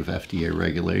complexity of FDA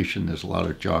regulation, there's a lot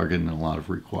of jargon and a lot of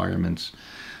requirements,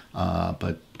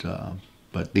 but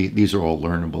these are all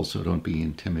learnable, so don't be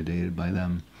intimidated by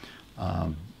them.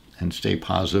 and stay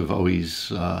positive.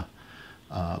 Always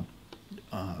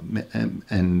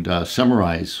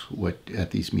summarize what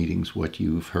at these meetings what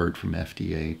you've heard from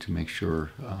FDA to make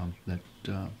sure that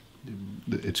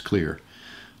it's clear.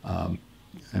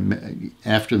 And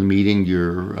after the meeting,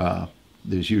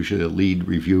 there's usually a lead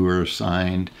reviewer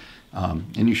assigned,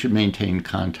 and you should maintain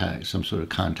contact, some sort of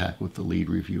contact with the lead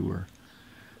reviewer.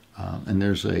 And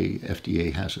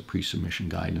FDA has a pre-submission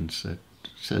guidance that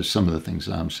says some of the things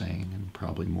that I'm saying and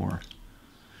probably more.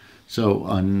 So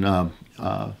on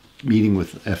meeting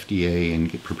with FDA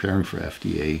and preparing for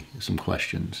FDA, some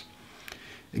questions.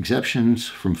 Exemptions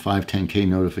from 510K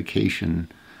notification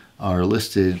are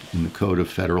listed in the Code of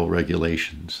Federal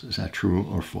Regulations. Is that true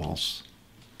or false?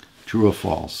 True or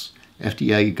false?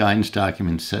 FDA guidance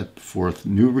documents set forth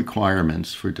new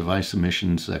requirements for device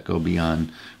submissions that go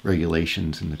beyond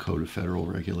regulations in the Code of Federal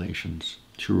Regulations.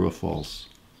 True or false?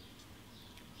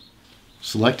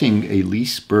 Selecting a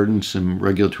least burdensome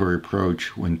regulatory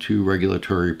approach when two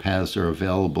regulatory paths are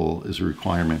available is a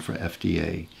requirement for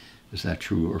FDA. Is that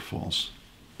true or false?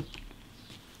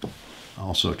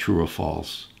 Also true or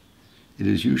false? It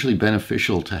is usually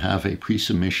beneficial to have a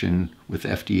pre-submission with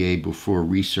FDA before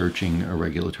researching a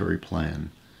regulatory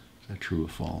plan. Is that true or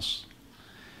false?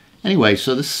 Anyway,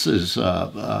 so this is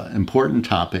an important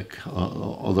topic,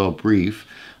 although brief.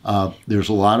 There's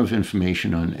a lot of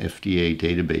information on FDA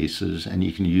databases, and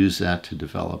you can use that to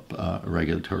develop a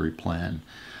regulatory plan.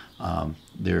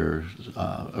 There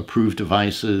are approved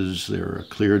devices, there are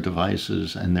cleared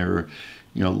devices, and there are,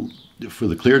 for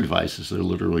the cleared devices, there are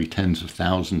literally tens of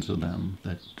thousands of them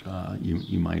that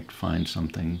you might find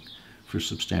something for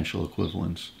substantial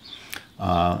equivalence.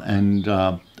 And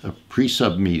a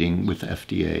pre-sub meeting with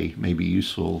FDA may be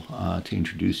useful to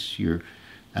introduce your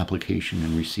application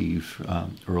and receive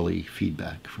early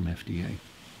feedback from FDA.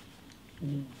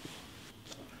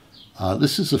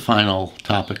 This is the final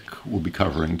topic we'll be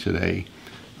covering today.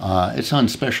 It's on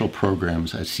special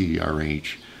programs at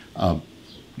CDRH.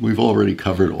 We've already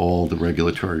covered all the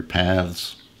regulatory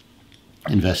paths,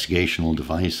 investigational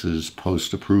devices,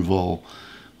 post-approval,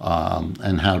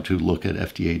 and how to look at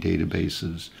FDA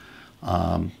databases.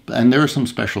 And there are some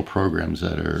special programs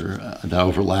that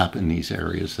overlap in these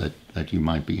areas that you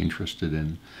might be interested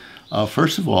in.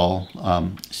 First of all,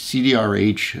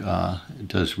 CDRH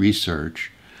does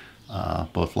research,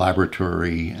 both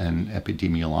laboratory and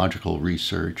epidemiological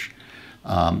research,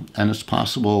 and it's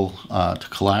possible to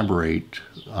collaborate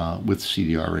with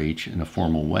CDRH in a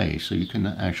formal way. So you can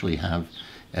actually have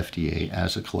FDA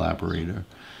as a collaborator.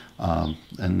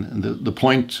 And the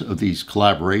point of these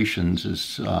collaborations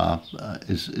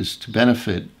is to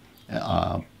benefit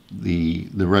the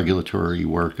regulatory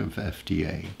work of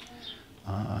FDA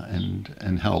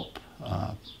and help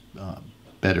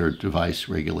better device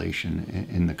regulation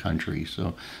in the country.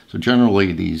 So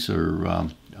generally these are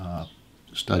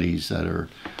studies that are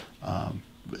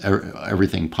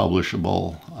everything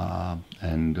publishable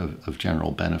and of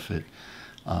general benefit.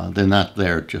 They're not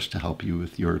there just to help you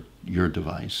with your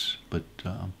device, but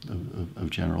of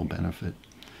general benefit.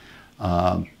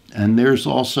 And there's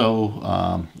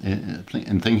also,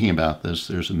 in thinking about this,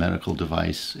 there's a Medical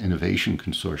Device Innovation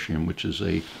Consortium, which is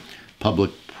a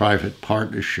public-private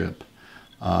partnership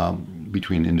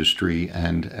between industry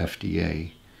and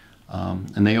FDA.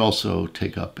 And they also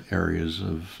take up areas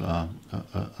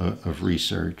of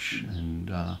research, and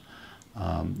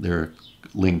they're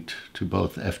linked to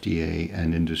both FDA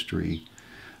and industry.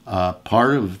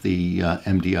 Part of the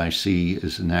MDIC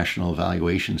is the National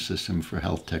Evaluation System for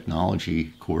Health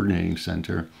Technology Coordinating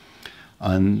Center,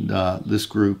 and this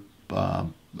group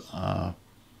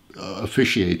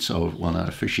officiates, well, not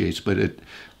officiates, but it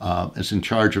is in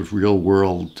charge of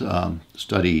real-world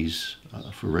studies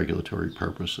for regulatory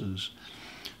purposes.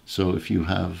 So if you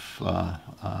have,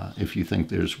 if you think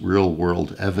there's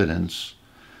real-world evidence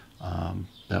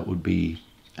that would be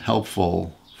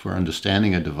helpful for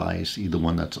understanding a device, either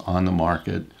one that's on the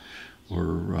market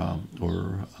or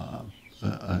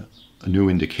a new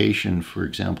indication, for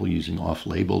example, using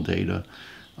off-label data,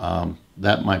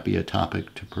 that might be a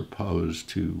topic to propose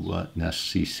to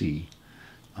NESCC.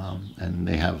 And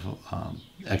they have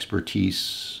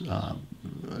expertise,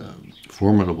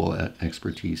 formidable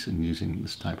expertise in using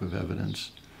this type of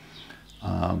evidence.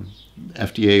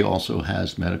 FDA also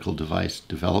has medical device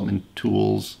development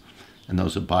tools, and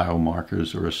those are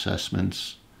biomarkers or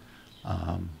assessments.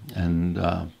 And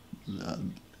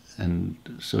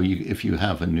so if you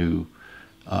have a new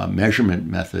measurement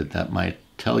method that might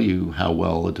tell you how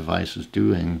well a device is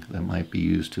doing, that might be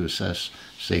used to assess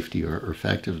safety or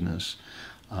effectiveness,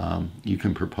 you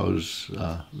can propose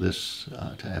this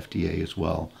to FDA as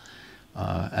well.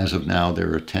 As of now,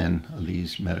 there are 10 of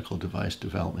these medical device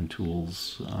development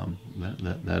tools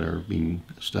that are being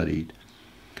studied.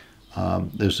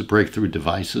 There's a Breakthrough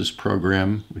Devices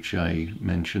program, which I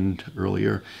mentioned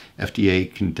earlier.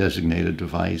 FDA can designate a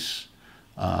device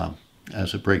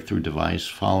as a breakthrough device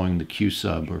following the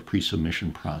Q-Sub or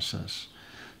pre-submission process.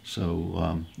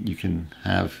 So you can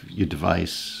have your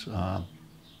device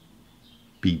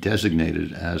be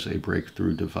designated as a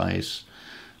breakthrough device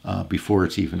before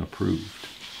it's even approved.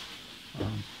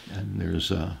 And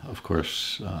there's, of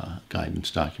course, a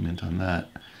guidance document on that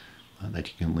that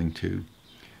you can link to.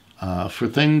 For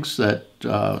things that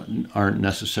aren't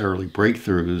necessarily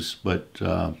breakthroughs, but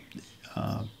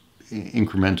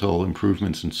incremental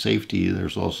improvements in safety,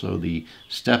 there's also the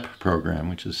STEP program,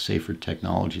 which is Safer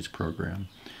Technologies Program,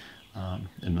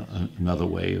 another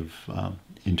way of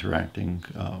interacting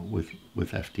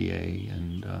with FDA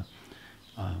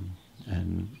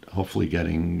and hopefully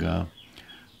getting the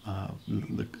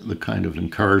kind of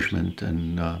encouragement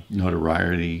and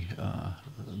notoriety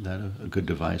that a good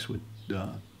device would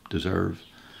deserve.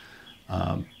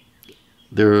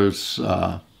 There's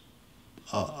a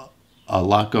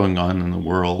lot going on in the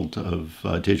world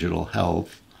of digital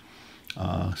health,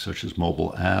 such as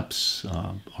mobile apps,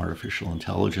 artificial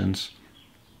intelligence.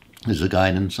 There's a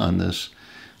guidance on this,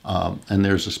 and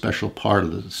there's a special part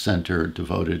of the center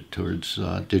devoted towards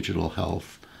digital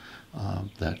health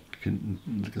that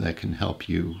can help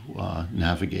you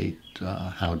navigate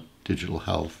how digital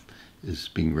health is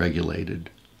being regulated.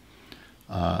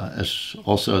 As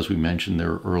we mentioned,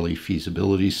 there are early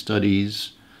feasibility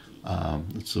studies.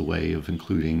 It's a way of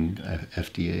including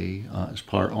FDA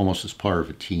almost as part of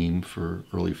a team for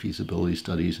early feasibility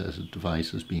studies as a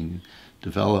device is being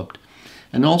developed.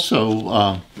 And also,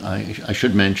 I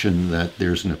should mention that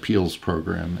there's an appeals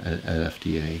program at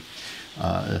FDA.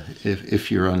 If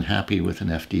you're unhappy with an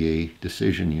FDA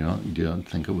decision, you don't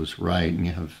think it was right, and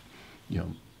you have,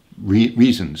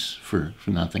 reasons for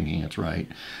not thinking it's right,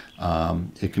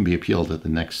 it can be appealed at the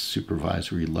next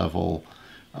supervisory level,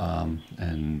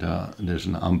 and there's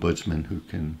an ombudsman who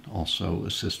can also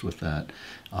assist with that,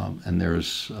 and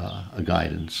there's a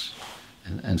guidance,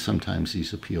 and sometimes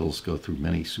these appeals go through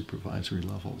many supervisory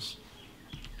levels.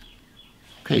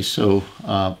 Okay, so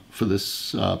for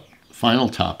this final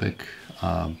topic,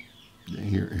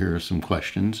 here are some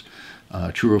questions.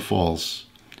 True or false?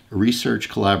 A research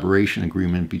collaboration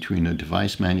agreement between a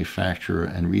device manufacturer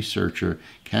and researcher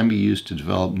can be used to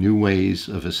develop new ways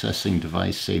of assessing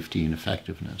device safety and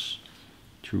effectiveness.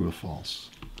 True or false?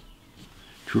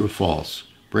 True or false?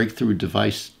 Breakthrough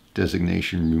device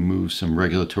designation removes some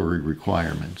regulatory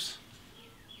requirements.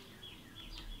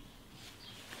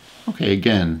 Okay,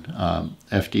 again,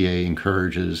 FDA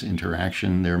encourages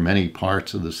interaction. There are many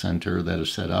parts of the center that are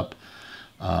set up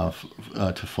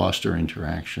to foster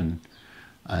interaction.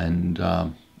 And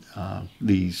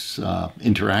these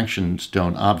interactions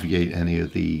don't obviate any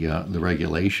of the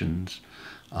regulations,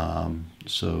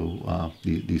 so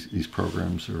these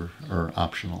programs are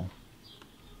optional.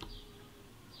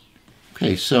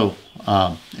 Okay, so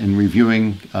in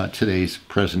reviewing today's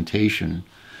presentation,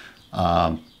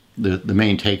 the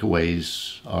main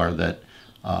takeaways are that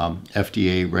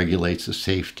FDA regulates the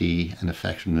safety and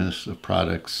effectiveness of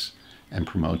products and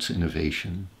promotes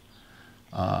innovation.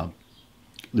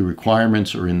 The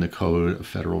requirements are in the Code of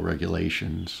Federal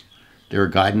Regulations. There are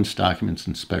guidance documents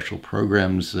and special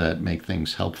programs that make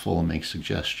things helpful and make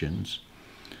suggestions.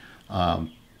 The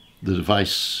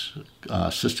device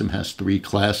system has 3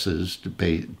 classes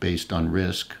based on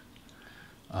risk.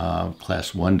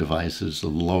 Class 1 devices are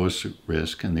the lowest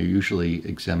risk, and they're usually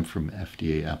exempt from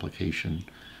FDA application.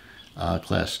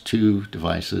 Class 2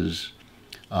 devices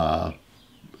have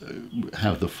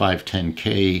the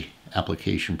 510K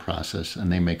application process, and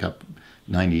they make up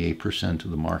 98% of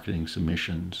the marketing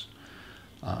submissions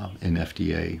in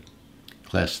FDA.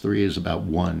 Class 3 is about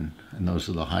 1, and those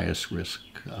are the highest risk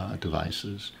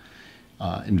devices.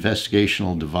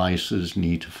 Investigational devices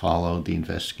need to follow the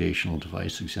investigational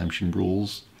device exemption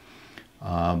rules.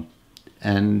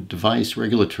 And device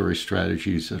regulatory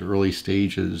strategies at early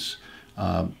stages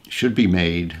should be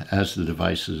made as the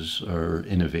devices are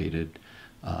innovated.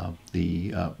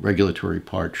 The regulatory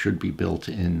part should be built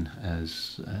in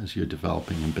as you're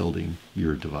developing and building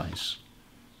your device.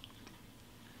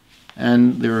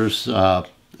 And there's,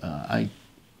 I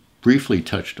briefly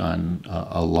touched on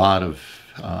a lot of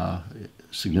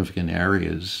significant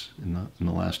areas in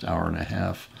the last hour and a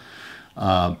half.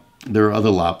 There are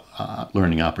other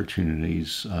learning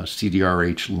opportunities.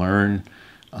 CDRH Learn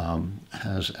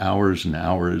has hours and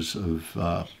hours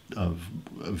of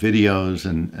videos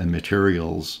and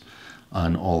materials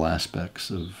on all aspects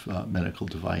of medical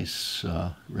device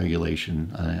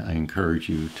regulation. I encourage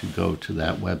you to go to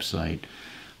that website.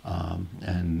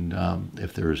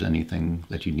 If there is anything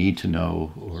that you need to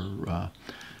know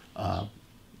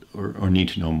or need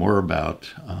to know more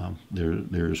about,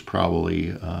 there's probably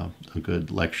a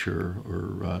good lecture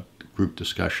or group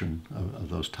discussion of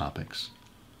those topics.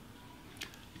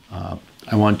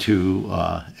 I want to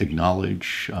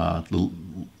acknowledge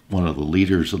one of the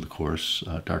leaders of the course,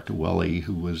 Dr. Welly,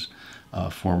 who was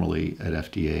formerly at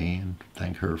FDA, and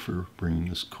thank her for bringing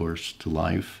this course to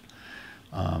life.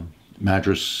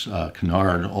 Madras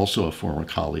Kennard, also a former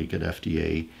colleague at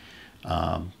FDA,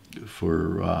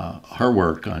 for her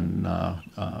work on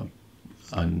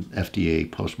FDA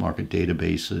post-market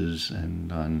databases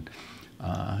and on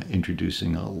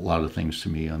introducing a lot of things to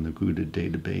me on the GUDA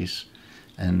database.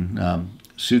 And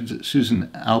Susan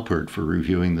Alpert for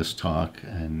reviewing this talk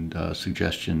and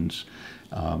suggestions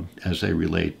as they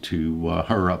relate to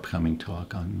her upcoming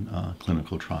talk on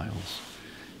clinical trials.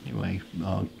 Anyway,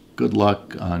 good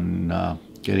luck on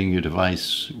getting your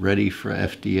device ready for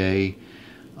FDA.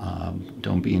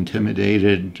 Don't be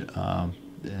intimidated,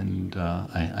 and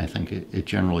I think it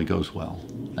generally goes well.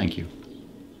 Thank you.